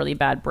through like a really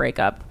bad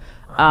breakup,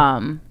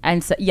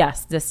 and so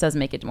yes, this does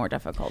make it more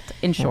difficult.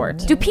 In short,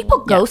 Do people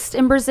ghost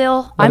in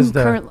Brazil? What is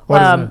that?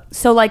 What is that?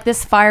 So like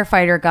this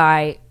firefighter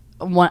guy,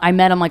 I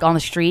met him like on the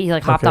street. He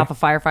like hopped Okay. off a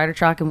firefighter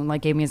truck and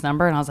like gave me his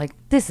number, and I was like,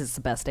 "This is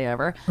the best day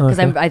ever," because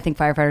I think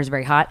firefighters are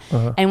very hot.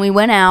 And we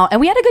went out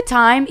and we had a good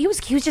time. He was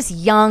just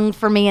young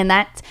for me, and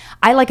that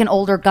I like an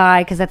older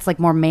guy because that's like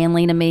more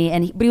manly to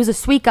me. But he was a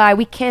sweet guy.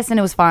 We kissed and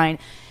it was fine.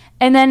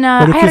 And then I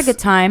But you had a kiss- good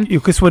time.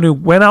 You kiss when you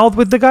went out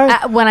with the guy.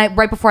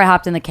 Right before I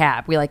hopped in the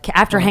cab, we like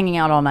after hanging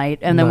out all night,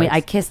 and then Nice. I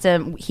kissed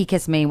him, he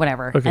kissed me,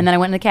 whatever, Okay. and then I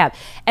went in the cab,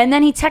 and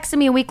then he texted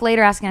me a week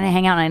later asking to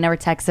hang out, and I never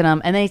texted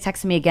him, and then he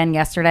texted me again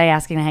yesterday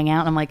asking to hang out,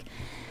 and I'm like,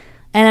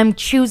 and I'm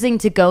choosing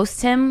to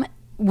ghost him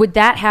would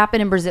that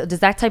happen in Brazil? Does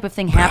that type of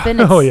thing happen?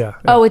 Oh, yeah.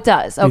 Oh, it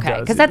does. Okay, does,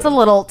 because it that's a does.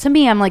 little. To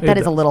me, I'm like that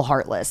is a does. little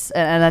heartless,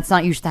 and that's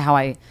not usually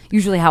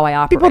how I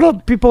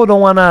operate. People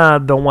don't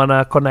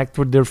wanna connect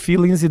with their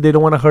feelings. They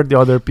don't wanna hurt the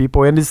other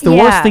people, and it's the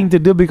Yeah. worst thing to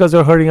do because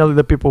they're hurting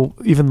other people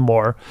even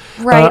more.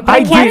 Right, but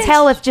I can't did-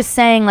 tell if just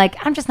saying like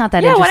I'm just not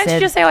that Yeah, why interested. don't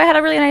you just say, "Oh, I had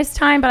a really nice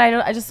time, but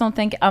I just don't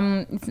think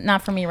it's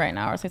not for me right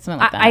now," or say something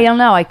like that. I don't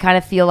know. I kind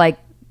of feel like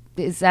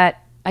is that.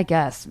 I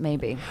guess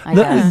maybe. I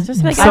No, guess.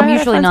 Just be like, I'm "Oh, I had a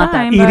usually fun not that.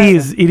 time,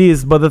 It but-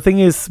 is. But the thing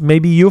is,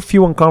 maybe you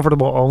feel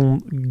uncomfortable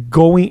on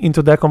going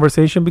into that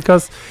conversation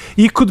because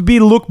it could be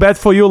look bad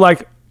for you.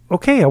 Like,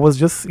 okay, I was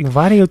just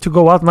inviting you to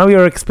go out. Now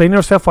you're explaining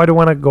yourself why do you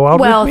want to go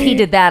out. Well, with if me? he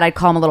did that, I'd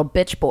call him a little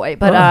bitch boy.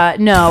 But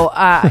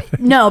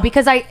no,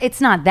 because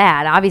it's not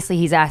that. Obviously,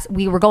 he's asked.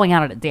 We were going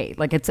out on a date.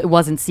 Like it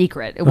wasn't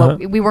secret.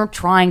 We weren't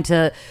trying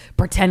to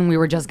pretend we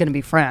were just going to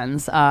be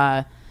friends.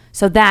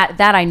 So that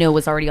I know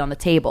was already on the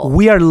table.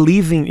 We are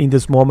living in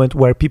this moment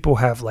where people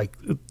have like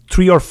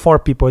 3 or 4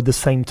 people at the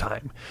same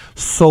time.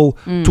 So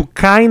to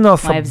kind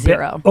of I have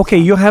 0. Okay,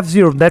 you have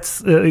 0.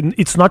 That's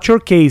it's not your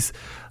case.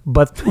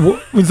 But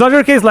it's not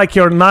your case like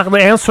you're not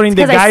answering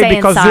the 'cause I guy say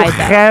because you inside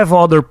that. have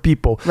other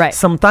people. Right.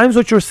 Sometimes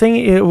what you're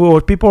saying,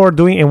 what people are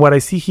doing, and what I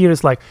see here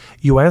is like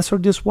you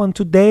answered this one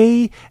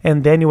today,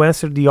 and then you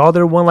answer the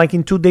other one like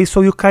in 2 days.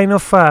 So you kind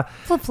of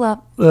Flip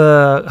flop.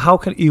 how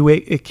can you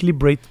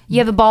equilibrate? You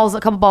have a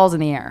couple balls in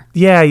the air.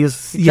 Yeah,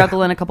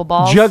 Juggling a couple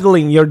balls.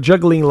 You're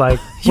juggling like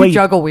You wait,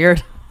 juggle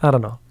weird. I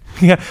don't know.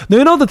 Yeah, do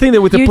you know the thing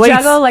that with the You plates?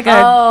 juggle like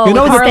a You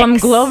know the Harlem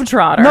sticks.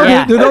 Globetrotter. No,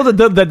 Yeah. you know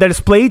that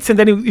there's plates, and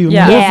then you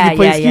Yeah. move Yeah, the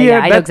plates yeah. here.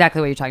 I know That-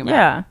 exactly what you're talking about.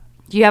 Yeah.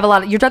 You have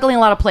you're juggling a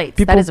lot of plates.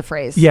 People- That is a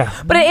phrase. Yeah,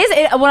 But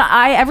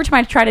every time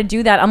I try to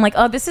do that, I'm like,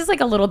 oh, this is like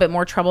a little bit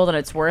more trouble than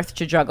it's worth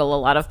to juggle a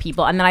lot of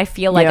people, and then I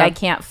feel like Yeah. I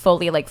can't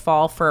fully like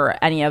fall for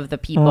any of the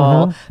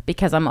people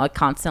because I'm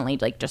constantly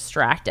like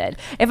distracted.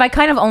 If I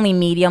kind of only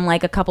medium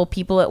like a couple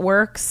people, it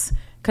works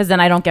because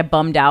then I don't get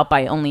bummed out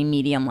by only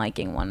medium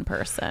liking one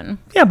person.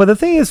 yeah. But the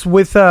thing is,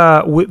 with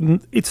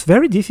it's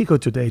very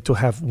difficult today to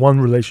have one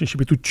relationship,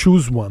 to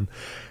choose one.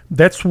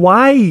 That's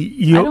why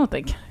you. I don't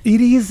think It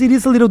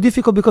is a little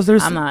difficult because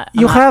there's I'm not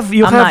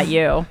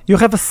you. You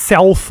have a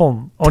cell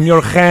phone on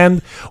your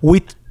hand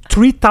with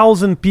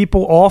 3,000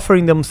 people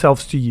offering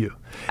themselves to you.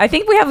 I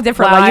think we have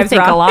different Wow, you lives.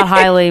 think Rob. a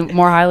lot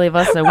more highly of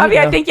us than we Robbie,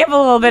 do. I think you have a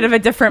little bit of a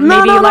different No,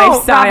 maybe no, no.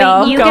 lifestyle.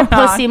 Robbie, you going get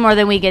pussy more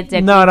than we get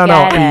dick. No. We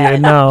get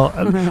it. No.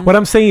 What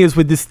I'm saying is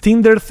with this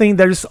Tinder thing,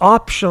 there's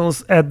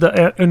options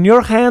in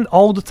your hand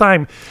all the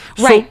time.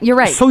 Right, you're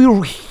right. So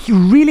you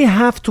really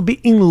have to be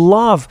in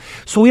love.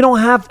 So we don't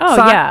have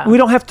yeah. we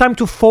don't have time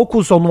to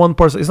focus on one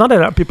person. It's not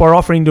that people are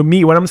offering to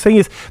me. What I'm saying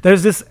is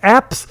there's this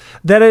apps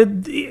that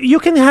you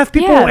can have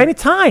people Yeah.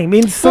 anytime.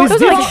 And so So it's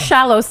those are like different.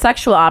 shallow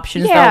sexual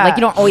options, Yeah. though. Like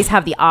you don't always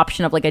have the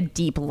option of like a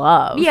deep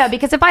love. Yeah,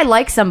 because if I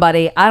like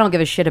somebody, I don't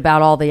give a shit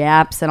about all the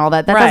apps and all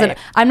that. That Right. doesn't.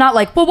 I'm not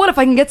like, well, what if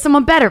I can get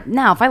someone better?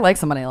 No, if I like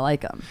somebody, I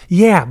like them.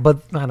 Yeah, but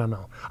I don't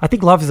know. I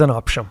think love is an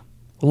option.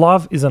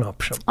 Love is an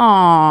option.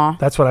 Aw,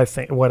 That's what I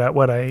think. What I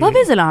love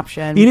is an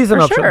option. It is an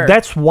For option. sure.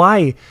 That's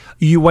why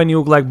when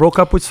you like broke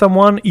up with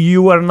someone,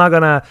 you are not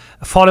gonna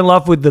fall in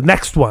love with the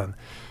next one.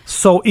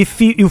 So if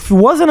it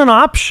wasn't an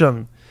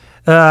option,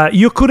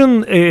 you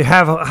couldn't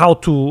have how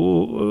to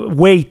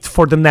wait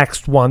for the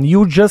next one.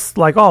 You just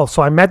like, oh,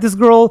 so I met this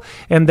girl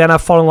and then I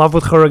fall in love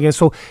with her again.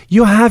 So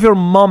you have your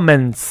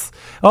moments.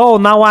 Oh,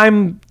 now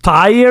I'm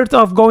tired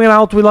of going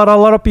out with a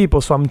lot of people,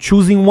 so I'm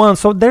choosing one.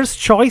 So there's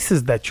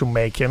choices that you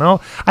make, you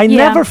know. I Yeah.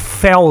 never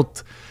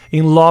felt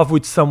in love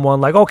with someone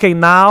like, okay,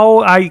 now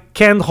I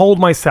can't hold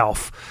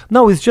myself.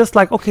 No, it's just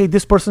like, okay,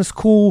 this person's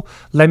cool,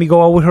 let me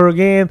go out with her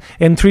again,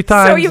 and 3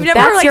 times. So you've never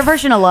That's like, your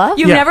version of love?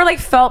 You've Yeah. never like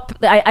felt.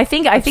 I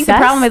think the Obsessed?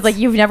 problem is like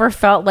you've never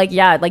felt like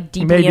like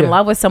deeply Maybe. in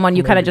love with someone.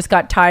 You kind of just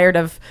got tired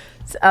of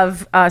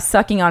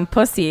sucking on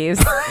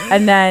pussies,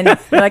 and then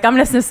you're like, I'm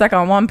just gonna suck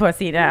on one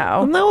pussy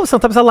now. No,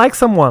 sometimes I like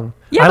someone.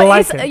 Yeah, I but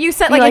like it's- it. you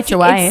said You like liked your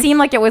it wife. seemed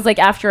like it was like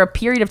after a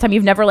period of time.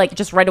 You've never like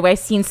just right away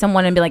seen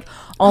someone and be like,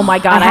 oh my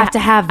god, I have to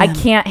have I them.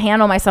 can't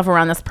handle myself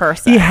around this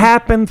person. It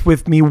happened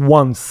with me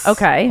once.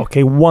 Okay.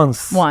 Okay,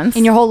 once. Once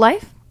In your whole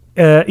life?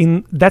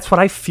 That's what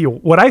I feel.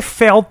 What I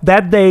felt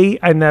that day,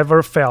 I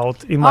never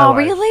felt in my Oh, life.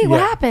 really? What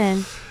Yeah.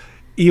 happened?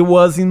 It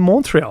was in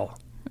Montreal.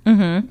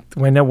 Mm-hmm.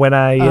 When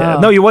I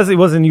no, it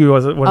wasn't you. It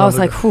was when I was was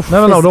like, "Whew,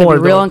 no, this is don't gonna worry.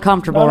 be real don't-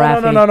 uncomfortable,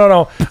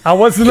 no. I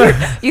wasn't.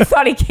 you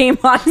thought he came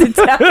on to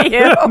tell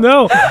you.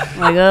 No,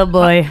 Like, oh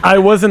boy. I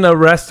was in a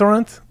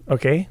restaurant.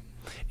 Okay,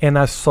 and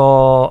I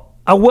saw.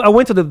 I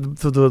went to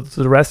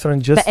the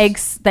restaurant just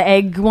The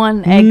egg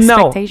one?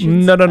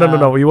 Expectations?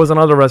 No. It was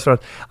another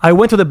restaurant. I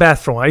went to the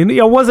bathroom.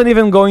 I wasn't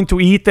even going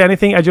to eat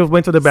anything. I just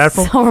went to the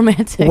bathroom. So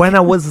romantic. When I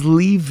was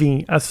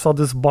leaving, I saw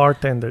this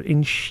bartender,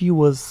 and she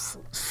was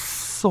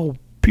so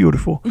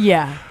beautiful.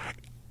 Yeah.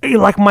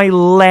 Like my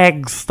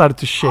legs started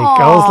to shake.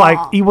 I was like,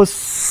 it was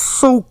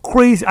so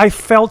crazy. I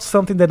felt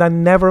something that I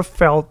never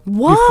felt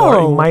before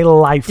Whoa. in my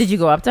life. Did you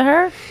go up to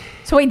her?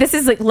 So wait, this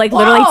is like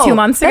literally Whoa, 2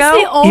 months that's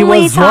ago. the only It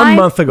was time.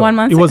 1 month ago. 1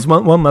 month It was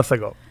 1 month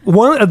ago.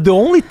 the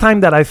only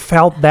time that I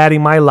felt that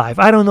in my life.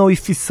 I don't know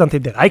if it's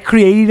something that I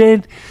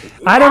created.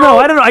 I don't know.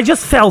 I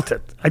just felt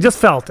it.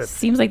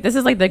 Seems like this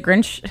is like the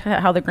Grinch,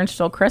 how the Grinch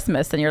stole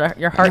Christmas, and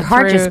your heart,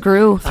 heart just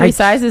grew. 3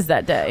 sizes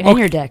that day. In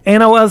your dick.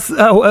 And I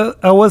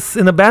was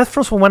in the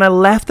bathroom. So when I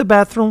left the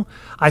bathroom,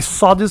 I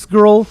saw this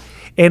girl,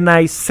 and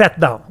I sat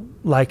down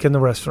like in the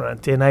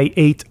restaurant, and I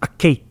ate a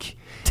cake.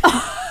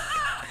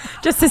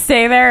 Just to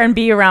stay there and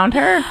be around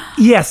her.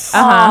 Yes,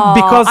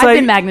 Because I've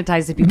been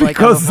magnetized to people like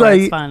that before.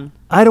 It's fun.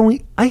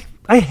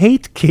 I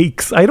hate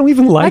cakes. I don't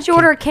even like. Why'd you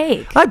order a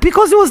cake?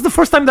 Because it was the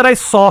first time that I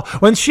saw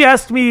when she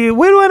asked me,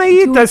 "Where do you want to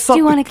eat?" I saw do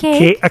you want a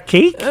cake? A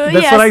cake. That's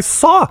yes. what I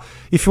saw.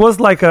 If it was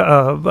like I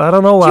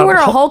don't know. Did you order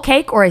a whole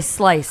cake or a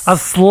slice? A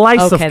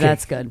slice of Okay, cake.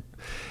 that's good.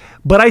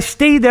 But I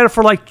stayed there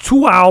for like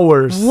 2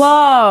 hours.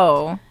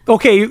 Whoa.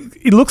 Okay,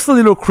 it looks a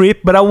little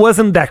creep, but I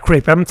wasn't that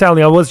creep. I'm telling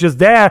you, I was just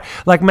there,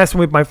 like messing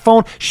with my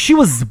phone. She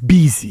was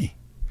busy.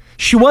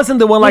 She wasn't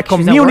the one like she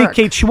was at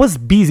communicate. She was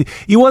busy.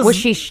 It was.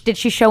 Did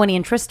she show any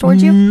interest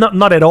towards you?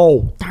 Not at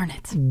all. Darn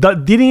it.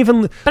 Didn't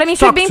even. But I mean,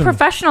 talk being to me.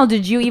 professional,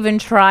 did you even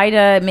try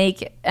to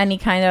make any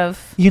kind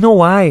of... You know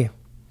why?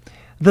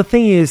 The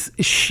thing is,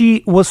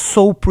 she was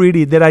so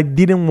pretty that I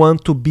didn't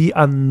want to be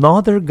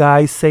another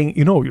guy saying,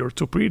 you're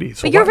too pretty.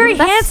 So But you're why- very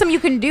handsome. You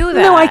can do that.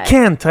 No, I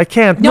can't.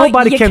 No,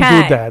 Nobody you can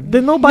can't. do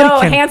that. Nobody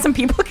No, can. handsome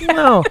people can.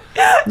 No,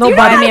 Buy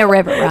nobody. me a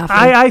river, Rafi.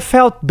 I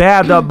felt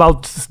bad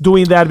about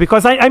doing that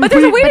because I'm But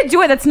there's a pretty. way to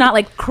do it that's not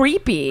like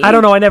creepy. I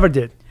don't know. I never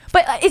did.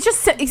 But it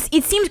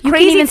seems couldn't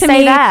crazy even to say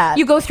me. that.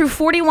 You go through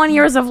 41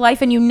 years of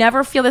life and you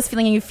never feel this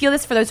feeling, and you feel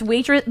this for this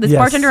Yes.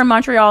 bartender in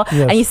Montreal,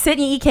 Yes. and you sit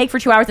and you eat cake for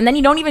 2 hours, and then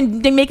you don't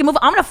even make a move.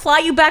 I'm gonna fly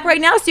you back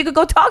right now so you could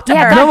go talk to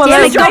Yeah, her. God No,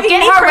 damn This it, is go driving get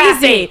me her,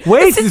 crazy. Rafi. Wait,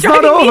 This is it's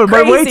not driving me over.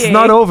 But wait, it's crazy.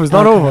 not over. It's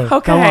not over.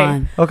 Okay. Go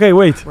on. Okay,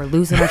 wait. We're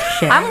losing our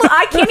shit.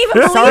 I can't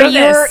even sorry,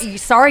 believe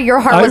this. sorry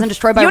your heart wasn't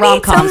destroyed by You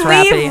need to rom-coms,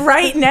 leave Rafi.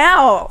 right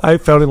now. I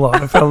fell in love.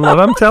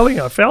 I'm telling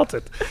you, I felt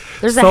it.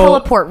 There's a So-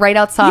 heliport right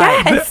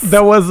outside. Yes.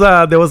 There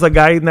was a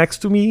guy next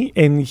to me,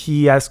 and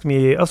he asked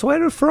me, "Oh, so where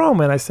are you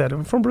from?" And I said,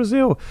 "I'm from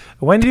Brazil."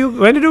 When did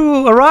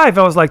you arrive?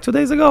 I was like 2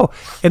 days ago.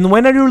 And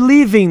when are you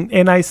leaving?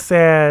 And I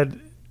said,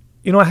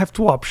 I have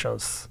two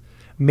options: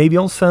 maybe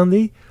on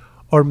Sunday,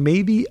 or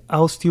maybe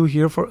I'll stay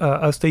here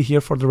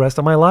for the rest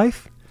of my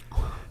life,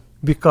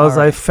 because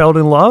I fell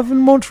in love in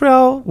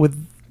Montreal with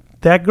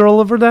that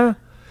girl over there.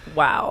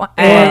 Wow.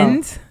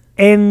 And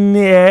And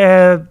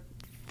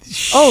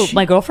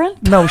My girlfriend?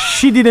 no,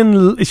 she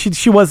didn't.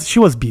 She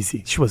was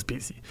busy.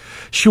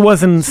 She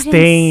wasn't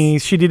staying.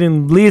 She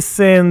didn't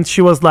listen.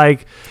 She was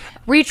like,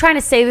 Were you trying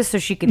to say this so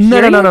she could no,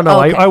 hear no, you? no, no,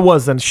 no. Okay. I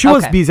wasn't. She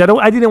was Okay. busy.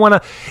 I didn't want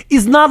to.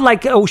 It's not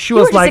like she You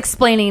were was just like.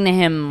 explaining to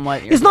him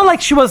what you're It's not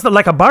like she was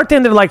like a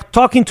bartender, like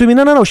talking to me.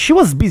 No. She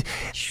was busy.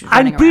 I'm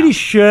running pretty around.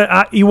 sure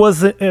it was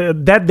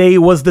that day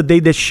was the day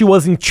that she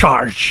was in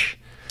charge.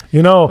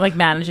 like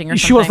managing or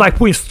something. she was like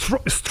putting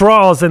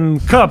straws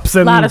and cups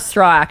and a lot of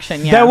straw action.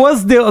 Yeah. That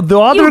was the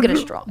other get a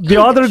straw. the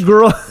other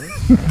girl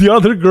the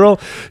other girl.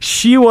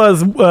 She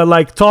was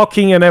like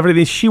talking and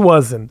everything. She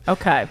wasn't.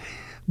 okay.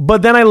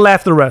 But then I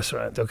left the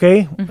restaurant. Okay,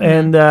 Mm-hmm.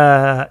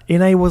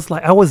 and I was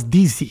like, I was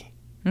dizzy.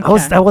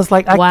 I was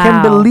like, I Wow.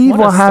 can't believe What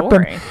a what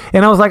happened. story.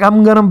 And I was like,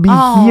 I'm gonna be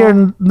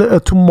here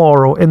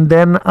tomorrow. And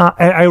then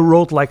I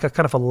wrote like a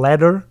kind of a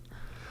letter.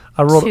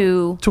 I wrote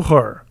To- to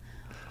her.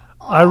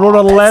 I wrote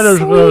a letter.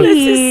 to her.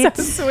 This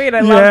is so sweet. I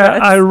love Yeah,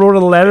 this. I wrote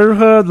a letter to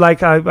her.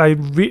 Like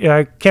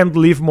I can't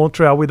leave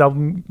Montreal without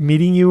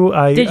meeting you.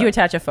 Did you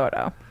attach a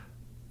photo?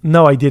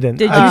 No, I didn't.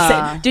 Did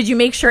you did you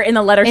make sure in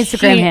the letter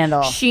Instagram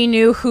handle. she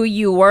knew who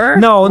you were?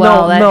 No,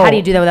 Well, no. how do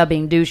you do that without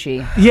being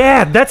douchey?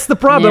 Yeah, that's the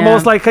problem. I Yeah.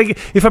 was like,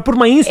 if I put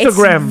my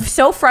Instagram, It's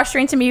so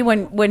frustrating to me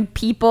when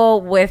people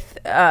with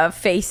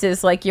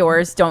faces like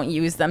yours don't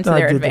use them to I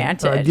their didn't.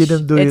 advantage. I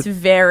didn't do it's it.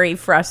 very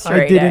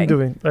frustrating. I didn't do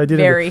it. I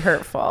didn't. Very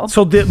hurtful.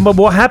 So but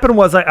what happened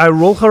was I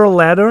wrote her a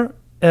letter,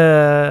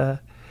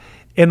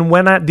 and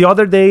when the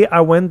other day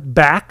I went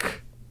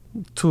back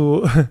to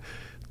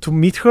to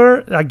meet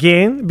her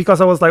again because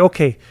I was like,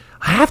 okay,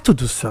 I have to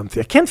do something.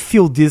 I can't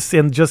feel this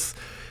and just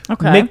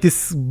make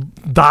this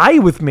die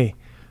with me.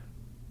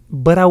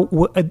 But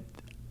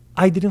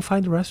I didn't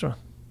find the restaurant.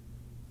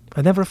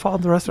 I never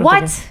found the restaurant.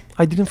 What? again.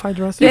 I didn't find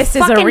the restaurant. This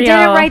is a Fucking real.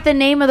 didn't write the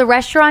name of the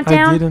restaurant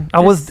down? I didn't.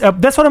 I was.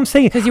 That's what I'm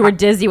saying. Because you were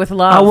dizzy with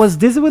love. I was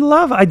dizzy with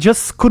love. I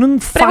just couldn't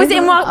But it find. was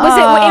in it. was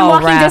it in Oh,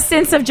 walking Raph.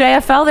 distance of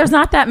JFL? There's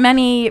not that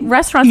many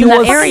restaurants in It that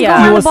was- area. Go it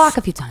around the was block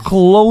a few times.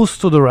 close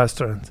to the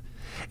restaurant,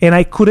 and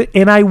I couldn't.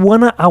 And I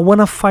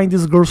wanna find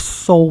this girl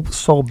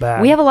so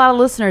bad. We have a lot of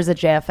listeners at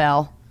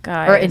JFL.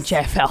 Guys. Or in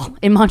JFL.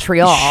 In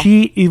Montreal.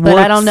 She but I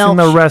works don't know. in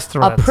a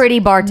restaurant. A pretty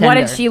bartender. What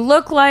did she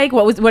look like?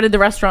 What did the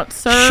restaurant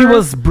serve? She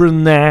was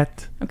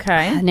brunette.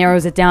 okay.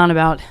 Narrows it down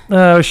about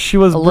She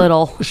was a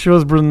little. She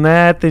was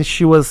brunette, and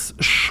she was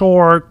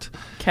short.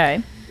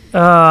 Okay.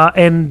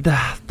 And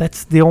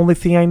that's the only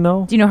thing I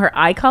know. Do you know her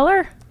eye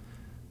color?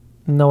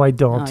 No, I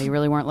don't. Oh, you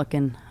really weren't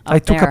looking up I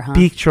took there, a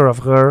picture of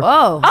her.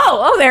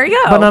 Oh, there you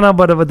go. But no,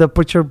 but the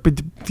picture,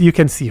 but you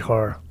can see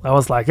her. I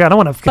was like, I don't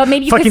want to But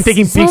maybe you fucking could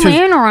taking pictures.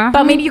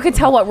 But maybe you could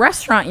tell what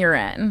restaurant you're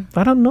in.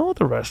 I don't know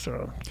the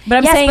restaurant. But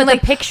I'm yes, saying but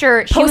like the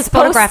picture, she was post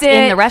photographed it.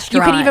 in the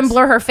restaurant. You could even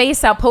blur her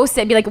face out, post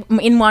it, and be like,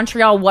 in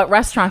Montreal, what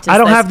restaurant is I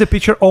don't this? have the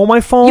picture on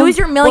my phone. Use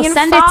your million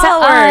send it to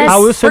followers. us. I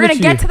will send We're it gonna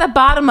to get you. to the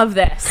bottom of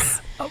this.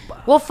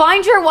 Well,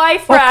 find your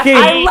wife, Brad. Okay.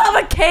 I love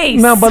a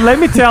case. No, but let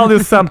me tell you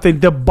something.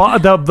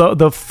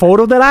 The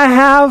photo that I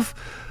have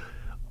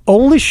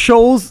only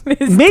shows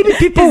maybe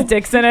people. His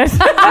dick's in it.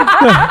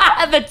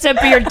 the tip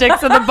of your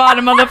dick's at the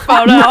bottom of the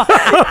photo.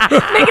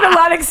 Making a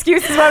lot of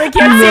excuses why we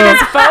can't see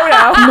this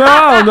photo.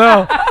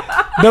 No,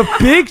 the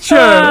picture.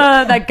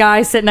 That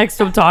guy sitting next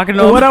to him talking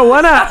to him. What I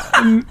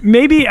wanna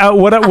maybe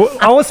what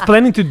I was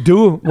planning to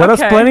do. What I was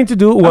Okay. planning to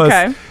do was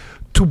Okay.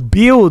 to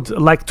build,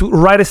 like, to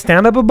write a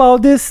stand up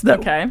about this.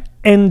 Okay.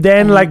 And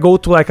then like go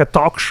to like a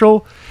talk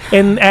show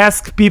and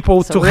ask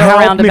people to real help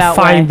me roundabout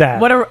find way.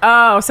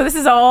 that. So this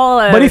is all.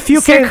 But if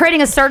you So you're can.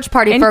 creating a search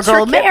party for a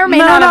girl who may or may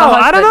No, not have a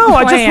I don't husband. know.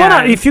 I just wanna.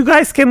 Plan. If you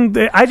guys can,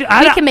 We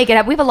can make it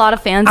up. We have a lot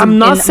of fans I'm in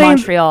not saying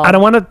Montreal. I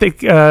don't want to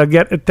take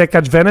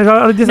advantage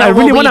of this. No, I really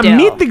well, we want to do.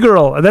 meet the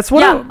girl. That's what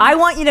yeah, I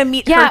want you to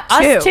meet Yeah,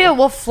 her too. us too.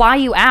 We'll fly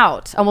you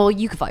out. Oh, well,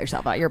 you can fly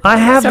yourself out. You're I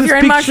have So if this you're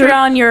in picture.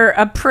 Montreal and you're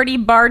a pretty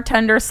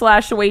bartender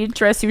 /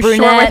 waitress who's short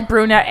Brunette. with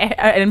brunette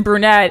and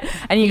brunette,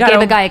 and you got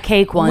gave a guy a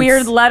cake once.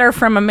 weird letter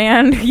from a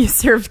man who you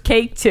served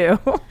cake to.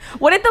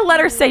 What did the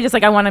letter say? Just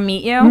like, I want to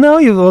meet you. No,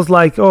 it was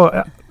like,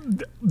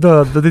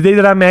 the day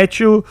that I met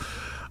you,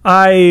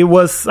 I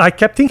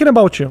kept thinking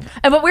about you.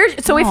 But where?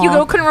 So if you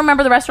Aw. couldn't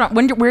remember the restaurant,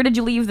 where did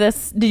you leave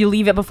this? Did you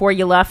leave it before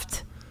you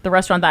left the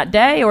restaurant that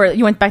day, or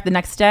you went back the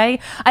next day?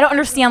 I don't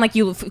understand. Like,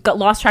 you got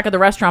lost track of the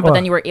restaurant, but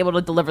then you were able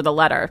to deliver the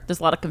letter. There's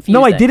a lot of confusion.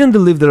 No, I didn't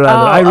deliver the letter.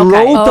 Oh, I okay.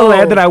 wrote the Oh.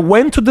 letter. I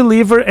went to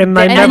deliver, and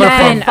I And never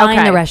then- found. find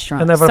okay. the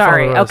restaurant. I never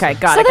Sorry. found the Okay.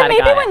 restaurant. Got So it. then Got it.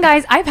 maybe Got when it.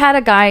 guys, I've had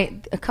a guy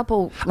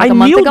I a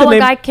month knew ago. the A name-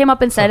 guy came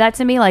up and said that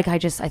to me. Like, I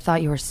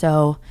thought you were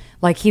so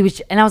like he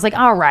was, and I was like,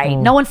 all right,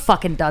 no one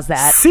fucking does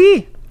that.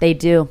 See, They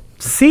do.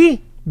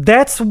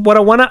 that's what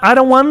I wanna. I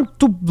don't want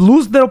to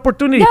lose the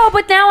opportunity. No,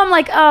 but now I'm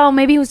like, oh,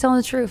 maybe he was telling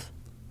the truth.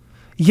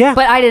 Yeah,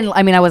 But I didn't.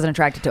 I mean, I wasn't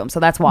attracted to him, so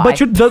that's why. But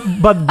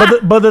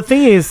the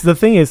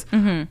thing is,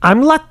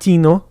 I'm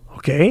Latino.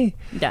 Okay.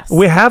 Yes.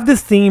 We have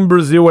this thing in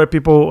Brazil where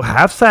people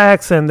have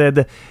sex, and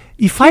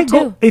if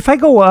I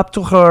go up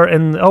to her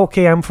and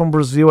okay, I'm from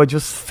Brazil, I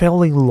just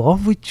fell in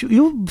love with you.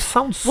 You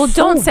sound Well, so.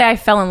 don't say I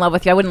fell in love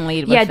with you. I wouldn't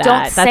lead with yeah, that.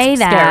 don't That's say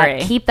that.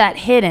 scary. Keep that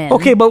hidden.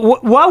 Okay, but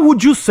what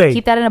would you say?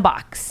 Keep that in a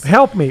box.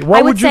 Help me. What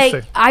I would you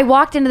say I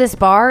walked into this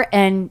bar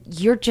and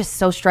you're just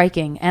so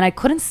striking, and I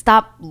couldn't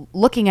stop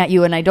looking at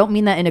you. And I don't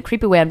mean that in a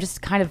creepy way. I'm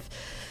just kind of,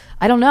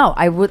 I don't know.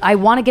 I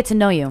want to get to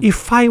know you.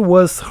 If I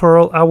was her,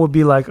 I would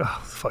be like,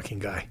 oh, fucking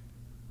guy.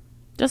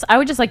 I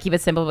would just like keep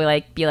it simple. Be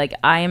like,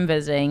 I am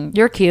visiting.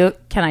 You're cute.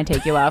 Can I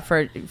take you out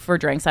for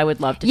drinks? I would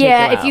love to. Take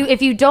Yeah, you out.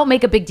 if you don't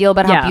make a big deal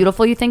about how Yeah.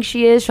 beautiful you think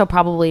she is, she'll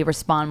probably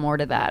respond more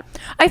to that.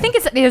 I think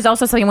there's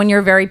also something when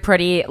you're very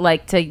pretty,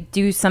 like to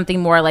do something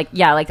more like,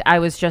 yeah, like I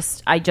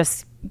just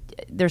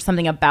there's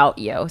something about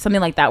you, something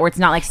like that, where it's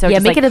not like so. Yeah,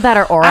 just make like, it about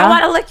her aura. I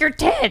want to lick your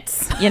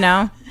tits, you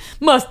know.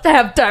 Must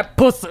have that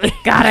pussy.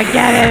 Gotta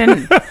get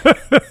in.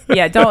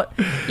 Yeah, don't.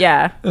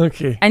 Yeah,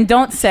 Okay. and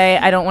don't say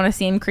I don't want to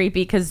seem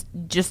creepy, because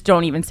just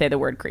don't even say the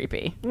word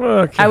creepy.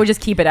 Okay. I would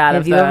just keep it out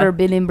Have of you the. ever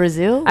been in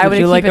Brazil? I would Would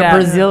you keep like it a out.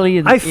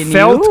 Brazilian? I in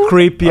felt you?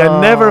 creepy.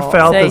 I never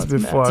felt Say, this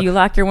before. do you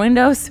lock your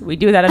windows? We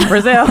do that in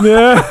Brazil.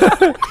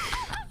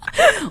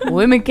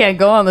 Women can't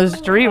go on the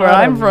street where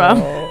I'm from.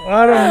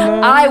 I don't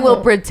know. I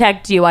will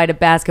protect you. I had a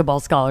basketball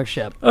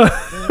scholarship. I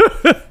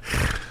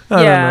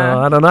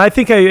don't know. I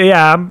think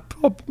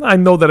I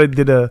know that I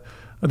did the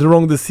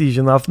wrong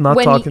decision of not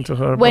talking to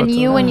her. When but,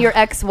 you and your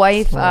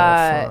ex-wife,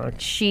 fuck.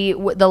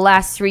 the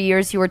last 3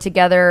 years you were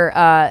together,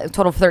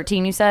 total of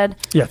 13, you said.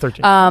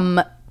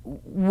 13.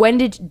 When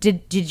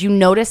did you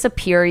notice a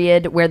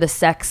period where the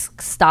sex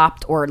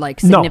stopped or like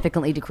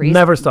significantly decreased?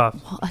 Never stopped.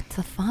 What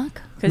the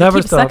fuck? Never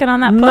keep stopped. sucking on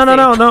that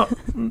No.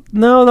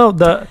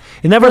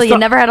 It never Really, you stopped.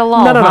 never had a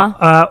lull, No.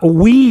 huh?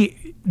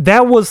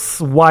 That was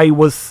why it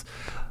was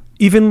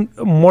even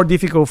more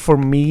difficult for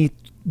me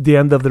the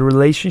end of the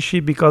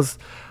relationship, because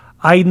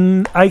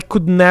I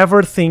could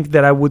never think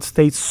that I would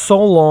stay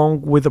so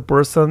long with a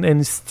person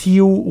and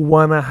still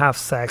wanna have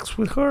sex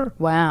with her.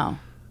 Wow.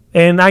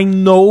 And I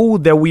know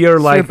that we are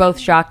So like you're both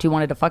shocked you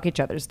wanted to fuck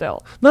each other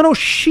still. no.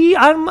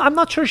 I'm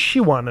not sure she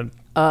wanted.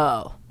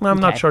 Oh. I'm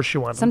not okay. sure she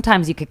wanted.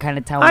 Sometimes you could kind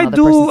of tell. When I other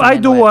do person's not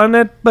into it. want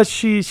it, but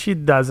she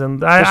doesn't.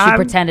 But she I'm-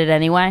 pretended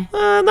anyway.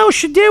 No,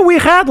 she did. We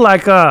had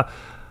like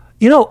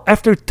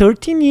after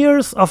 13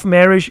 years of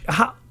marriage,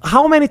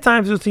 how many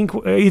times do you think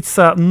it's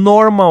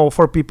normal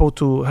for people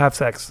to have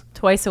sex?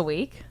 Twice a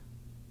week.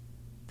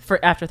 For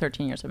after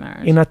 13 years of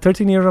marriage. In a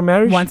 13 years of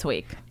marriage? Once a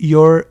week.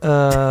 You're,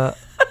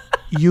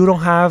 you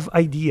don't have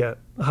idea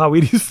how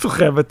it is to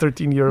have a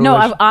 13-year No,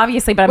 relationship.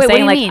 obviously, but I'm Wait, what do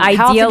saying you like mean?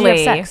 How often did you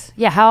ideally. have sex?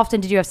 Yeah, how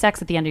often did you have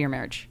sex at the end of your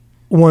marriage?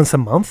 once a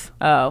month.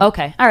 Oh,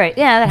 Okay. All right.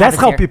 Yeah. That That's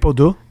happens how here. people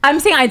do. I'm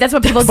saying that's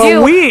what people But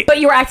do. But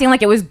you were acting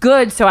like it was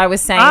good, so I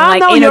was saying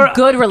No, in you're a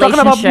good talking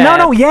relationship.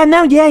 about,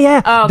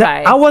 yeah. Oh,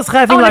 okay. I was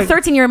having in like a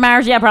 13-year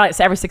marriage, yeah, probably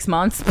every 6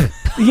 months.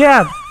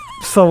 yeah.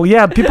 So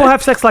yeah, people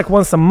have sex like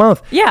once a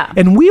month. Yeah.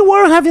 And we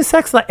were having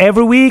sex like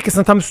every week,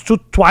 sometimes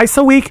twice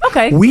a week.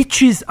 Okay.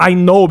 Which is, I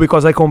know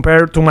because I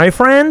compare to my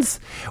friends,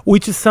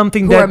 which is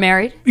something Who are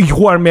married?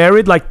 Who are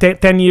married, like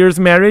 10 years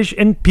marriage,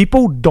 and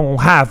people don't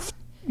have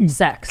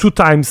Sex. two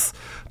times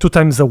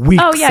a week.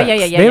 Oh, yeah, sex. yeah,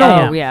 yeah, They yeah,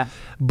 don't. Oh yeah.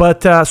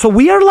 But so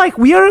we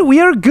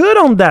are good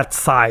on that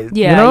side.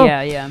 Yeah. you know?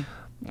 Yeah.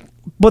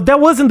 But that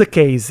wasn't the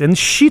case, and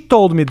she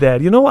told me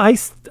that,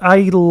 I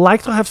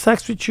like to have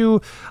sex with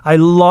you, I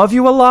love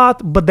you a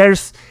lot, but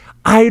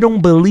I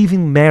don't believe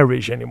in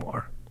marriage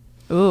anymore.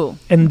 Ooh.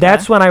 And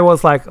that's when I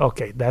was like,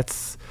 okay,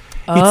 it's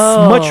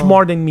much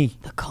more than me.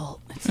 The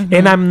cult.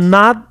 And I'm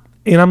not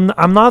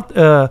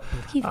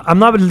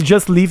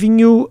just leaving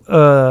you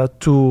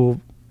to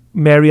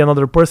marry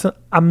another person.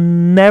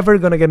 I'm never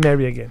gonna get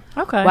married again.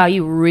 Okay. Wow,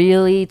 you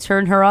really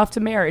turned her off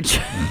to marriage.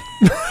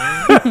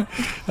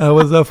 I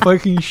was a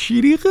fucking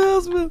shitty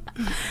husband.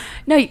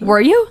 No,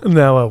 were you?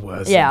 No, I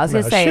wasn't. Yeah, I was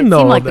gonna say, she it seemed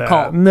know like the that.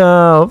 cult.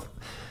 No,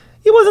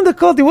 it wasn't the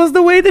cult. It was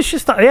the way that she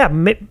started. Yeah,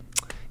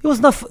 it was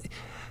not.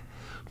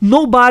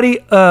 Nobody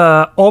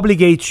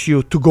obligates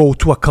you to go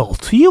to a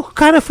cult. You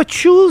kind of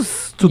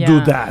choose to do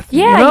Yeah. that.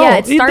 Yeah,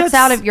 it starts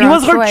out of your It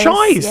was own her choice.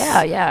 choice.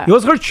 Yeah. It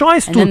was her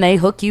choice And to then they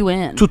hook you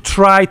in. to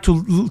try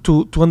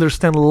to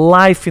understand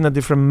life in a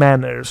different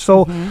manner.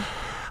 So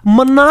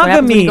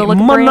monogamy go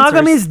looking for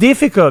monogamy answers. is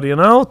difficult,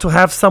 to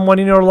have someone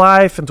in your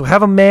life and to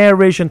have a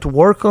marriage and to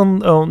work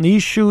on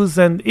issues,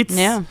 and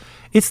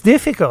it's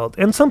difficult.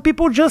 And some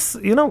people just,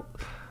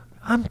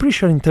 I'm pretty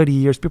sure in 30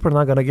 years people are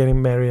not gonna get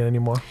married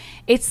anymore.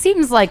 It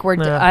seems like we're,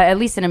 Yeah. at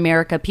least in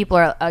America, people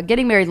are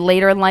getting married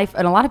later in life,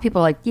 and a lot of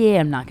people are like, "Yeah,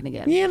 I'm not going to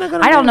get it." Yeah, not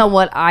gonna I get don't it.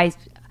 know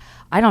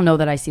I don't know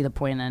that I see the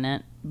point in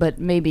it, but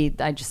maybe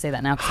I just say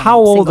that now. 'cause I'm How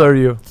old single. are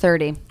you?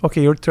 30.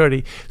 Okay, you're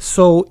 30.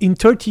 So in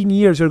 13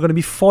 years you're gonna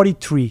be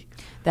 43.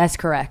 That's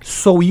correct.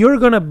 So you're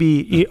gonna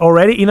be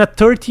already in a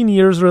 13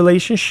 years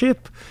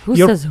relationship. Who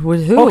You're- says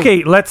with who?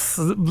 Okay,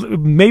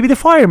 maybe the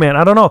fireman.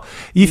 I don't know.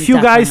 If you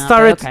guys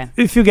Definitely not, but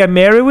okay. if you get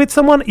married with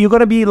someone, you're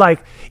gonna be like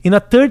in a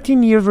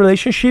 13 years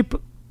relationship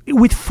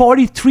with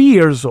 43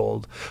 years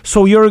old.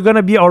 So you're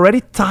gonna be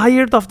already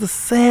tired of the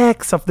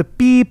sex, of the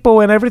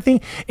people and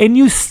everything, and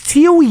you're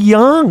still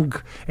young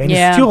and Yeah.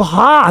 you're still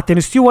hot and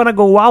you still wanna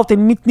go out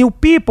and meet new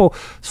people.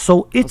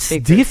 So it's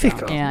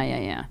difficult.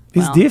 Yeah.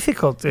 It's Well,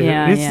 difficult.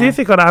 yeah, It's yeah.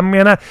 difficult. I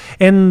mean,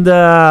 and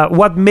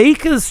what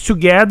makes us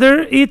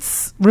together,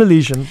 it's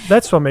religion.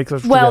 That's what makes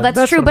us together. Well,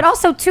 that's true. what- But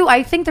also, too,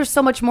 I think there's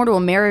so much more to a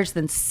marriage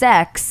than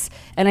sex.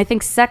 And I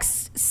think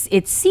sex,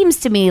 it seems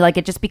to me like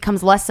it just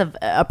becomes less of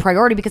a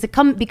priority because it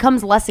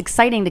becomes less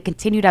exciting to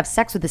continue to have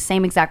sex with the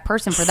same exact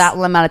person for that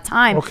amount of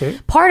time. Okay.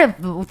 Part of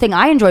the thing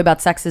I enjoy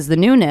about sex is the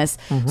newness.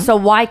 So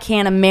why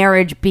can't a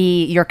marriage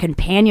be your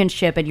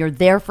companionship and you're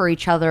there for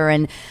each other?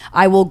 And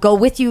I will go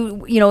with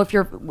you.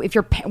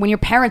 When your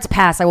parents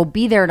pass, I will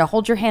be there to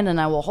hold your hand and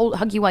I will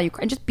hug you while you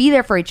cry. And just be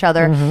there for each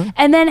other.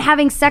 And then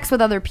having sex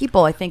with other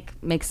people, I think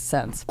makes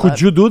sense. Could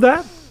But you do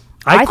that?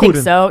 I think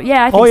couldn't. so.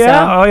 Yeah, I think Oh yeah.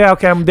 so. Oh yeah.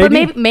 Okay, I'm But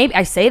dating. maybe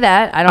I say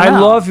that. I don't I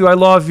know. love you. I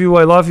love you.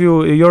 I love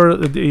you.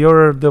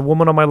 You're the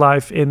woman of my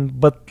life.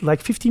 But like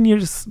 15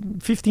 minutes. In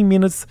 15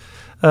 minutes,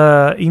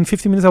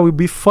 I will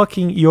be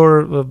fucking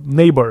your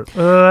neighbor.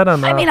 I don't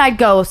know. I mean, I'd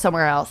go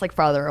somewhere else, like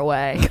farther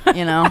away.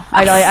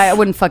 I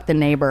wouldn't fuck the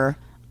neighbor.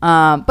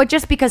 But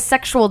just because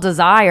sexual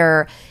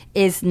desire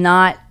is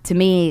not, to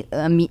me,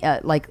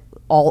 like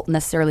all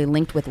necessarily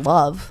linked with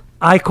love.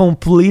 I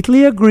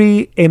completely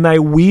agree, and I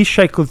wish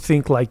I could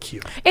think like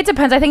you. It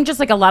depends. I think just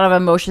like a lot of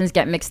emotions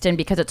get mixed in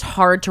because it's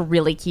hard to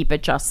really keep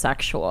it just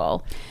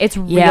sexual. It's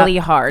really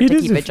hard It to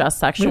is keep it just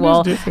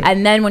sexual. different.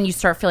 And then when you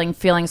start feeling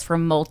feelings for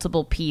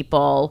multiple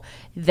people,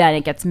 then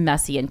it gets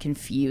messy and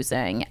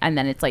confusing. And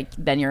then it's like,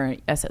 then you're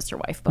a sister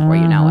wife before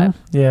you know it.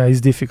 Yeah,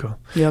 it's difficult.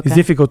 You okay? It's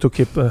difficult to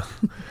keep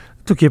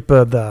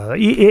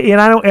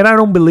and I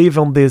don't believe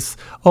on this.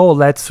 Oh,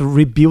 let's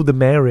rebuild the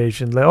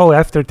marriage and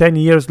after 10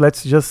 years,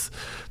 let's just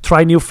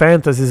try new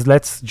fantasies.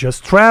 Let's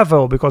just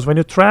travel, because when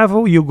you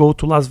travel, you go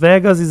to Las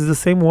Vegas. It's the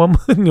same woman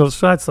in your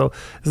side, so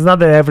it's not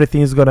that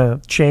everything is gonna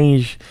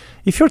change.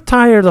 If you're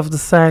tired of the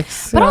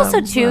sex, But yeah, also,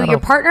 I too, don't your know.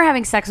 partner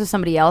having sex with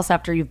somebody else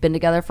after you've been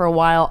together for a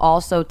while,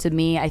 also, to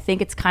me, I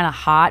think it's kind of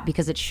hot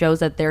because it shows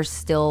that they're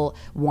still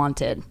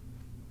wanted.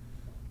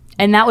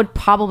 And that would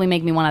probably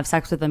make me want to have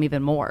sex with them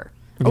even more.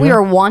 Oh, you're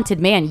a wanted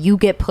man. You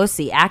get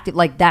pussy. Active.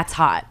 Like, that's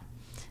hot.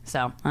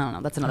 So, I don't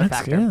know. That's another That's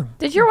factor. good.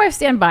 Did your wife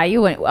stand by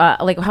you, when,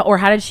 or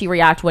how did she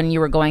react when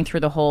you were going through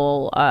the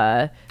whole,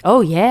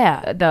 Oh,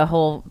 yeah.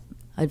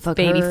 I'd fuck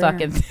baby her.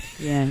 fucking?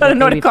 Yeah, I don't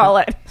know what to baby call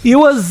fuck. it. It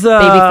was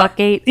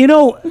Baby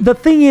fuckgate. The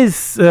thing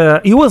is,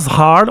 it was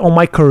hard on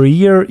my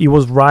career. It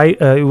was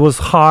it was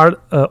hard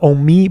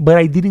on me, but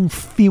I didn't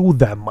feel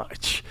that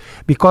much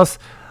because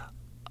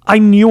I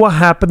knew what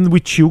happened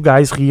with you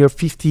guys here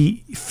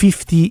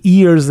 50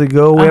 years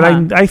ago,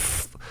 and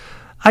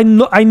I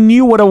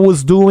knew what I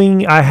was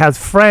doing. I had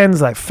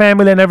friends, I had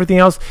family, and everything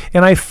else.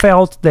 And I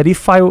felt that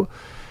if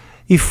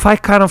I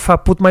kind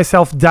of put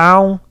myself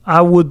down,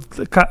 I would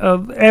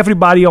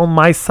everybody on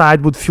my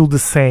side would feel the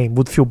same,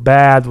 would feel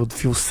bad, would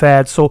feel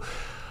sad. So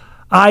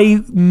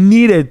I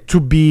needed to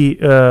be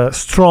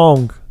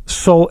strong.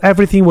 So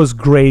everything was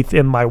great.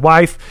 And my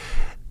wife,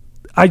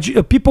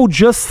 people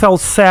just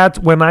felt sad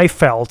when I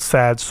felt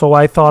sad. So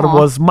I thought it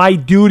was my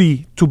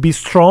duty to be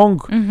strong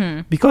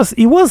because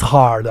it was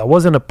hard. I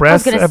wasn't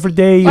oppressed every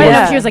day. Well,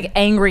 yeah. She was like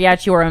angry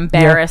at you or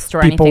embarrassed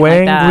or people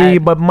anything angry,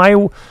 like that. but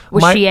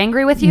Was she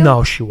angry with you?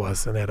 No, she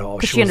wasn't at all.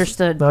 She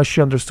understood. No,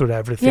 she understood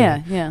everything.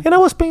 Yeah. And I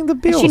was paying the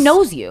bills. She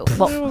knows you.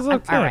 Well, It was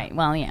okay. all right.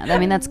 Well, yeah. I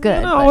mean, that's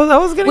good. No, but I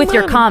was getting with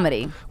your money.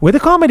 comedy. With the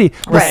comedy,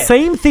 the Right.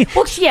 same thing.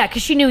 Well, yeah,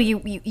 because she knew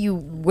you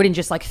wouldn't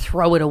just like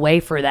throw it away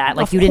for that.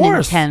 Like Of you didn't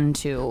course. intend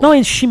to. No,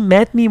 and she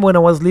met me when I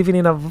was living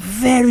in a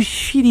very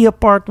shitty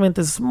apartment,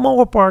 a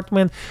small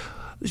apartment.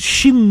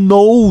 She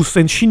knows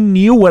and she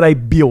knew what I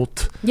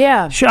built.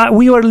 Yeah.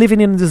 We were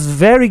living in this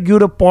very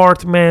good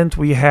apartment.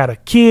 We had a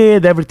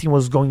kid. Everything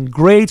was going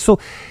great. So,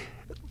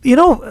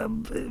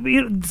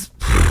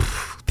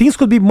 things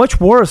could be much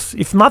worse.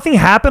 If nothing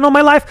happened on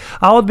my life,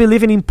 I would be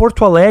living in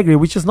Porto Alegre,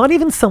 which is not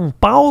even São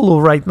Paulo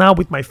right now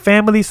with my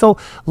family. So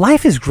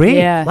life is great.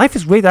 Yeah. Life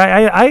is great.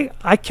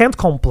 I can't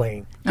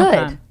complain. Good.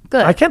 Okay.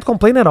 Good. I can't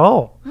complain at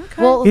all.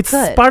 Well, It's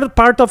good.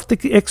 part of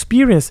the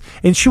experience.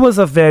 And she was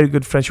a very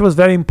good friend. She was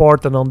very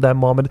important on that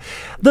moment.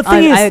 The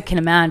thing is, I can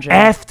imagine.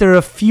 after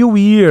a few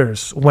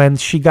years, when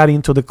she got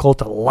into the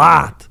cult a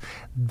lot,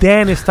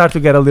 then it started to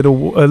get a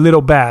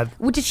little bad.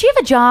 Well, did she have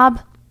a job?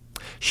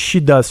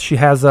 She does. She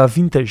has a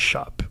vintage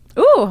shop.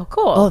 Ooh,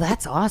 cool. Oh,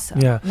 that's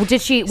awesome. Yeah. Well,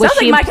 did she? Was Sounds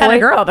she like my kind of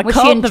employed- girl. The was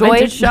cult, she the enjoyed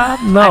vintage shop.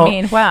 No. I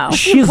mean, wow. Was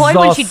she She's employed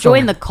when she awesome.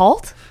 joined the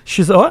cult?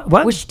 She's what?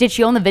 Did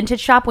she own the vintage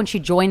shop when she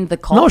joined the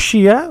cult? No,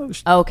 yeah.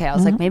 Oh, okay, I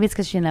was like, maybe it's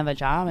because she didn't have a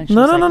job. And she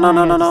No, was no, like, no, "Oh,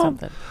 no, I no, gotta do no.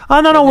 something."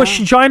 Oh, no. When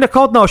she joined the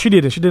cult, no, she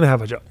didn't. She didn't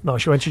have a job. No,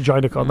 when she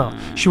joined the cult, no.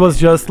 She was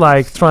just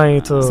like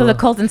trying to. So the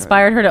cult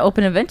inspired her to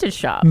open a vintage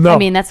shop. No. I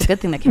mean, that's a good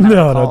thing that came out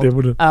No, of the no, cult. they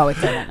wouldn't. Oh, it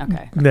didn't.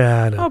 Okay.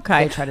 Nah, no.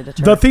 Okay. They tried to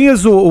deter. The thing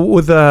is,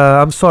 with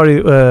I'm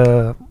sorry,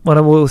 what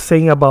I was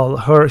saying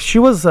about her, she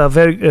was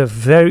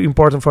very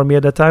important for me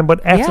at that time. But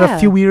after Yeah. a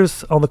few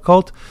years on the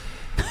cult,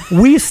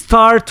 we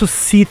start to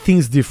see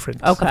things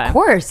different. Okay. Of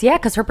course, yeah,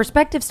 because her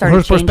perspective started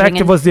Her changing.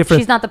 perspective and was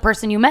different. She's not the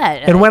person you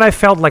met. And when I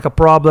felt like a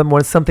problem,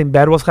 when something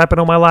bad was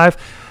happening in my life,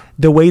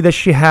 the way that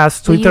she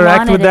has to Well, you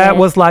interact with wanted that it.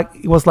 was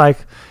like,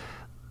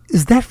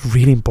 is that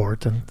really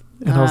important?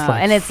 And I was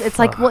like, and it's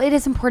like, well, it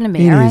is important to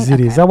me. it all right? is, it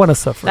is. Okay. I want to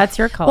suffer. That's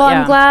your cult. Well,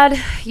 yeah. I'm glad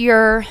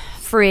you're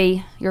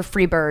free. You're a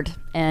free bird.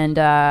 And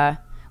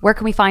where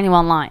can we find you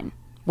online?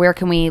 Where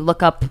can we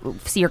look up,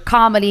 see your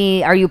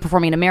comedy? Are you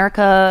performing in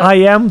America? I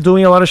am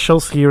doing a lot of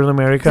shows here in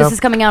America. This is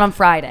coming out on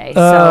Friday.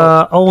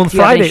 So on do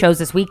you have any Friday. shows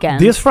this weekend?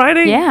 This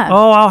Friday? Yeah.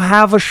 Oh, I'll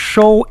have a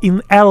show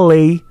in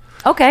LA,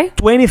 Okay.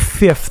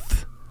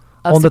 25th.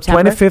 Of On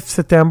September? the 25th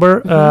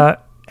September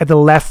at the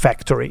Laugh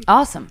Factory.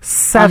 Awesome.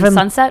 Seven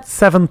On Sunset?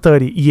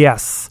 7:30.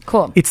 Yes.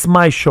 Cool. It's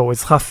my show.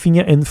 It's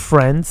Rafinha and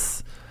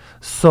Friends.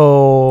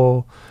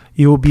 So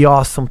it will be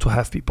awesome to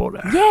have people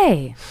there.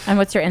 Yay. And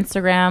what's your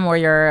Instagram or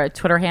your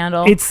Twitter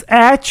handle? It's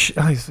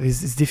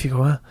it's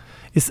difficult, huh?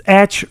 It's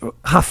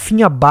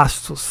Rafinha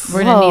Bastos.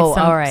 We're gonna Whoa, need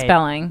some all right.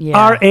 spelling.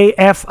 Yeah.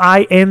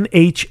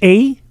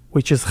 RAFINHA,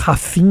 which is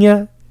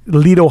Rafinha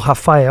Little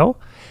Rafael.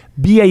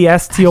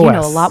 BASTOS. You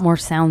know a lot more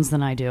sounds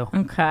than I do.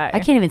 Okay. I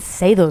can't even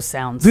say those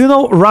sounds. Do you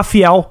know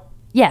Rafael?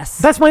 Yes.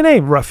 That's my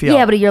name, Rafael.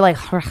 yeah, but you're like,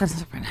 I'm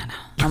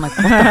like,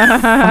 what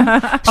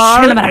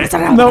the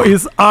fuck? No,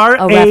 it's R A.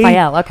 Oh,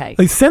 Raphael. Okay.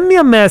 Like, send me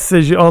a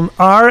message on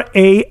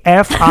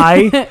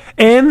RAFINHA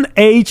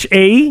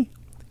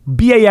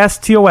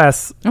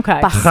BASTOS. Okay.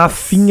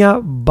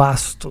 Rafinha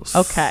Bastos.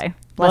 Okay.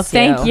 Well, Bless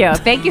thank you. you.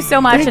 Thank you so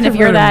much. Thank and you if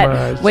you're very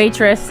that much.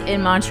 waitress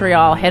in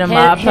Montreal, hit him Hit-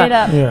 up. hit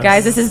up. Yes.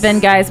 Guys, this has been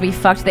Guys We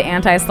Fucked, the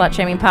Anti-Slut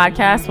Shaming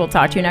Podcast. We'll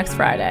talk to you next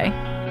Friday.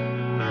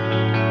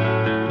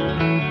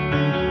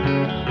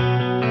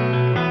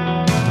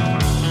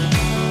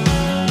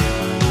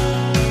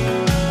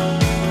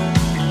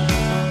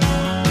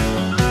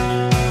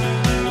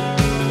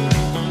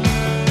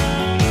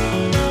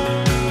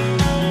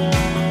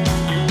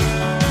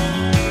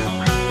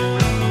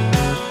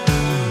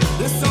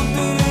 There's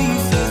something in you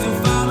says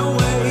you'll find a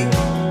way.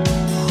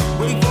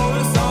 Wait for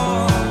us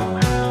all.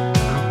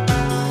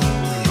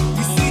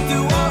 You see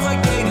through walls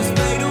like they just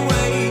fade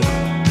away.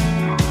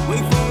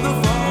 Wait for the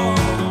fall.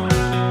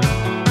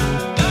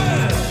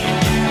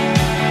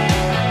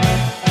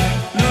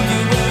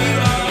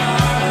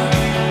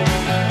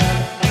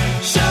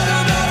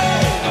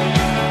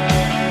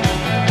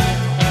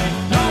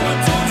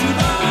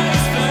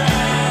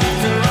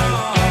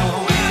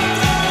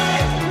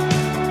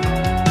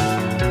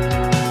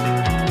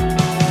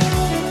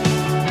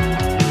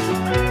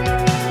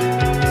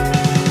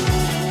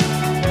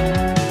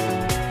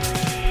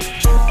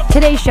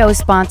 Today's show is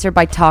sponsored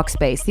by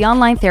Talkspace, the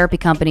online therapy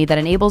company that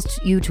enables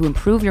you to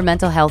improve your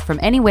mental health from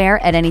anywhere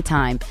at any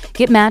time.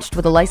 Get matched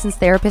with a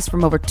licensed therapist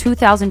from over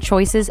 2,000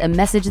 choices and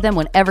message them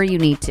whenever you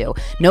need to.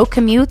 No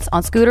commutes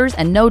on scooters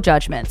and no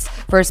judgments.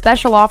 For a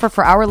special offer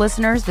for our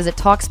listeners, visit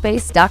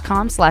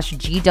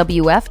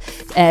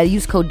Talkspace.com/GWF.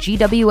 Use code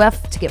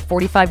GWF to get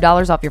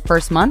 $45 off your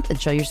first month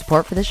and show your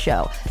support for the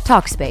show.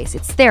 Talkspace,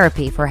 it's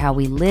therapy for how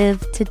we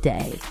live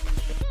today.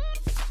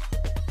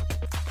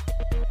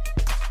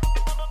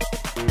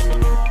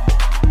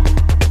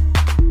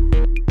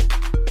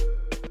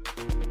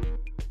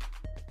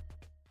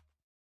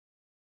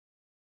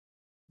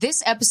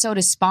 This episode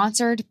is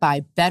sponsored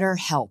by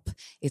BetterHelp.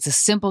 It's a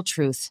simple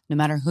truth. No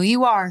matter who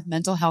you are,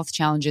 mental health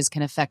challenges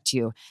can affect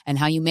you, and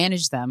how you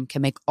manage them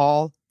can make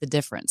all the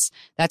difference.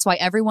 That's why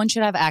everyone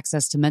should have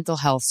access to mental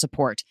health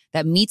support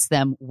that meets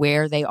them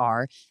where they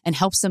are and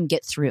helps them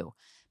get through.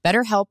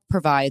 BetterHelp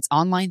provides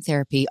online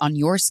therapy on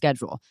your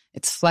schedule.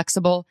 It's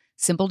flexible,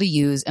 simple to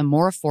use, and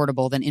more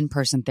affordable than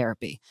in-person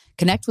therapy.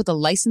 Connect with a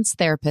licensed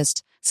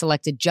therapist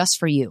selected just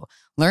for you.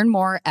 Learn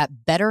more at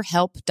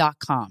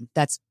BetterHelp.com.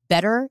 That's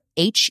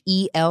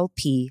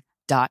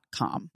BetterHelp.com.